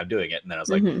great time doing it. And then I was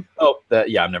like,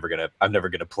 I'm never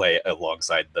gonna play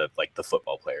alongside the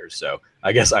football players. So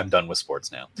I guess I'm done with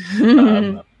sports now.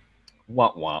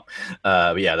 Womp womp.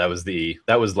 But yeah,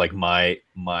 that was like my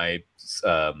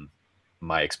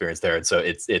experience there. And so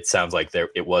it sounds like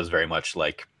it was very much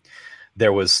like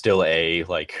there was still a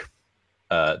like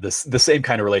the same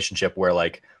kind of relationship where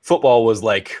like football was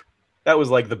like, that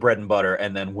was like the bread and butter,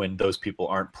 and then when those people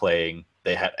aren't playing,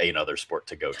 they had another sport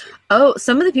to go to. Oh,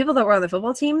 some of the people that were on the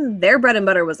football team, their bread and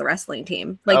butter was the wrestling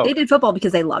team. Like they did football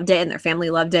because they loved it and their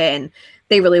family loved it and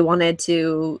they really wanted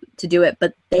to do it,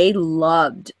 but they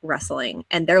loved wrestling,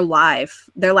 and their life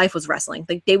was wrestling.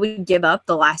 Like they would give up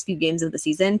the last few games of the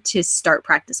season to start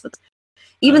practice with.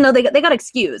 Even though they got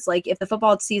excused, like if the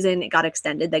football season got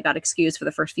extended, they got excused for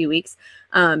the first few weeks,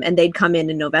 and they'd come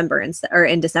in November or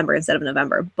in December instead of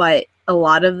November. But a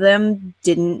lot of them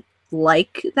didn't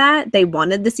like that. They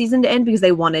wanted the season to end because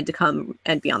they wanted to come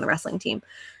and be on the wrestling team.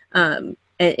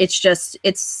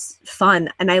 It's fun,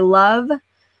 and I love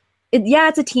it. Yeah,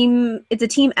 it's a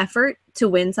team effort to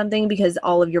win something because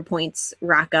all of your points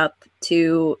rack up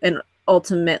to an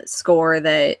ultimate score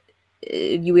that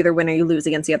you either win or you lose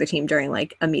against the other team during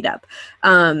like a meetup.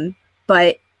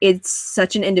 But it's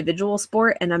such an individual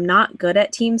sport, and I'm not good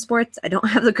at team sports. I don't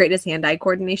have the greatest hand-eye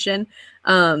coordination.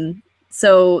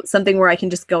 So something where I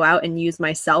can just go out and use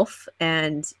myself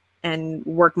and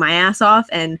work my ass off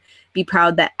and be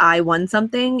proud that I won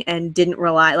something and didn't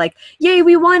rely like, yay,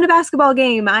 we won a basketball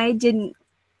game. I didn't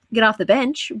get off the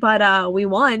bench, but we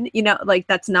won, like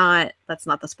that's not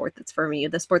the sport that's for me.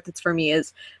 The sport that's for me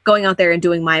is going out there and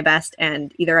doing my best,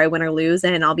 and either I win or lose,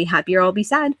 and I'll be happy or I'll be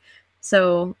sad.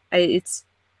 So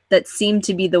that seemed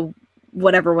to be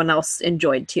what everyone else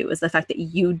enjoyed too, is the fact that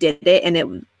you did it,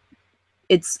 and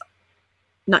it's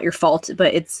not your fault,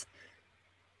 but it's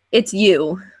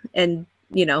you, and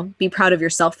be proud of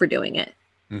yourself for doing it,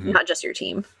 not just your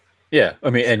team. Yeah, I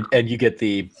mean, and you get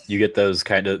those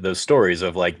those stories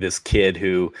of like this kid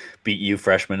who beat you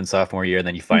freshman and sophomore year, and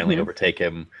then you finally overtake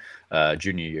him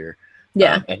junior year,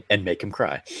 and make him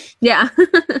cry. Yeah.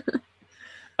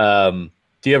 Do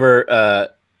you ever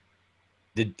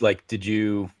did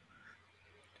you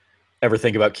ever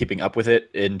think about keeping up with it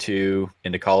into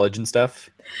college and stuff?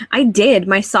 I did.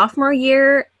 My sophomore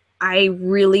year, I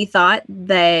really thought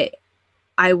that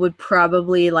I would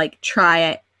probably like try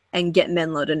it and get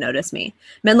Menlo to notice me.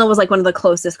 Menlo was like one of the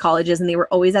closest colleges, and they were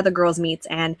always at the girls' meets,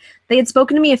 and they had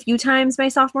spoken to me a few times my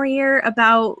sophomore year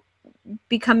about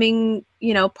becoming,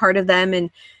 part of them. And,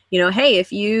 hey,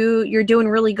 if you're doing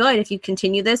really good, if you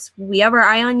continue this, we have our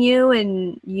eye on you,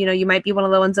 and, you might be one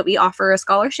of the ones that we offer a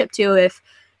scholarship to if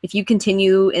you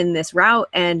continue in this route.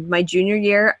 And my junior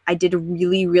year, I did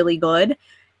really, really good.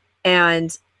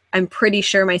 And I'm pretty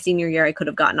sure my senior year, I could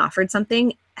have gotten offered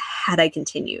something had I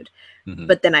continued.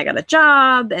 But then I got a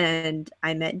job and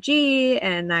I met G,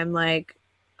 and I'm like,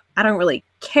 I don't really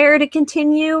care to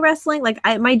continue wrestling. Like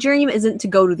my dream isn't to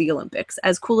go to the Olympics,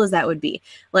 as cool as that would be.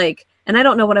 Like, and I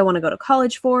don't know what I want to go to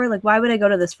college for. Like, why would I go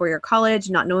to this 4-year college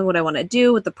not knowing what I want to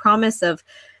do, with the promise of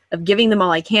giving them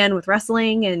all I can with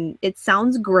wrestling? And it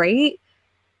sounds great.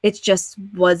 It just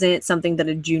wasn't something that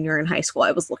a junior in high school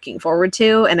I was looking forward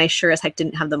to. And I sure as heck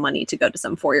didn't have the money to go to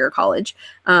some 4-year college.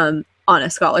 On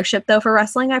a scholarship, though, for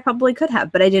wrestling, I probably could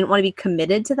have, but I didn't want to be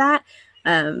committed to that.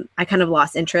 I kind of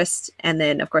lost interest. And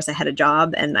then, of course, I had a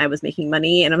job and I was making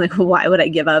money. And I'm like, well, why would I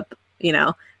give up,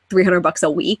 $300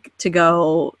 a week to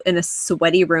go in a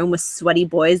sweaty room with sweaty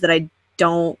boys that I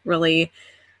don't really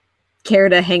care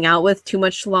to hang out with too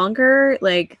much longer?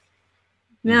 Like,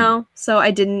 no. So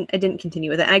I didn't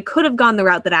continue with it. And I could have gone the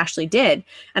route that Ashley did.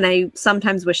 And I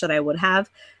sometimes wish that I would have,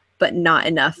 but not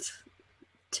enough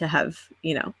to have,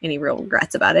 any real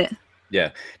regrets about it. Yeah.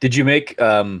 Did you make,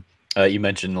 you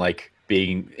mentioned like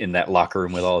being in that locker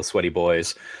room with all the sweaty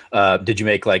boys. Did you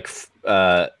make like,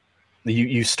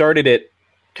 you started it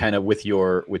kind of with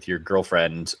your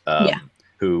girlfriend,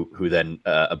 who then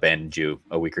abandoned you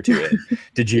a week or two in.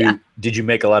 Did you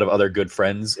make a lot of other good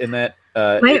friends in that?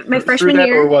 My freshman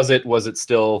year, or was it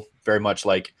still very much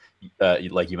like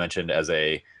like you mentioned, as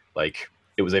a like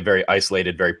it was a very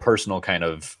isolated, very personal kind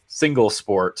of single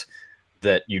sport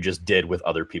that you just did with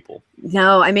other people?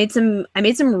 No, I made some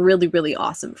really, really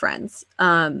awesome friends.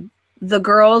 The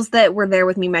girls that were there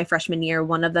with me my freshman year,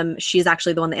 one of them, she's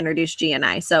actually the one that introduced G and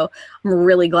I. So I'm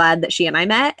really glad that she and I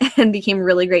met and became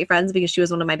really great friends, because she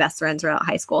was one of my best friends throughout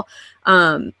high school.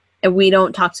 And we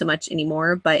don't talk so much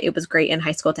anymore, but it was great in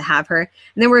high school to have her.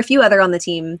 And there were a few other on the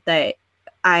team that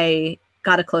I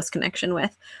got a close connection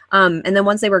with. And then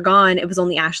once they were gone, it was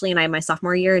only Ashley and I my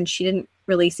sophomore year, and she didn't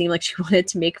really seem like she wanted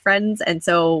to make friends. And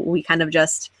so we kind of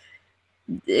just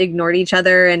ignored each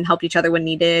other and helped each other when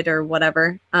needed or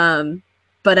whatever.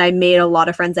 But I made a lot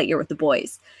of friends that year with the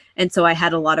boys. And so I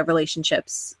had a lot of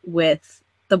relationships with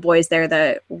the boys there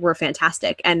that were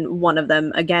fantastic. And one of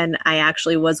them, again, I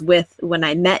actually was with when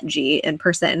I met G in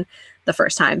person the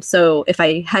first time. So if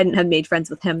I hadn't have made friends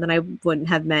with him, then I wouldn't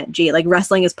have met G. Like,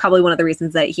 wrestling is probably one of the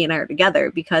reasons that he and I are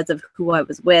together, because of who I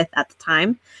was with at the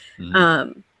time.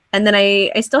 Mm-hmm. And then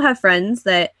I still have friends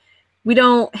that we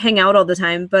don't hang out all the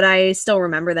time, but I still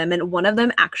remember them. And one of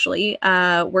them actually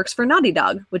works for Naughty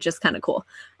Dog, which is kind of cool.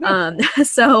 Nice.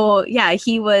 So yeah,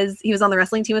 he was on the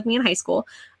wrestling team with me in high school,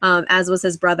 as was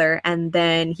his brother. And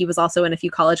then he was also in a few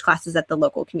college classes at the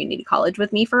local community college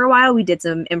with me for a while. We did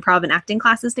some improv and acting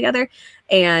classes together,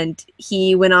 and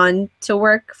he went on to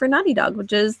work for Naughty Dog,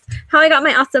 which is how I got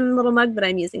my awesome little mug that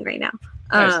I'm using right now.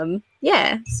 Nice.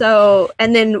 Yeah. So,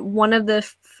 and then one of the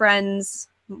friends,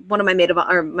 one of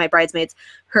my bridesmaids,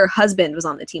 her husband was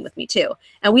on the team with me too.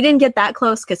 And we didn't get that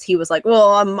close because he was like,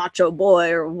 well, I'm macho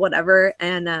boy or whatever.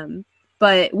 And,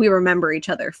 but we remember each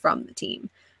other from the team.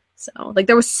 So like,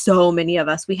 there was so many of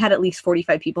us. We had at least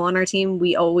 45 people on our team.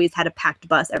 We always had a packed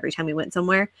bus every time we went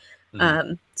somewhere.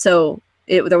 Mm-hmm. So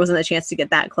there wasn't a chance to get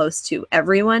that close to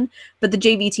everyone, but the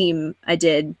JV team, I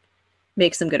did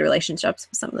make some good relationships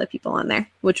with some of the people on there,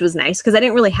 which was nice, because I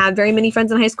didn't really have very many friends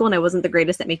in high school, and I wasn't the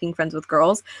greatest at making friends with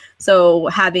girls. So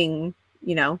having,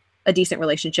 a decent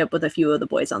relationship with a few of the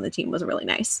boys on the team was really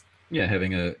nice. Yeah,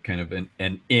 having a kind of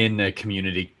an in a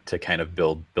community to kind of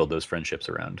build those friendships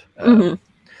around. Mm-hmm.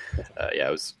 Yeah,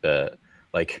 it was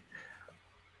like,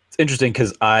 it's interesting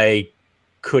because I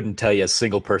couldn't tell you a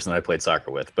single person that I played soccer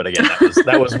with, but again,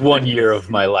 that was 1 year of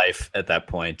my life at that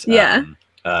point. Yeah,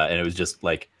 and it was just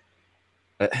like.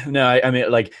 No, I mean,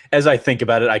 like, as I think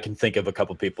about it, I can think of a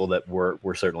couple people that were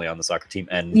certainly on the soccer team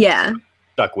and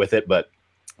stuck with it. But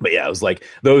yeah, it was like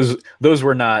those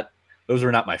were not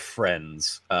my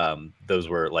friends. Those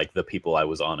were like the people I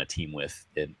was on a team with.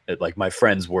 Like, my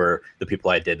friends were the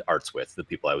people I did arts with, the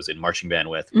people I was in marching band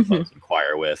with, the people I was in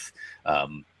choir with,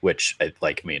 which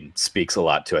speaks a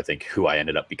lot to, I think, who I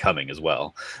ended up becoming as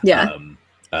well. Yeah.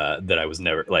 That I was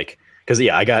never like. Because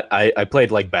yeah, I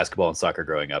played like basketball and soccer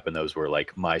growing up, and those were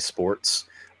like my sports.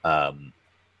 And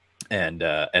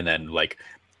then like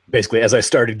basically as I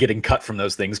started getting cut from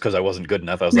those things because I wasn't good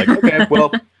enough, I was like, okay,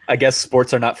 well, I guess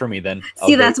sports are not for me then.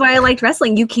 See, that's why I liked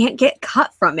wrestling. You can't get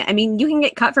cut from it. I mean, you can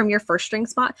get cut from your first string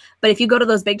spot, but if you go to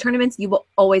those big tournaments, you will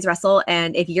always wrestle.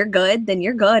 And if you're good, then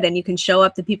you're good, and you can show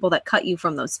up the people that cut you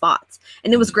from those spots.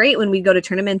 And it was great when we go to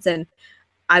tournaments, and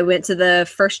I went to the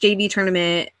first JV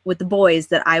tournament with the boys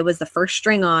that I was the first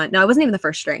string on. No, I wasn't even the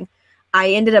first string.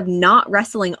 I ended up not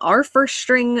wrestling our first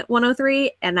string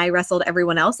 103, and I wrestled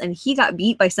everyone else, and he got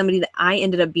beat by somebody that I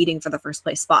ended up beating for the first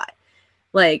place spot.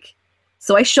 Like,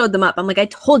 so I showed them up. I'm like, I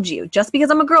told you, just because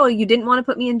I'm a girl, you didn't want to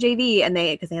put me in JV. And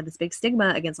because they had this big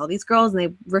stigma against all these girls, and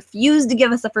they refused to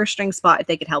give us a first string spot if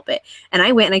they could help it. And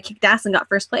I went and I kicked ass and got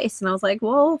first place. And I was like,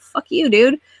 well, fuck you,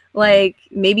 dude. Like,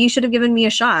 maybe you should have given me a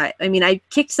shot. I mean, I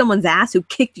kicked someone's ass who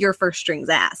kicked your first string's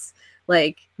ass.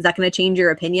 Like, is that going to change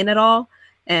your opinion at all?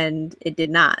 And it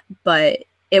did not. But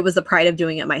it was the pride of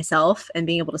doing it myself and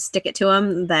being able to stick it to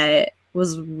him that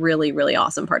was really, really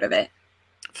awesome part of it.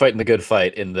 Fighting the good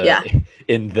fight in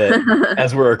the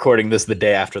as we're recording this, the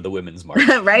day after the Women's March.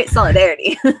 Right?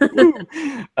 Solidarity.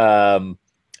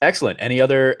 Excellent. Any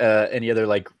other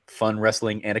like fun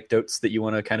wrestling anecdotes that you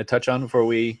want to kind of touch on before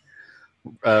we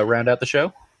round out the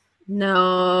show?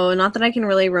 No, not that I can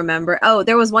really remember. Oh,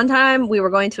 there was one time we were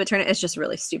going to a tournament. It's just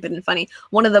really stupid and funny.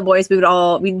 One of the boys, we'd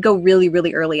go really,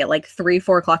 really early at like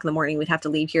 3-4 o'clock in the morning. We'd have to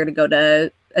leave here to go to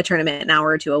a tournament an hour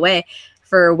or two away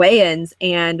for weigh-ins,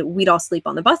 and we'd all sleep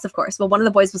on the bus, of course. But one of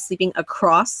the boys was sleeping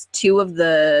across two of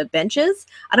the benches.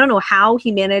 I don't know how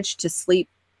he managed to sleep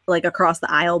like across the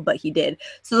aisle, but he did.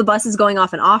 So the bus is going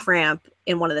off an off-ramp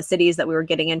in one of the cities that we were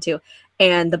getting into,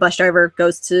 and the bus driver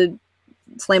goes to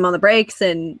slam on the brakes,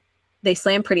 and they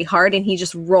slammed pretty hard and he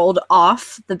just rolled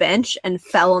off the bench and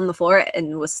fell on the floor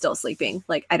and was still sleeping.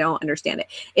 Like, I don't understand it.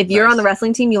 If you're on the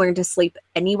wrestling team, you learn to sleep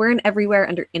anywhere and everywhere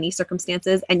under any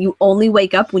circumstances, and you only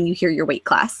wake up when you hear your weight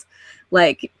class.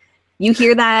 Like, you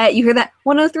hear that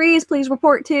 103s, please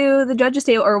report to the judges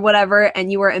table or whatever,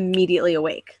 and you are immediately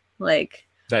awake. Like,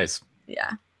 nice.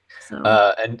 Yeah. So.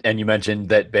 And you mentioned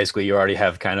that basically you already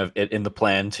have kind of it in the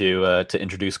plan to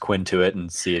introduce Quinn to it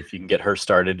and see if you can get her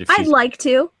started. I'd like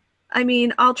to. I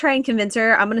mean, I'll try and convince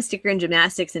her. I'm going to stick her in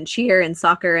gymnastics and cheer and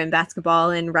soccer and basketball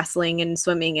and wrestling and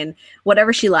swimming and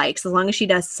whatever she likes, as long as she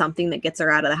does something that gets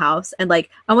her out of the house. And like,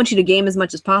 I want you to game as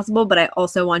much as possible, but I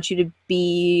also want you to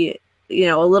be, you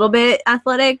know, a little bit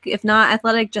athletic, if not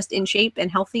athletic, just in shape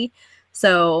and healthy.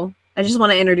 So I just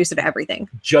want to introduce her to everything.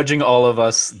 Judging all of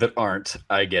us that aren't,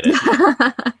 I get it.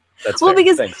 That's well, fair.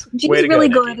 Because he's really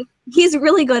good. He's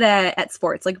really good at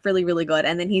sports, like really, really good.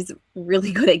 And then he's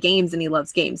really good at games, and he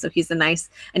loves games. So he's and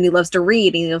he loves to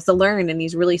read, and he loves to learn, and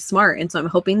he's really smart. And so I'm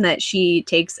hoping that she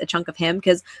takes a chunk of him,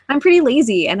 because I'm pretty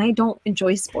lazy and I don't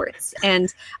enjoy sports,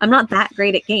 and I'm not that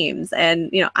great at games.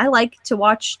 And, you know, I like to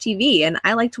watch TV and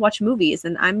I like to watch movies,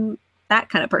 and I'm that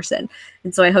kind of person.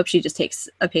 And so I hope she just takes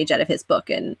a page out of his book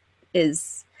and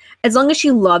is, as long as she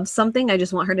loves something, I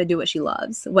just want her to do what she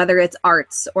loves, whether it's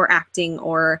arts or acting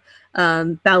or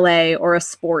ballet or a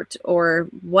sport or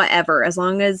whatever, as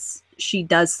long as she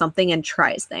does something and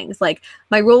tries things. Like,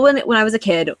 my rule when I was a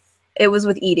kid, it was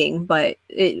with eating, but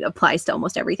it applies to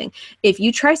almost everything. If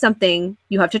you try something,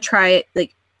 you have to try it.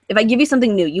 Like, if I give you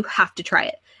something new, you have to try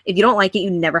it. If you don't like it,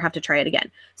 you never have to try it again.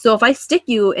 So if I stick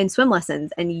you in swim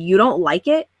lessons and you don't like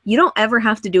it, you don't ever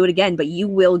have to do it again, but you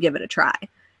will give it a try.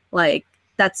 Like,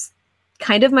 that's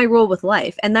kind of my rule with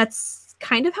life. And that's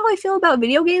kind of how I feel about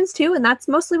video games too. And that's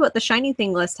mostly what the Shiny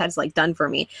Thing list has like done for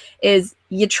me, is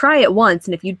you try it once.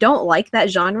 And if you don't like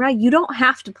that genre, you don't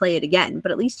have to play it again,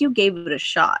 but at least you gave it a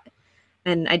shot.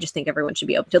 And I just think everyone should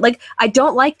be able to. Like, I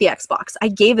don't like the Xbox. I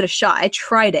gave it a shot. I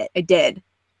tried it. I did.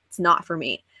 It's not for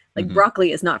me. Like,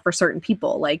 broccoli is not for certain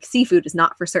people. Like, seafood is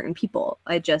not for certain people.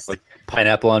 I just, like,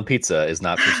 pineapple on pizza is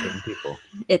not for certain people.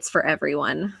 It's for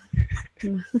everyone.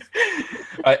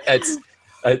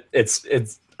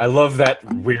 I love that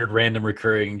weird random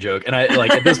recurring joke, and I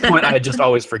like at this point I just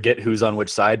always forget who's on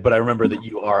which side, but I remember that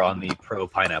you are on the pro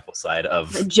pineapple side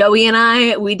of Joey.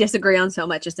 And we disagree on so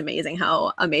much. It's amazing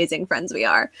how amazing friends we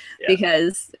are,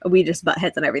 because we just butt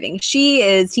heads on everything. She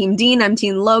is Team Dean, I'm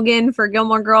Team Logan for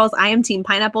Gilmore Girls. I am Team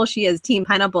Pineapple. She is Team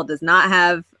Pineapple. Does not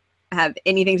have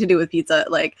anything to do with pizza.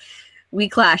 Like, we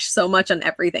clash so much on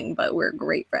everything, but we're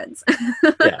great friends.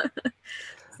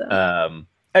 So.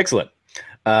 Excellent.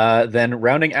 Then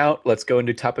rounding out, let's go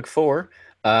into topic 4,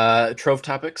 Trove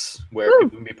Topics, where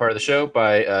people can be part of the show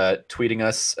by tweeting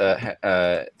us,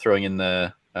 throwing in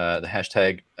the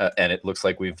hashtag, and it looks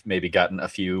like we've maybe gotten a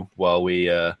few while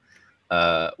we've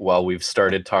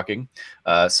started talking.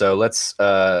 So let's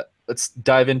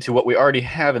dive into what we already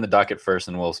have in the docket first,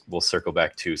 and we'll circle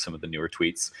back to some of the newer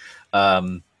tweets.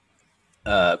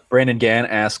 Brandon Gann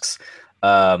asks,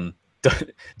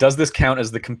 does this count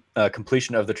as the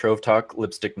completion of the Trove Talk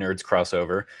Lipstick Nerds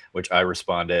crossover? Which I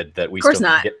responded that we still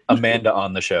need to get Amanda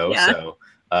on the show. So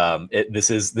this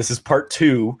is part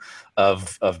 2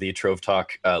 of the Trove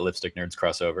Talk Lipstick Nerds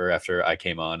crossover after I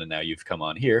came on and now you've come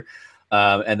on here.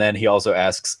 And then he also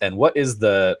asks, and what is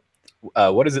at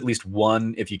least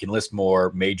one, if you can list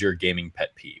more, major gaming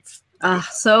pet peeve?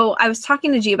 So I was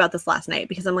talking to G about this last night,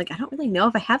 because I'm like, I don't really know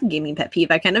if I have a gaming pet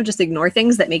peeve. I kind of just ignore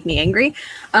things that make me angry.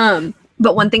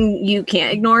 But one thing you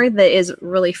can't ignore that is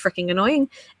really freaking annoying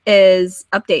is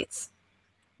updates.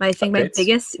 I think my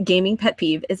biggest gaming pet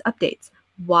peeve is updates.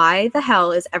 Why the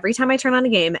hell is every time I turn on a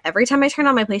game, every time I turn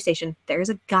on my PlayStation, there's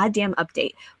a goddamn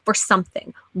update for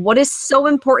something? What is so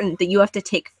important that you have to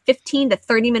take 15 to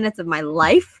 30 minutes of my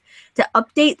life to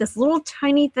update this little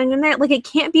tiny thing in there? Like, it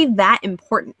can't be that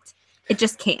important. It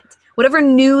just can't. Whatever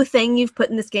new thing you've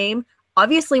put in this game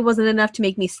obviously wasn't enough to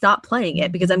make me stop playing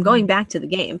it, because I'm going back to the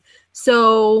game.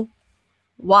 So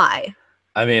why?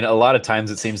 I mean, a lot of times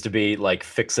it seems to be like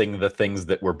fixing the things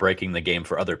that were breaking the game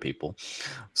for other people.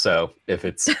 So if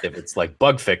it's like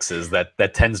bug fixes,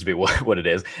 that tends to be what it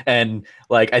is. And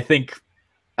like, I think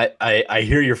I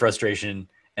hear your frustration,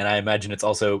 and I imagine it's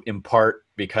also in part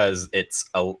because it's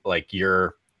like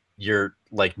you're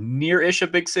like near-ish a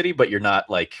big city, but you're not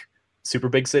like super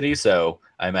big city, so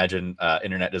I imagine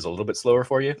internet is a little bit slower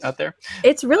for you out there.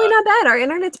 It's really not bad. Our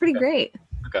internet's pretty great.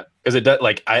 Okay, because it does.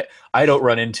 Like I don't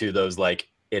run into those like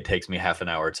it takes me half an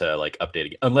hour to like update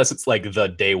again, unless it's like the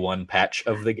day one patch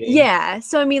of the game. Yeah,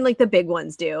 so I mean, like the big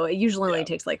ones do. It usually only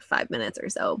takes like 5 minutes or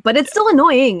so, but it's still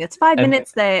annoying. It's 5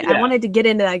 minutes that I wanted to get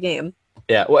into that game.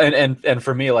 Yeah, well, and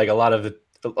for me, like a lot of the,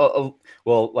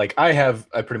 well, like I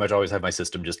pretty much always have my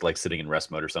system just like sitting in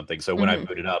rest mode or something. So when I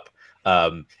boot it up,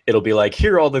 it'll be like,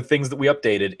 here are all the things that we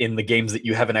updated in the games that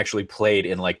you haven't actually played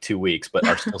in like 2 weeks, but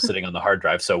are still sitting on the hard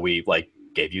drive. So we like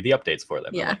gave you the updates for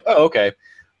them. Yeah. Like, oh, okay.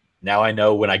 Now I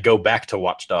know when I go back to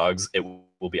Watch Dogs, it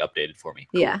will be updated for me.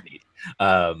 Cool. Yeah.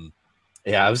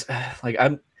 Yeah. I was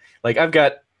I've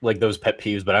got like those pet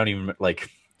peeves, but I don't even like.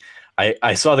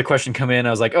 I saw the question come in. I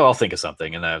was like, oh, I'll think of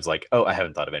something, and then I was like, oh, I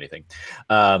haven't thought of anything.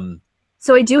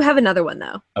 So I do have another one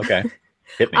though. Okay.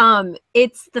 Hit me.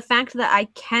 It's the fact that I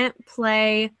can't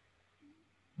play,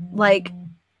 like,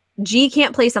 G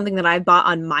can't play something that I bought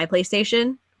on my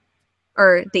PlayStation,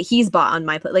 or that he's bought on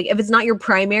my like. If it's not your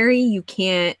primary, you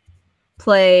can't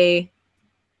play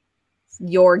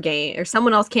your game, or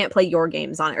someone else can't play your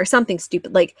games on it, or something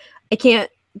stupid. Like I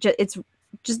can't. It's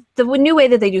just the new way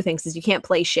that they do things is you can't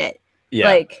play shit. Yeah.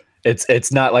 Like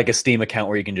it's not like a Steam account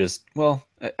where you can just. Well,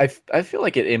 I feel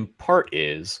like it in part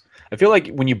is. I feel like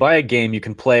when you buy a game, you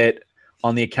can play it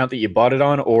on the account that you bought it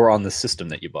on or on the system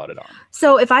that you bought it on.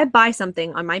 So if I buy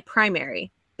something on my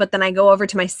primary, but then I go over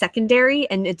to my secondary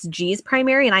and it's G's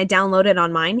primary and I download it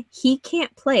on mine, he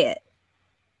can't play it.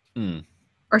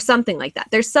 Or something like that.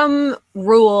 There's some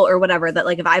rule or whatever that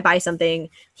like if I buy something,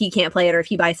 he can't play it, or if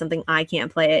he buys something, I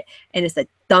can't play it. And it's the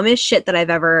dumbest shit that I've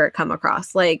ever come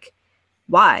across. Like,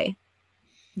 why?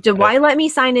 Why let me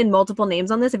sign in multiple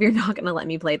names on this if you're not going to let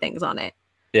me play things on it?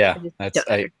 Yeah,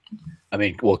 I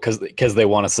mean, well, because they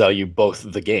want to sell you both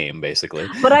the game, basically.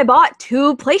 But I bought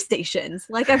 2 PlayStations.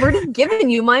 Like, I've already given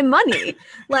you my money.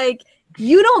 Like,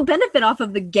 you don't benefit off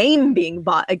of the game being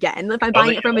bought again if I'm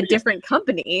buying it from a different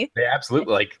company. They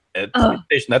absolutely, like, at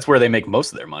PlayStation, that's where they make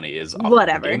most of their money, is off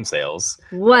of game sales.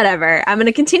 Whatever. I'm going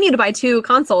to continue to buy 2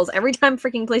 consoles every time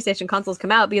freaking PlayStation consoles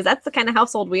come out, because that's the kind of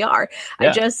household we are. Yeah.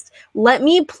 I just, let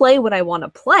me play what I want to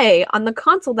play on the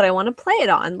console that I want to play it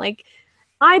on. Like,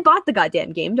 I bought the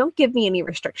goddamn game. Don't give me any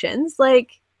restrictions.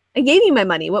 Like, I gave you my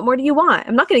money. What more do you want?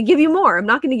 I'm not going to give you more. I'm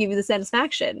not going to give you the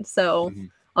satisfaction. So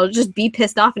I'll just be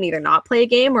pissed off and either not play a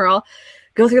game, or I'll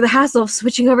go through the hassle of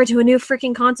switching over to a new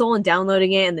freaking console and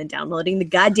downloading it, and then downloading the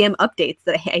goddamn updates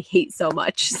that I hate so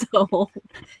much. So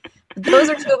those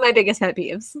are 2 of my biggest pet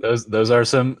peeves. Those are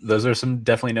some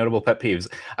definitely notable pet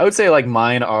peeves. I would say like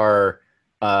mine are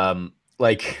I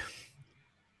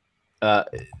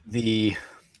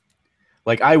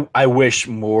wish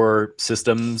more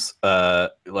systems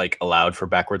like allowed for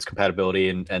backwards compatibility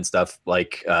and stuff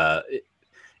like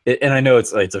and I know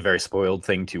it's a very spoiled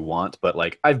thing to want, but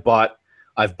like I've bought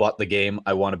the game.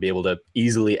 I want to be able to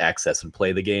easily access and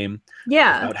play the game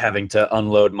without having to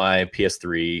unload my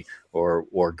PS3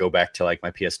 or go back to like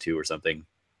my PS2 or something.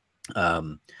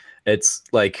 It's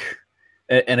like,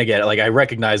 and again, like I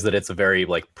recognize that it's a very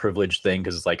like privileged thing,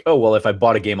 because it's like, oh well, if I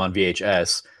bought a game on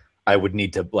VHS, I would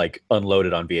need to like unload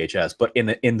it on VHS. But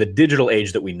in the digital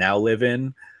age that we now live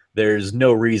in, there's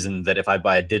no reason that if I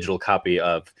buy a digital copy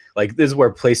of, like, this is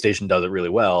where PlayStation does it really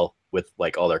well with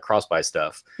like all their cross-buy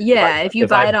stuff. Yeah, if you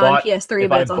buy it on PS3,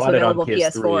 but it's also available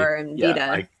PS4 and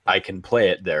Vita. I can play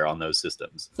it there on those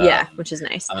systems. Yeah, which is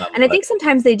nice. And I think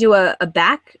sometimes they do a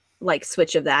back like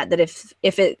switch of that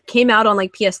if it came out on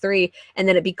like PS3 and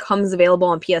then it becomes available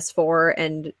on PS4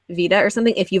 and Vita or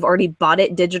something, if you've already bought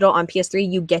it digital on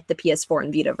PS3, you get the PS4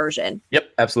 and Vita version.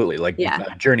 Yep, absolutely. Like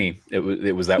Journey, it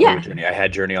was that way with Journey. I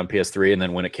had Journey on PS3, and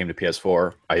then when it came to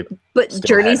PS4, but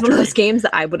Journey's one of those games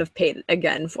that I would have paid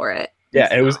again for it. Yeah,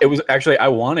 and it was actually, I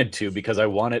wanted to, because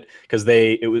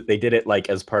they did it like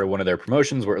as part of one of their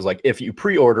promotions where it was like, if you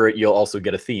pre-order it, you'll also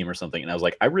get a theme or something. And I was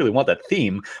like, I really want that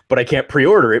theme, but I can't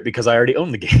pre-order it because I already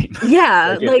own the game.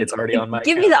 Yeah, it's already on my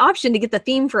give account. Me the option to get the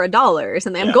theme for $1 or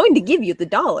something. I'm going to give you the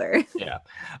 $1. Yeah.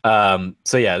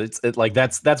 So yeah, it's like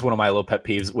that's one of my little pet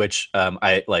peeves, which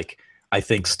I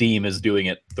think Steam is doing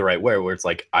it the right way, where it's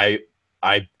like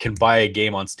I can buy a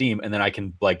game on Steam, and then I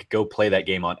can like go play that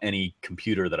game on any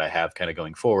computer that I have kind of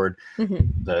going forward.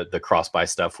 The cross-buy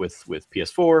stuff with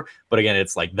PS4. But again,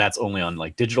 it's like that's only on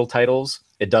like digital titles.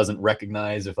 It doesn't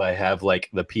recognize if I have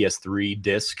like the PS3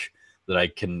 disc that I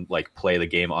can like play the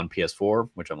game on PS4,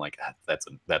 which I'm like,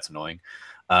 that's annoying.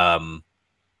 And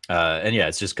yeah,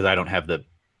 it's just because I don't have the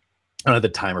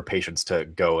time or patience to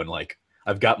go and like,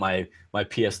 I've got my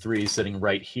PS3 sitting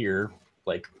right here,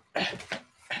 like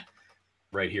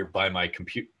right here by my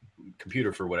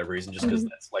computer for whatever reason, just because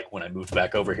that's like when I moved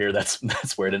back over here, that's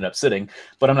where it ended up sitting.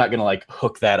 But I'm not gonna like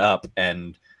hook that up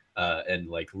and and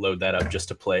like load that up just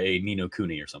to play Ni no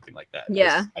Kuni or something like that.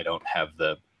 Yeah. I don't have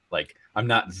the like I'm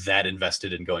not that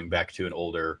invested in going back to an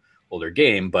older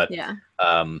game, but Yeah.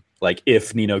 like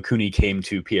if Ni no Kuni came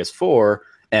to PS4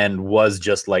 and was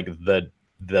just like the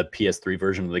PS3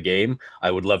 version of the game,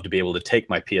 I would love to be able to take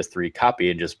my PS3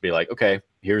 copy and just be like, okay,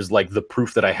 here's like the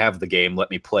proof that I have the game. Let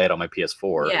me play it on my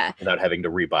PS4 without having to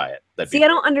rebuy it. I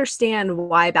don't understand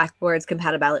why backwards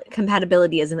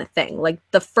compatibility isn't a thing. Like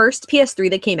the first PS3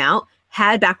 that came out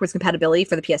had backwards compatibility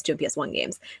for the PS2 and PS1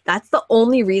 games. That's the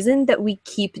only reason that we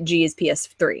keep G's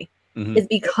PS3. Is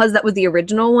because that was the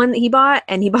original one that he bought,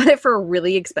 and he bought it for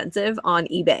really expensive on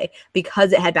eBay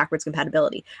because it had backwards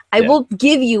compatibility. I will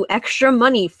give you extra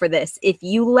money for this if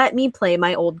you let me play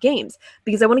my old games,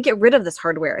 because I want to get rid of this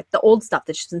hardware, the old stuff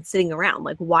that's just been sitting around.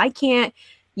 Like, why can't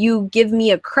you give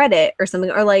me a credit or something,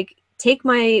 or like take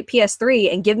my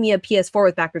PS3 and give me a PS4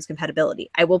 with backwards compatibility?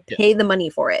 I will pay the money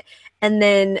for it, and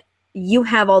then you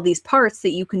have all these parts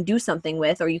that you can do something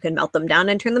with, or you can melt them down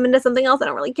and turn them into something else. I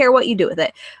don't really care what you do with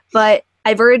it, but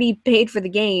I've already paid for the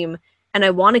game and I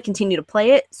want to continue to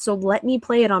play it. So let me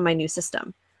play it on my new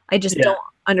system. I just don't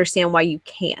understand why you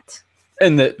can't.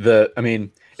 And I mean,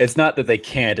 it's not that they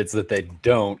can't, it's that they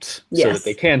don't, so that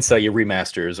they can sell you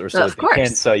remasters, or so that they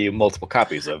can sell you multiple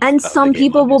copies of. And some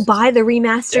people will buy the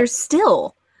remasters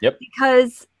still. Yep.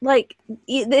 Because like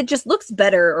it just looks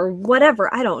better or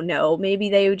whatever. I don't know. Maybe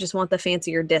they just want the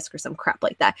fancier disc or some crap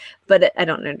like that. But I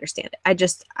don't understand it.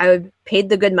 I paid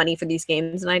the good money for these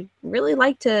games, and I'd really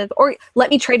like to, or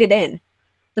let me trade it in.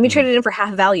 Let me trade it in for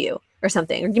half value or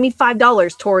something, or give me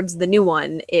 $5 towards the new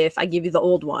one if I give you the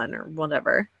old one or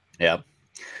whatever. Yeah.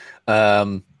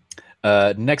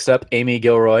 Next up, Amy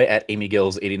Gilroy at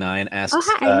AmyGills89 asks, oh,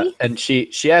 hi, Amy. And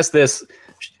she asked this.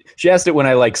 She asked it when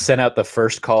I like sent out the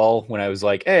first call, when I was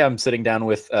like, "Hey, I'm sitting down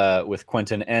with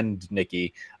Quentin and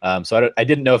Nikki." So I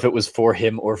didn't know if it was for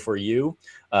him or for you.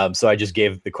 So I just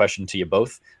gave the question to you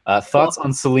both. Thoughts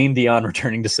on Celine Dion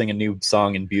returning to sing a new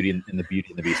song in Beauty and the Beast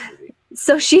movie?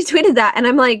 So she tweeted that, and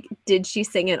I'm like, did she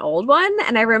sing an old one?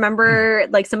 And I remember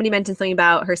like somebody mentioned something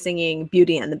about her singing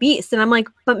Beauty and the Beast, and I'm like,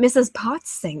 but Mrs. Potts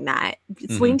sang that.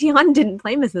 Celine Dion didn't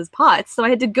play Mrs. Potts, so I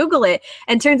had to Google it,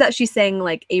 and turns out she sang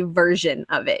like a version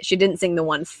of it. She didn't sing the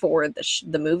one for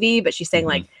the movie, but she sang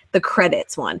like the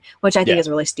credits one, which I think is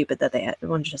really stupid that they had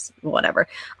one, just whatever.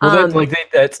 Well,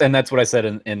 that's what I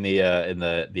said in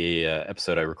the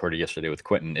episode I recorded yesterday with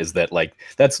Quentin, is that like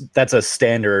that's a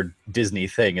standard Disney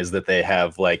thing, is that they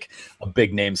have like a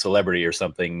big name celebrity or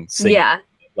something singing.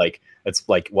 Like it's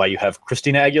like why you have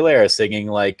Christina Aguilera singing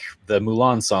like the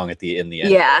Mulan song in the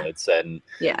end credits, and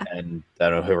I don't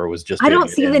know, whoever was just. I don't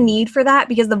see the need for that,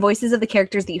 because the voices of the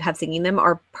characters that you have singing them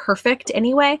are perfect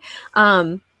anyway.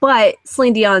 But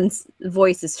Celine Dion's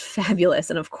voice is fabulous,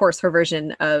 and of course her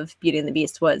version of Beauty and the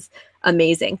Beast was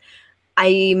amazing.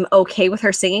 I'm okay with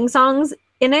her singing songs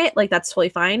in it, like that's totally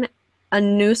fine. A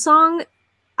new song,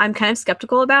 I'm kind of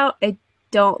skeptical about. I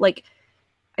don't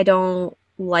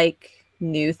like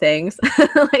new things.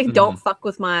 Like don't fuck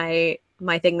with my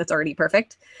thing that's already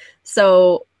perfect.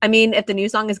 So I mean, if the new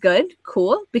song is good,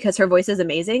 cool, because her voice is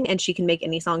amazing and she can make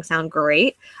any song sound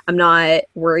great. I'm not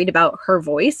worried about her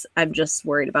voice. I'm just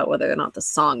worried about whether or not the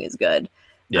song is good.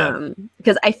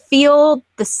 Because I feel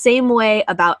the same way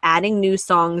about adding new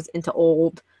songs into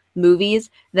old movies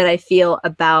that I feel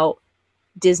about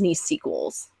Disney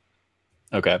sequels.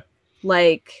 Okay.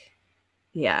 Like,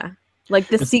 yeah. Like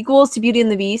the sequels to Beauty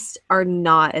and the Beast are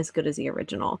not as good as the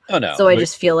original. Oh no. So I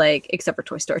just feel like, except for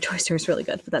Toy Story. Toy Story is really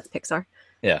good, but that's Pixar.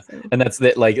 Yeah. So. And that's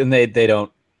the, like, and they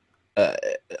don't, I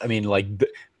mean, like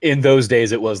in those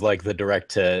days it was like the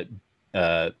direct to,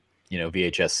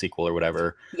 VHS sequel or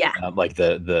whatever. Yeah. Like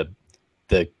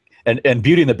and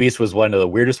Beauty and the Beast was one of the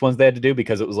weirdest ones they had to do,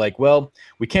 because it was like, well,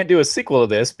 we can't do a sequel of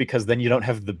this because then you don't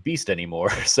have the Beast anymore.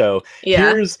 So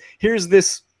here's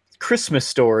this Christmas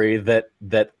story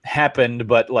that happened,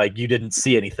 but like you didn't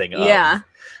see anything of. Yeah.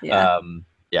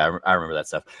 I remember that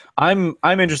stuff. I'm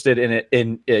interested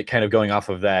in it kind of going off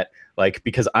of that, like,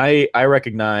 because I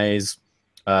recognize,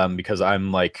 because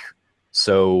I'm like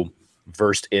so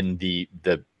versed in the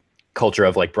culture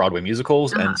of like Broadway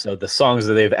musicals, and so the songs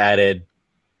that they've added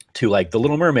to like The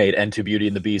Little Mermaid and to Beauty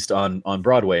and the Beast on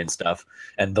Broadway and stuff,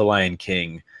 and The Lion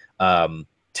King,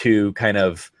 to kind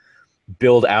of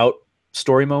build out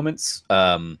story moments.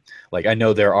 Like I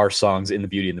know there are songs in the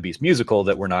Beauty and the Beast musical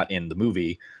that were not in the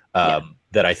movie,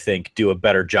 that I think do a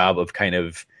better job of kind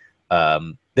of,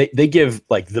 they give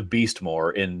like the Beast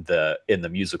more in the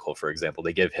musical, for example.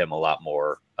 They give him a lot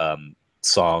more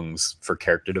songs for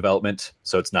character development,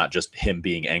 so it's not just him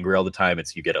being angry all the time.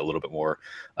 It's, you get a little bit more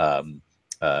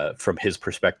from his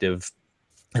perspective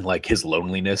and like his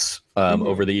loneliness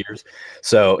over the years.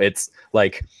 So it's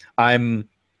like I'm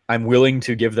willing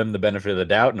to give them the benefit of the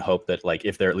doubt and hope that like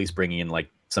if they're at least bringing in like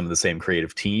some of the same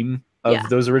creative team of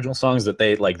those original songs, that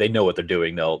they know what they're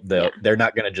doing. They're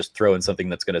not going to just throw in something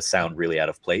that's going to sound really out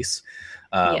of place.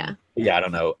 I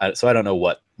don't know. So I don't know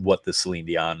what the Celine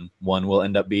Dion one will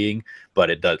end up being, but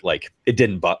it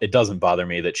doesn't bother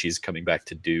me that she's coming back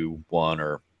to do one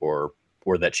or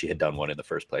that she had done one in the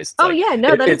first place. That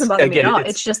doesn't bother me at all.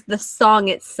 It's just the song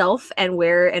itself and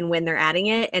where and when they're adding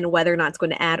it and whether or not it's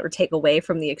going to add or take away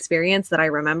from the experience that I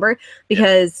remember,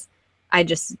 because I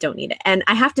just don't need it. And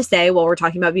I have to say, while we're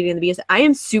talking about Beauty and the Beast, I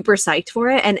am super psyched for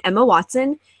it. And Emma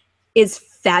Watson is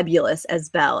fabulous as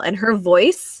Belle, and her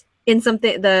voice in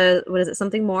Something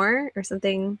More,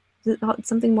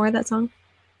 that song?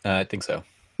 I think so.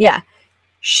 Yeah.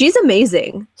 She's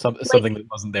amazing. Something that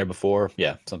wasn't there before.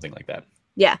 Yeah, something like that.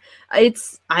 Yeah.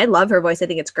 I love her voice. I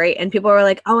think it's great. And people were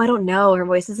like, oh, I don't know, her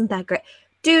voice isn't that great.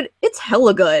 Dude, it's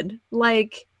hella good.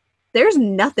 Like, there's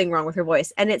nothing wrong with her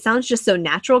voice. And it sounds just so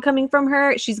natural coming from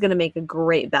her. She's going to make a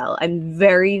great Belle. I'm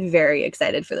very, very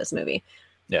excited for this movie.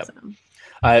 Yeah. So.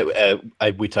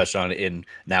 We touched on it in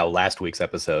last week's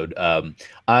episode. I'm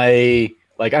gonna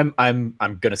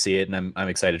see it, and I'm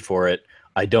excited for it.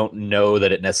 I don't know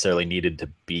that it necessarily needed to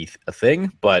be a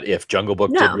thing, but if Jungle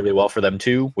Book did really well for them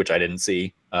too, which I didn't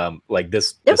see,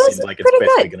 this seems like it's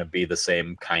basically going to be the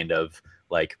same kind of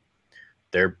like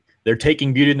they're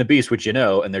taking Beauty and the Beast, which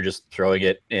and they're just throwing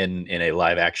it in a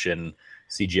live action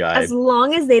CGI. As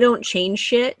long as they don't change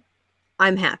shit,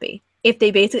 I'm happy. If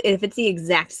it's the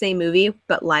exact same movie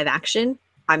but live action,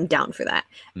 I'm down for that.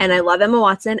 Mm-hmm. And I love Emma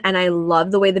Watson, and I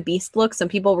love the way the Beast looks. Some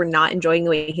people were not enjoying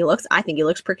the way he looks. I think he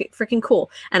looks freaking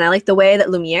cool. And I like the way that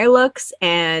Lumiere looks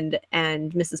and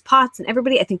Mrs. Potts and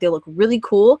everybody. I think they look really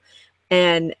cool,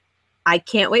 and I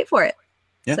can't wait for it.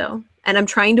 Yeah. So, and I'm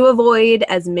trying to avoid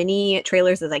as many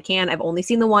trailers as I can. I've only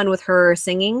seen the one with her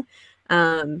singing.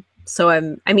 So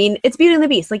it's Beauty and the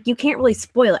Beast. Like, you can't really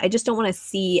spoil it. I just don't want to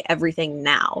see everything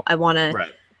now. I want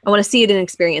to see it and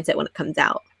experience it when it comes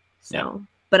out. So,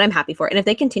 but I'm happy for it. And if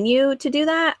they continue to do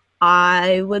that,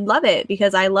 I would love it,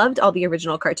 because I loved all the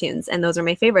original cartoons and those are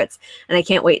my favorites. And I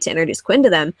can't wait to introduce Quinn to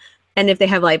them. And if they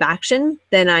have live action,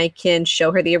 then I can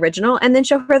show her the original and then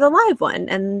show her the live one.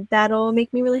 And that'll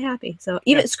make me really happy. So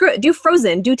screw it, do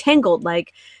Frozen, do Tangled,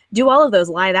 like do all of those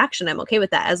live action. I'm okay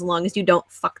with that, as long as you don't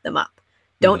fuck them up.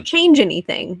 Don't change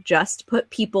anything. Just put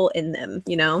people in them,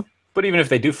 But even if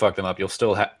they do fuck them up, you'll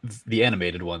still have the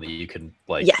animated one that you can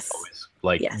you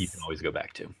can always go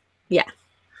back to. Yeah.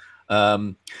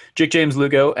 Jake James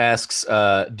Lugo asks,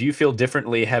 do you feel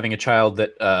differently having a child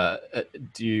that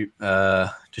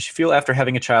does she feel after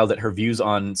having a child that her views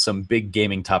on some big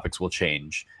gaming topics will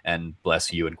change? And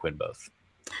bless you and Quinn both.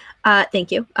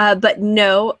 Thank you. But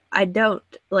no, I don't.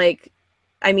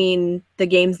 The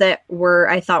games that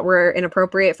I thought were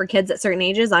inappropriate for kids at certain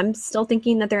ages, I'm still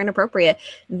thinking that they're inappropriate.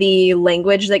 The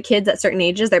language that kids at certain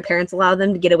ages, their parents allow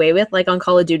them to get away with, like on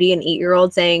Call of Duty, an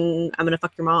 8-year-old saying, I'm going to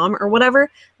fuck your mom or whatever,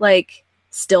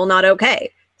 still not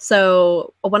okay.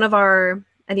 So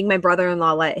I think my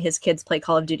brother-in-law let his kids play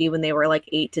Call of Duty when they were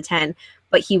 8 to 10,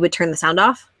 but he would turn the sound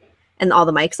off and all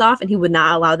the mics off, and he would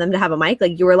not allow them to have a mic.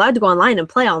 You were allowed to go online and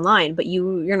play online, but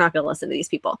you're not going to listen to these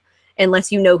people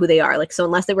unless you know who they are. So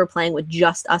unless they were playing with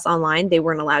just us online, they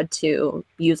weren't allowed to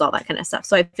use all that kind of stuff.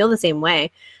 So I feel the same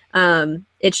way.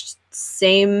 It's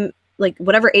same,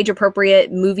 whatever age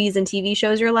appropriate movies and TV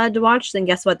shows you're allowed to watch, then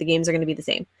guess what? The games are going to be the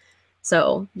same.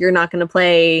 So you're not going to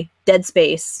play Dead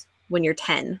Space when you're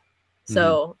 10.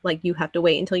 So you have to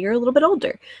wait until you're a little bit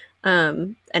older.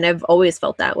 And I've always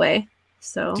felt that way.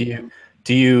 So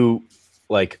do you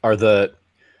are the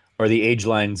age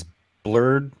lines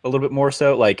blurred a little bit more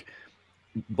so?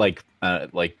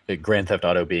 Grand Theft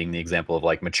Auto being the example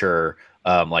of mature.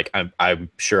 I'm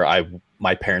sure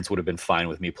my parents would have been fine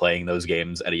with me playing those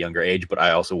games at a younger age, but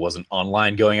I also wasn't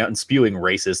online going out and spewing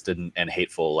racist and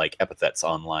hateful epithets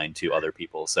online to other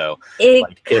people. So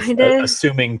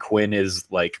assuming Quinn is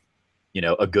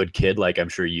a good kid, I'm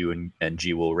sure you and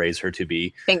G will raise her to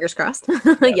be. Fingers crossed.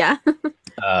 Yeah.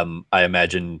 I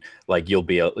imagine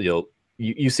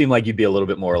you seem like you'd be a little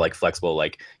bit more flexible.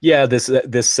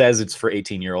 This says it's for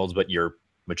 18-year-olds, but you're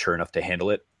mature enough to handle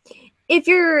it. If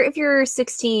you're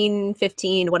 16,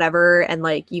 15, whatever,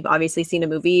 and you've obviously seen a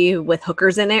movie with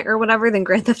hookers in it or whatever, then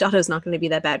Grand Theft Auto is not going to be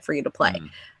that bad for you to play.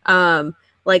 I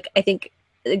think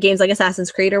games like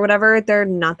Assassin's Creed or whatever, they're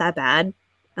not that bad.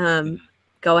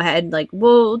 Go ahead.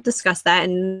 We'll discuss that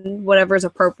and whatever's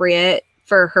appropriate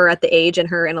for her at the age and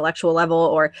her intellectual level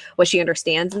or what she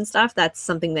understands and stuff. That's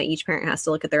something that each parent has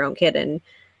to look at their own kid and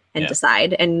and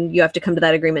decide. And you have to come to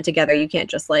that agreement together. You can't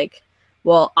just like,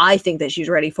 well, I think that she's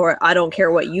ready for it. I don't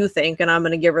care what you think, and I'm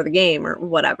going to give her the game or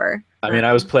whatever. I mean,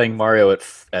 I was playing Mario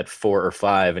at 4 or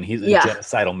 5, and he's a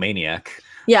genocidal maniac.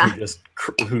 Yeah.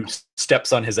 Who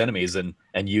steps on his enemies and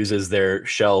uses their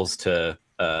shells to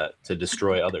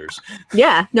destroy others.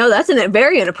 Yeah. No, that's a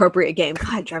very inappropriate game.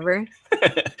 God, Trevor.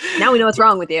 Now we know what's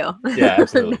wrong with you. Yeah,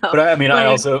 absolutely. No. But I mean, I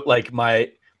also like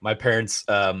my parents.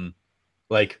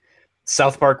 Like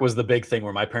South Park was the big thing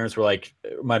where my parents were like,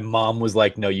 my mom was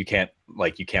like, no, you can't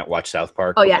watch South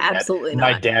Park. Oh yeah, absolutely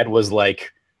not. My dad was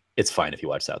like, it's fine if you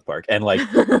watch South Park. And like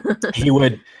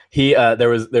there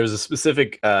was a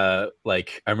specific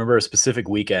like I remember a specific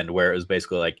weekend where it was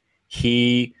basically like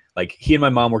he and my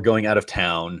mom were going out of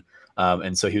town,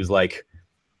 and so he was like,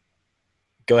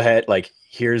 go ahead, like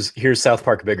here's South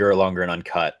Park bigger, longer, and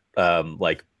uncut,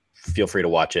 like feel free to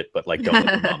watch it, but like don't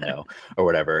let your mom know or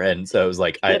whatever. And so it was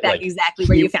like exactly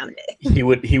where you found it.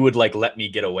 he would like let me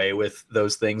get away with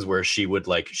those things where she was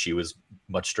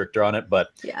much stricter on it, but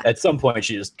at some point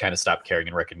she just kind of stopped caring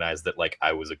and recognized that like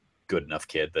I was a good enough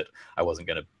kid that I wasn't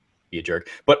gonna be a jerk.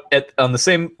 But on the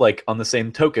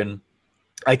same token,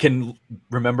 I can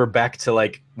remember back to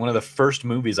like one of the first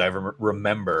movies I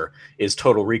remember is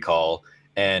Total Recall,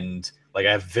 and like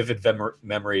I have vivid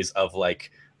memories of like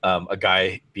a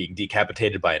guy being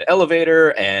decapitated by an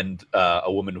elevator and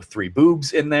a woman with 3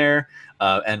 boobs in there,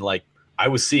 and like I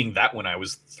was seeing that when I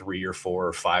was 3 or 4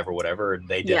 or 5 or whatever, and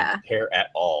they didn't care at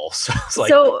all. So it's like,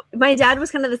 so my dad was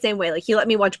kind of the same way. Like he let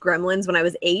me watch Gremlins when I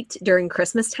was 8 during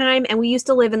Christmas time, and we used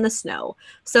to live in the snow.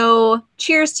 So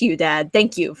cheers to you, Dad.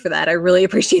 Thank you for that. I really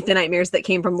appreciate the nightmares that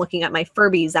came from looking at my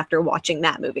Furbies after watching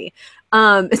that movie.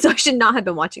 So I should not have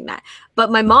been watching that. But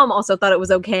my mom also thought it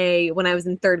was okay when I was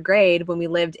in 3rd grade when we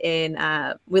lived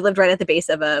right at the base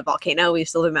of a volcano. We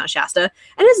used to live in Mount Shasta,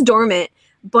 and it's dormant.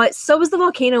 But so was the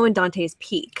volcano in Dante's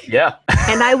Peak. Yeah.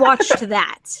 And I watched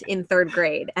that in 3rd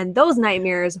grade, and those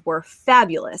nightmares were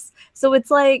fabulous. So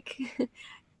it's like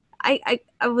I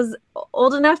was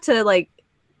old enough to like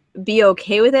be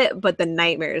okay with it, but the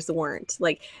nightmares weren't.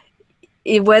 Like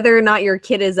whether or not your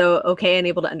kid is okay and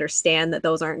able to understand that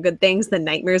those aren't good things, the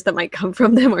nightmares that might come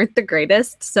from them aren't the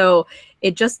greatest. So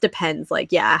it just depends,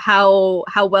 like, how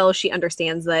well she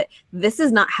understands that this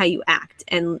is not how you act.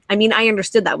 And I mean, I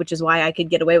understood that, which is why I could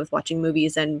get away with watching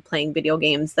movies and playing video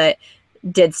games that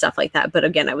did stuff like that. But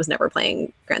again, I was never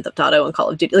playing Grand Theft Auto and Call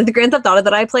of Duty. Like the Grand Theft Auto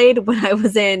that I played when I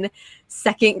was in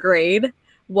 2nd grade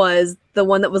was the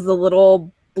one that was the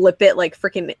little blip-it, like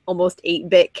freaking almost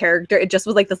 8-bit character. It just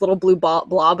was like this little blue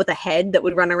blob with a head that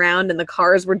would run around, and the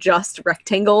cars were just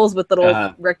rectangles with little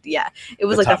it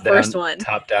was like the first one.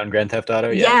 Top-down Grand Theft Auto.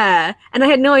 Yeah. And I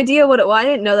had no idea what it was. I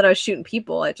didn't know that I was shooting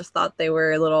people. I just thought they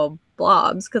were little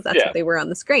blobs because that's what they were on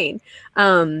the screen.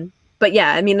 But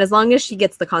yeah, I mean, as long as she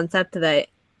gets the concept that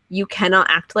you cannot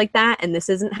act like that, and this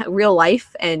isn't real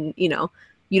life, and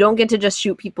you don't get to just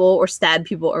shoot people or stab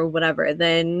people or whatever,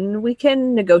 then we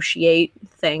can negotiate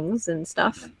things and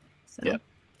stuff. So. Yeah.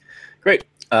 Great.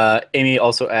 Amy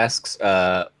also asks,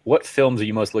 what films are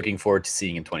you most looking forward to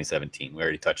seeing in 2017? We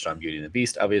already touched on Beauty and the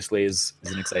Beast, obviously, is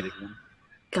an exciting one.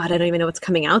 God, I don't even know what's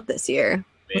coming out this year.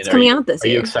 What's coming out this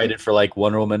year? Are you excited for like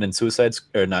Wonder Woman and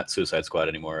not Suicide Squad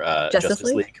anymore? Justice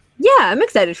League? Yeah, I'm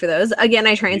excited for those. Again,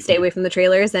 I try and stay away from the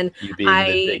trailers, and you being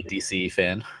the big DC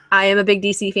fan. I am a big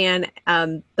DC fan.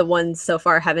 The ones so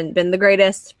far haven't been the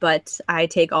greatest, but I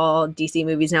take all DC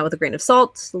movies now with a grain of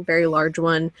salt. A very large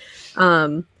one.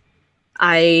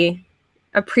 I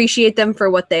appreciate them for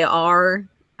what they are.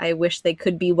 I wish they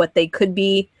could be what they could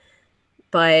be,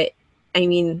 but I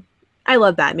mean, I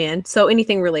love Batman, so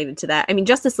anything related to that. I mean,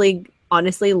 Justice League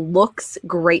honestly looks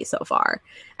great so far,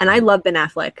 and I love Ben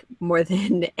Affleck more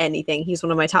than anything. He's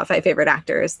one of my top 5 favorite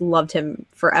actors. Loved him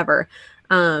forever.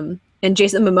 And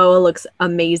Jason Momoa looks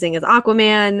amazing as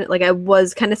Aquaman. Like, I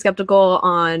was kind of skeptical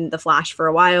on The Flash for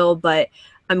a while, but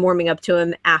I'm warming up to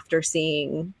him after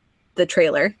seeing the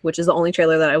trailer, which is the only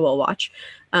trailer that I will watch.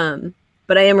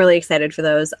 But I am really excited for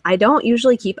those. I don't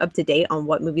usually keep up to date on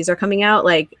what movies are coming out,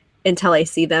 like, until I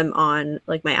see them on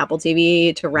like my Apple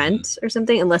TV to rent or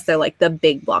something, unless they're like the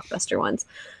big blockbuster ones.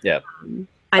 Yeah.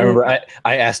 I remember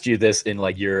I asked you this in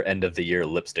like your end of the year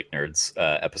Lipstick Nerds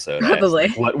episode. Probably.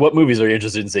 What movies are you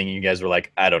interested in seeing? You guys were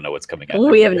like, I don't know what's coming out.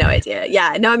 We have no idea.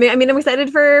 Yeah. No, I mean, I'm excited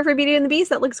for Beauty and the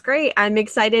Beast. That looks great. I'm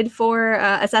excited for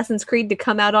Assassin's Creed to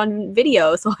come out on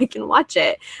video so I can watch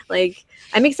it. Like,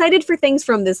 I'm excited for things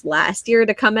from this last year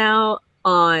to come out.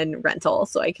 on rental,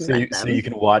 so I can rent them. So you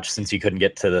can watch, since you couldn't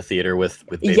get to the theater with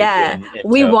baby Yeah, Finn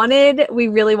we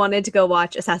really wanted to go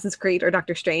watch Assassin's Creed or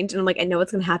Doctor Strange, and I'm like, I know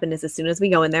what's gonna happen is as soon as we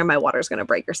go in there, my water's gonna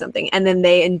break or something. And then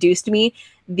they induced me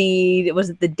the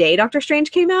day Doctor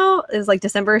Strange came out? It was like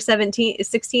December 17th,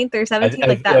 16th or 17th,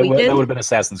 like that weekend. That would have been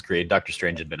Assassin's Creed. Doctor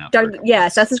Strange had been out.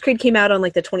 Assassin's Creed came out on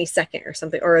like the 22nd or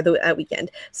something, or that weekend.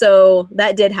 So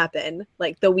that did happen,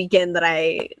 like the weekend that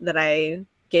I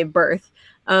gave birth.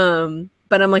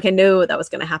 But I'm like, I knew that was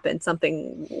going to happen.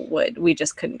 We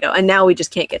just couldn't go. And now we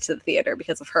just can't get to the theater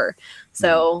because of her.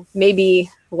 So maybe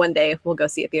one day we'll go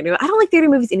see a theater. I don't like theater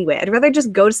movies anyway. I'd rather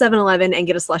just go to 7-Eleven and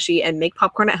get a slushie and make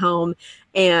popcorn at home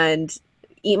and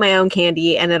eat my own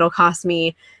candy. And it'll cost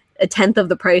me a tenth of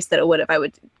the price that it would if I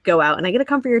would go out, and I get a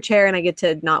comfier chair and I get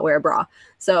to not wear a bra.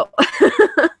 So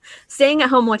staying at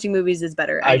home watching movies is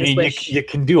better. I mean, you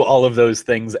can do all of those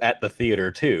things at the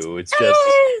theater too. It's just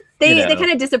they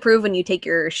kind of disapprove when you take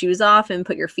your shoes off and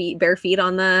put your bare feet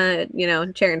on the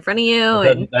chair in front of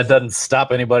you. That doesn't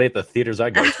stop anybody at the theaters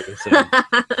I go to. So.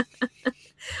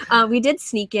 We did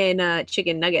sneak in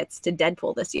chicken nuggets to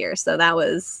Deadpool this year, so that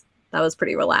was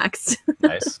pretty relaxed.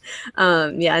 Nice.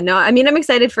 I'm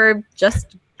excited for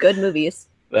just good movies.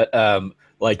 But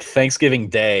like Thanksgiving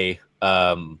Day,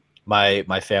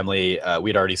 my family,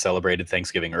 we'd already celebrated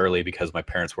Thanksgiving early because my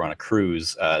parents were on a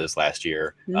cruise this last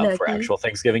year for actual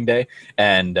Thanksgiving Day,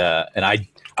 and I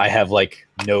have like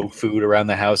no food around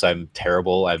the house. I'm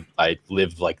terrible. I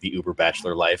lived like the Uber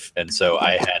bachelor life, and so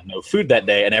I had no food that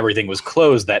day, and everything was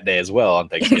closed that day as well on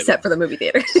Thanksgiving, except for the movie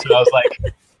theater. So I was like,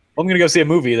 well, I'm gonna go see a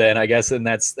movie then, I guess, and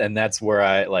that's where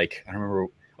I remember.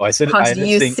 Oh, I said it cost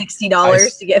you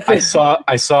 $60 to get food.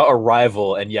 I saw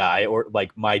Arrival, and yeah,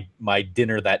 my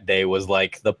dinner that day was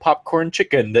like the popcorn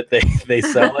chicken that they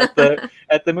sell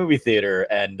at the movie theater,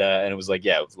 and it was like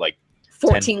it was like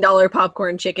 $14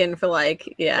 popcorn chicken for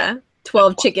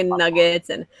 12 chicken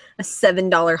nuggets and a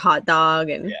 $7 hot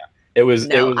dog, and it was.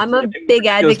 I'm a big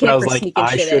advocate for sneaking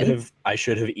shit in. I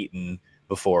should have eaten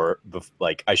before,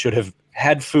 like I should have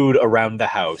had food around the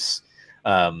house,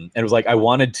 and it was like I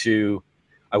wanted to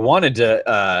I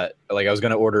was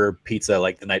going to order pizza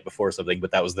like the night before or something,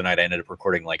 but that was the night I ended up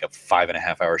recording like a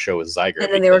 5.5-hour show with Zyger.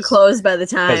 And then they were closed by the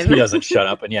time. He doesn't shut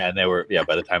up. And and they were,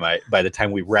 by the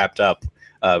time we wrapped up,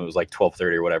 it was like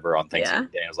 12:30 or whatever on Thanksgiving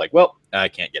Day. I was like, well, I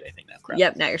can't get anything now. Crap.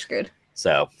 Yep, now you're screwed.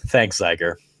 So thanks,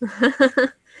 Zyger.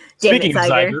 Speaking of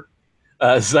Zyger,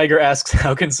 Zyger asks,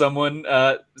 how can someone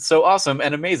so awesome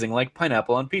and amazing like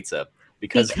pineapple on pizza?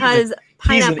 Because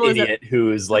he's an idiot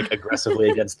who is like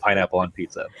aggressively against pineapple on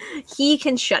pizza. He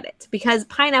can shut it because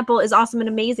pineapple is awesome and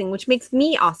amazing, which makes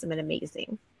me awesome and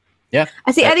amazing. Yeah.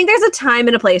 I think there's a time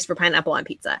and a place for pineapple on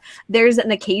pizza. There's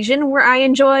an occasion where I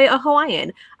enjoy a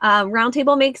Hawaiian. Round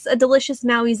Table makes a delicious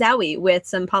Maui Zowie with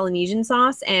some Polynesian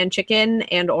sauce and chicken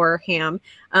and or ham,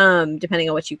 depending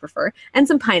on what you prefer, and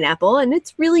some pineapple, and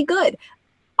it's really good.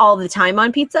 All the time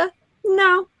on pizza?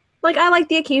 No. Like, I like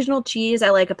the occasional cheese.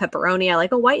 I like a pepperoni. I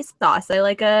like a white sauce. I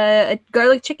like a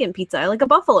garlic chicken pizza. I like a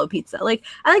buffalo pizza. Like,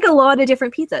 I like a lot of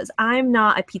different pizzas. I'm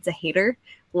not a pizza hater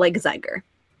like Zyger.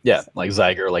 Yeah, like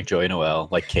Zyger, like Joey Noelle,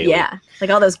 like Kaylee. Yeah,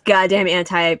 like all those goddamn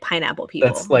anti-pineapple people.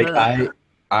 That's like,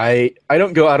 I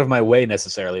don't go out of my way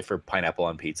necessarily for pineapple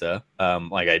on pizza.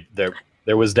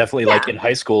 There was definitely like in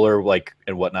high school or like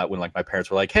and whatnot when like my parents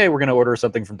were like, hey, we're going to order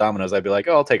something from Domino's. I'd be like,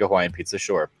 oh, I'll take a Hawaiian pizza,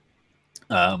 sure.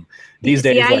 These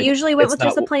days, I usually went with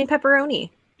just a plain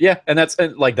pepperoni. Yeah, and that's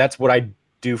what I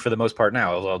do for the most part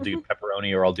now. I'll do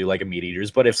pepperoni or I'll do like a meat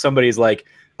eaters. But if somebody's like,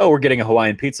 "Oh, we're getting a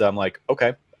Hawaiian pizza," I'm like,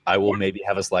 "Okay, I will maybe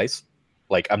have a slice."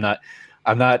 Like I'm not.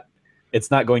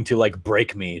 It's not going to like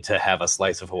break me to have a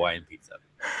slice of Hawaiian pizza.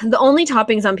 The only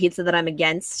toppings on pizza that I'm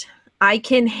against, I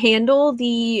can handle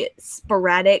the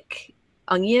sporadic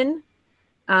onion.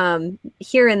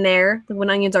 Here and there, when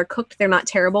onions are cooked, they're not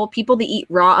terrible. People that eat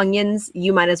raw onions,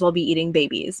 you might as well be eating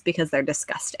babies because they're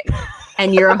disgusting.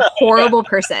 And you're a horrible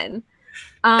person.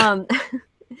 And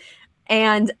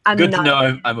I'm good to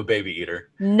know I'm a baby eater.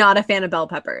 Not a fan of bell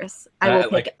peppers. I will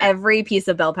pick every piece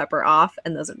of bell pepper off,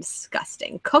 and those are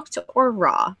disgusting. Cooked or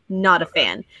raw, not a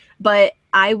fan. But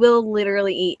I will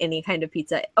literally eat any kind of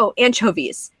pizza. Oh,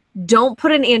 anchovies. Don't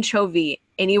put an anchovy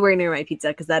anywhere near my pizza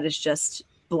because that is just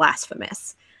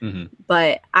blasphemous. Mm-hmm.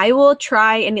 But I will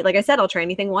try, and like I said, I'll try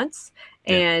anything once.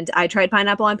 And I tried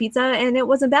pineapple on pizza, and it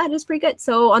wasn't bad. It was pretty good.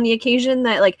 So on the occasion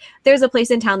that like there's a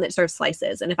place in town that serves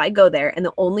slices, and if I go there and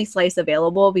the only slice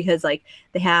available because like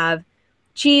they have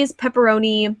cheese,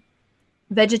 pepperoni,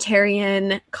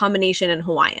 vegetarian combination, and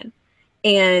Hawaiian,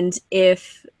 and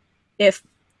if the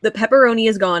pepperoni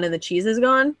is gone and the cheese is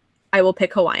gone, I will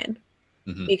pick Hawaiian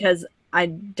because I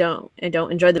don't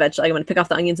enjoy the vegetable. I'm going to pick off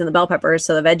the onions and the bell peppers,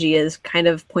 so the veggie is kind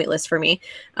of pointless for me.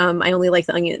 I only like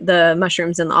the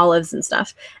mushrooms and the olives and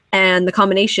stuff. And the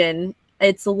combination,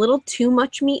 it's a little too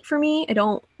much meat for me. I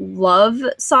don't love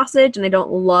sausage and I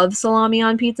don't love salami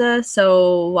on pizza,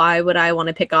 so why would I want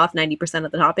to pick off 90%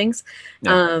 of the toppings?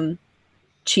 No.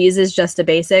 Cheese is just a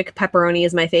basic. Pepperoni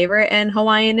is my favorite, and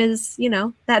Hawaiian is,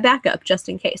 that backup just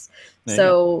in case.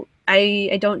 So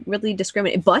I don't really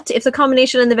discriminate. But if the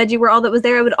combination and the veggie were all that was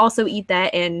there, I would also eat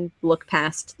that and look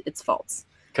past its faults.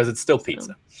 Because it's still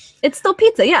pizza. It's still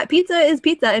pizza. Yeah, pizza is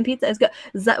pizza, and pizza is good.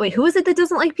 Wait, who is it that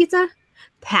doesn't like pizza?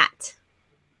 Pat.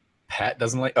 Pat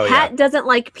doesn't like. Pat doesn't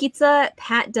like pizza.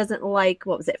 Pat doesn't like,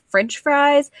 what was it, French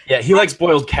fries? Yeah, he likes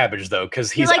boiled cabbage though,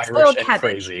 because he's Irish and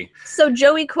crazy. So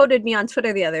Joey quoted me on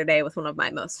Twitter the other day with one of my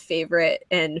most favorite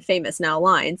and famous now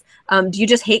lines. Do you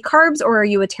just hate carbs, or are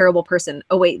you a terrible person?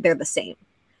 Oh wait, they're the same.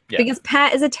 Yeah. Because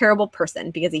Pat is a terrible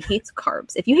person because he hates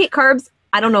carbs. If you hate carbs,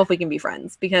 I don't know if we can be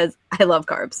friends because I love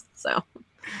carbs. So.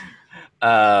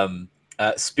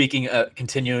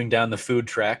 Continuing down the food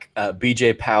track,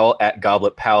 BJ Powell at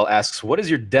Goblet Powell asks, what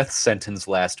is your death sentence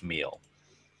last meal?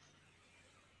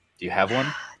 Do you have one?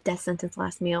 Death sentence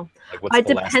last meal. It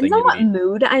depends on what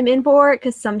mood I'm in for,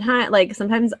 because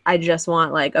sometimes I just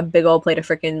want like a big old plate of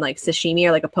freaking like sashimi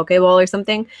or like a poke bowl or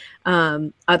something.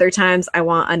 Other times I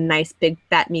want a nice big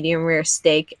fat medium rare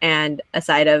steak and a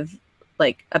side of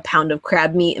like a pound of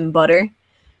crab meat and butter.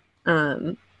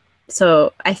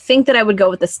 So I think that I would go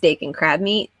with the steak and crab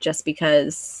meat just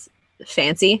because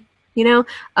fancy,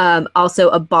 Also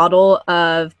a bottle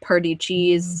of Perdue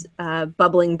Cheese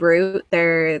bubbling brut,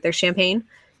 their champagne,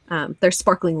 their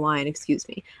sparkling wine, excuse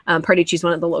me. Perdue Cheese,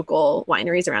 one of the local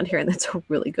wineries around here, and that's a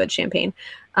really good champagne.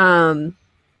 Let's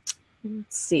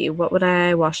see, what would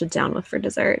I wash it down with for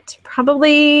dessert?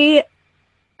 Probably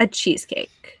a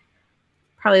cheesecake.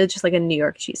 Probably just like a New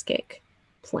York cheesecake,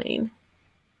 plain.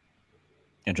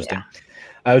 Interesting. Yeah.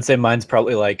 I would say mine's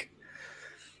probably like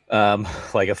a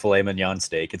filet mignon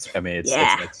steak. It's like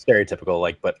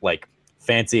stereotypical, but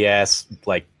fancy ass,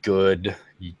 good,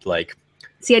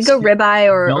 See, I'd go ribeye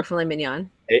or filet mignon.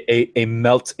 A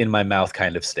melt in my mouth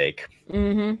kind of steak.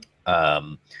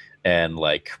 Mm-hmm. And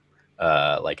like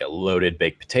a loaded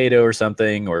baked potato or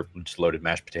something, or just loaded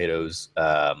mashed potatoes.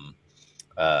 I'd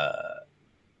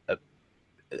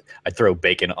throw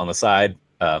bacon on the side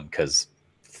because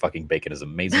fucking bacon is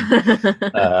amazing.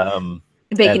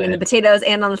 Bacon in the potatoes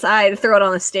and on the side. Throw it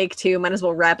on a steak too. Might as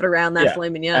well wrap it around that filet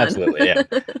mignon. Absolutely,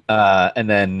 yeah. And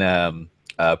then,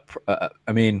 I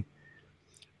mean,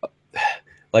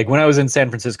 like when I was in San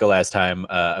Francisco last time,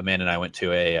 Amanda and I went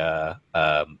to a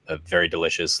very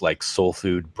delicious soul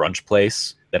food brunch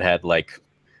place that had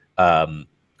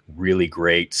really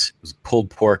great. It was pulled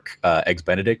pork eggs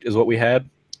Benedict is what we had.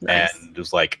 Nice. And it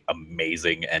was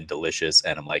amazing and delicious,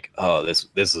 and I'm like, oh, this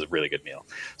is a really good meal.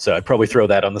 So I'd probably throw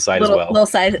that on the side as well. Little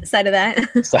side of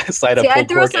that. side of pulled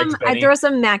pork eggs Benny. I'd throw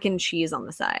some mac and cheese on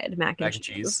the side. Mac and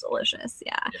cheese is delicious.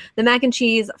 Yeah, the mac and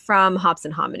cheese from Hops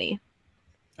and Hominy.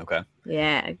 Okay.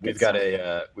 Yeah, we've got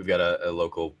a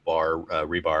local bar,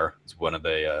 Rebar. It's one of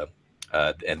the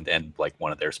and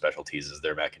one of their specialties is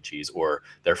their mac and cheese or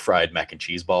their fried mac and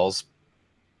cheese balls.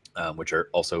 Which are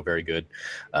also very good.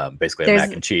 Basically, a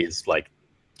mac and cheese,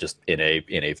 just in a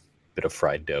bit of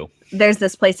fried dough. There's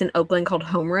this place in Oakland called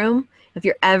Homeroom. If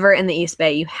you're ever in the East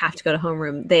Bay, you have to go to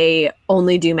Homeroom. They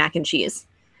only do mac and cheese,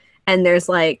 and there's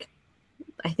I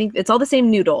think it's all the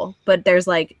same noodle, but there's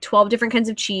 12 different kinds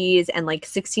of cheese and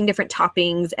 16 different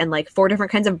toppings and 4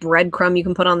 different kinds of breadcrumb you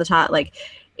can put on the top.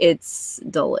 It's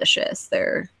delicious.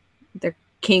 They're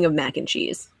king of mac and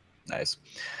cheese. Nice.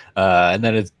 And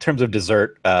then in terms of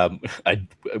dessert,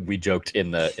 we joked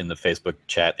in the Facebook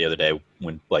chat the other day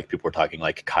when people were talking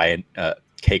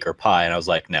cake or pie, and I was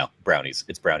like, no, brownies.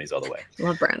 It's brownies all the way.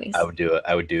 Love brownies. I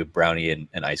would do brownie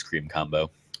and ice cream combo.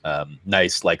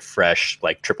 Nice, fresh,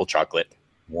 triple chocolate,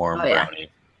 warm brownie.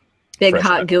 Big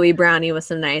hot gooey brownie with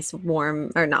some nice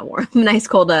warm, or not warm, nice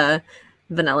cold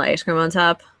vanilla ice cream on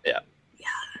top. Yeah.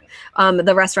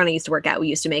 The restaurant I used to work at, we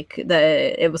used to make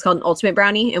it was called an ultimate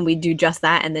brownie, and we do just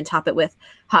that and then top it with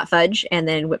hot fudge and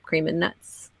then whipped cream and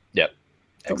nuts. Yep.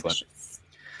 Excellent. Delicious.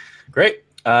 Great.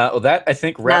 Well, that I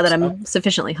think wraps now that I'm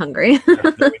sufficiently hungry.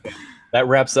 That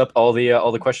wraps up all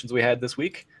the questions we had this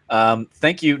week.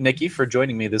 Thank you, Nikki, for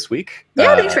joining me this week.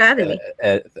 Yeah, thanks for having me.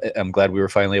 I'm glad we were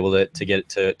finally able to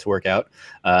get it to work out.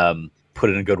 Put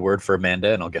in a good word for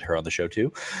Amanda, and I'll get her on the show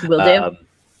too. Will do.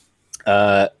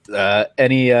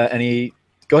 Any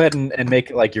go ahead and make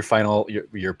your final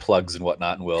your plugs and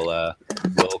whatnot, and we'll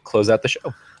close out the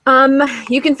show.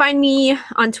 You can find me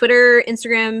on Twitter,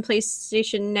 Instagram,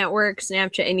 PlayStation Network,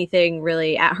 Snapchat, anything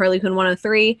really at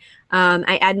HarleyQuinn103.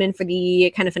 I admin for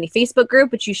the Kind of Funny Facebook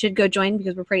group, which you should go join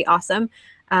because we're pretty awesome.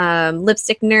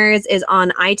 Lipstick Nerds is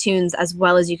on iTunes, as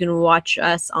well as you can watch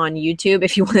us on YouTube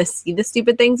if you want to see the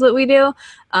stupid things that we do.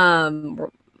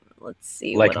 Let's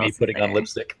see. Like me putting on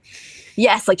lipstick.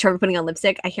 Yes, like Trevor putting on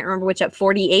lipstick. I can't remember which up,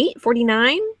 48,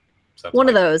 49? Something One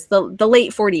like of those, the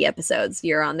late 40 episodes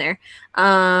you're on there.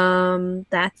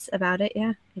 That's about it.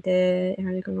 Yeah, I did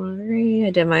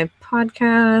I did my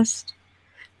podcast.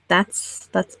 That's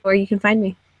where you can find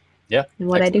me. Yeah, and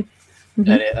what excellent. I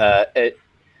do.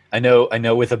 And I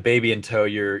know with a baby in tow,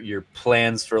 your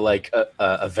plans for like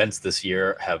events this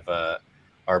year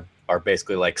are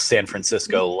basically like San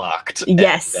Francisco locked.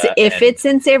 Yes, if it's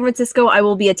in San Francisco, I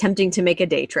will be attempting to make a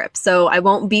day trip. So I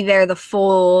won't be there the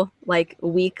full like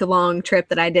week-long trip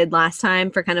that I did last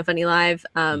time for Kind of Funny Live.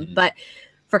 But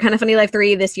for Kind of Funny Live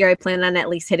 3 this year, I plan on at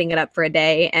least hitting it up for a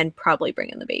day and probably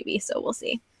bringing the baby. So we'll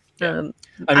see. Yeah.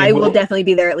 I will definitely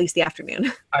be there at least the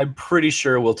afternoon. I'm pretty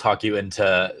sure we'll talk you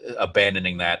into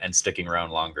abandoning that and sticking around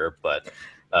longer, but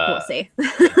we'll see.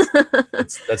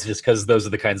 That's just because those are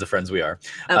the kinds of friends we are.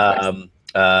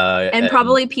 And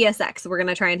probably PSX. We're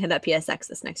gonna try and hit up PSX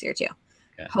this next year too.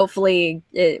 Yeah. Hopefully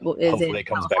it comes California.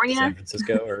 Back to San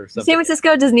Francisco or something. San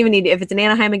Francisco doesn't even need. If it's in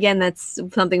Anaheim again, that's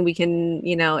something we can.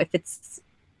 If it's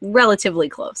relatively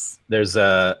close. There's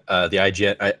the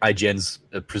IGN's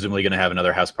presumably going to have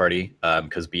another house party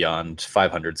because Beyond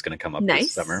 500 is going to come up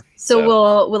this summer. So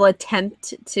we'll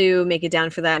attempt to make it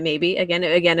down for that. Maybe again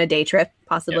a day trip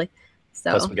possibly. Yep.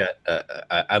 So plus we got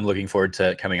I'm looking forward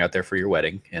to coming out there for your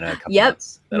wedding in a couple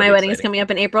months. My wedding is coming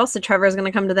up in April, so Trevor's going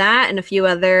to come to that, and a few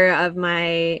other of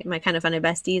my Kind of Funny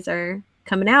besties are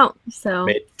coming out. So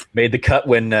made the cut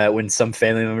when some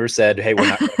family member said, "Hey, we're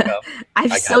not going to come."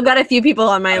 I've still got a few people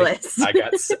on my list.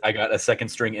 I got a second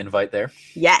string invite there.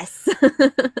 Yes,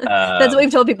 that's what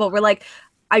we've told people. We're like,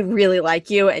 I really like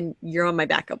you, and you're on my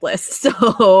backup list.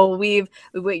 So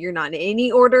you're not in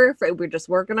any order. We're just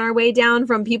working our way down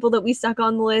from people that we stuck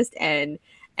on the list, and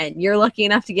you're lucky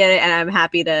enough to get it, and I'm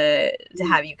happy to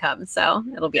have you come. So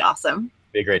it'll be awesome.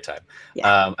 Be a great time.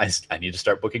 Yeah. I need to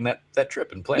start booking that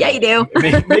trip and planning. Yeah, you do.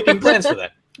 Making plans for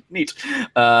that. Neat.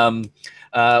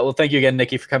 Well, thank you again,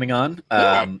 Nikki, for coming on.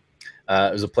 It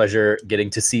was a pleasure getting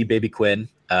to see Baby Quinn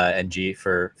and G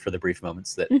for the brief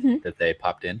moments that they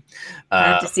popped in. I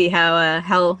have to see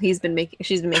how she's been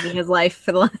making his life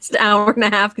for the last hour and a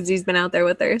half because he's been out there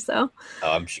with her. So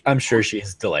I'm sure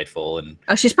she's delightful and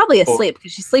she's probably asleep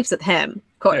because she sleeps with him.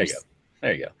 Of course.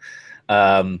 There you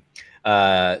go.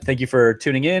 Thank you for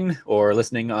tuning in or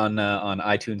listening on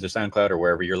iTunes or SoundCloud or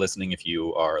wherever you're listening. If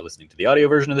you are listening to the audio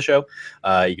version of the show,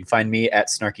 you can find me at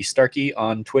Snarky Starkey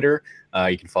on Twitter.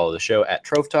 You can follow the show at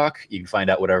Trove Talk. You can find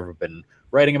out whatever I've been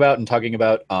writing about and talking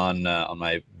about on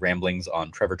my ramblings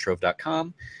on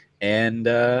trevortrove.com. And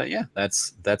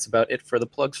that's about it for the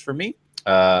plugs for me.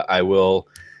 I will.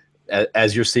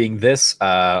 As you're seeing this,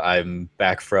 I'm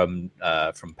back from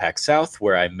PAX South,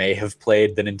 where I may have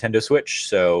played the Nintendo Switch.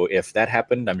 So if that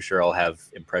happened, I'm sure I'll have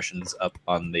impressions up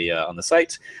on the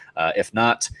site. If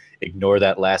not, ignore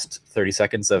that last 30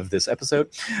 seconds of this episode.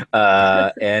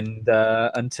 And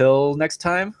until next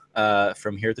time,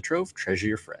 from here at the Trove, treasure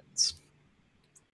your friends.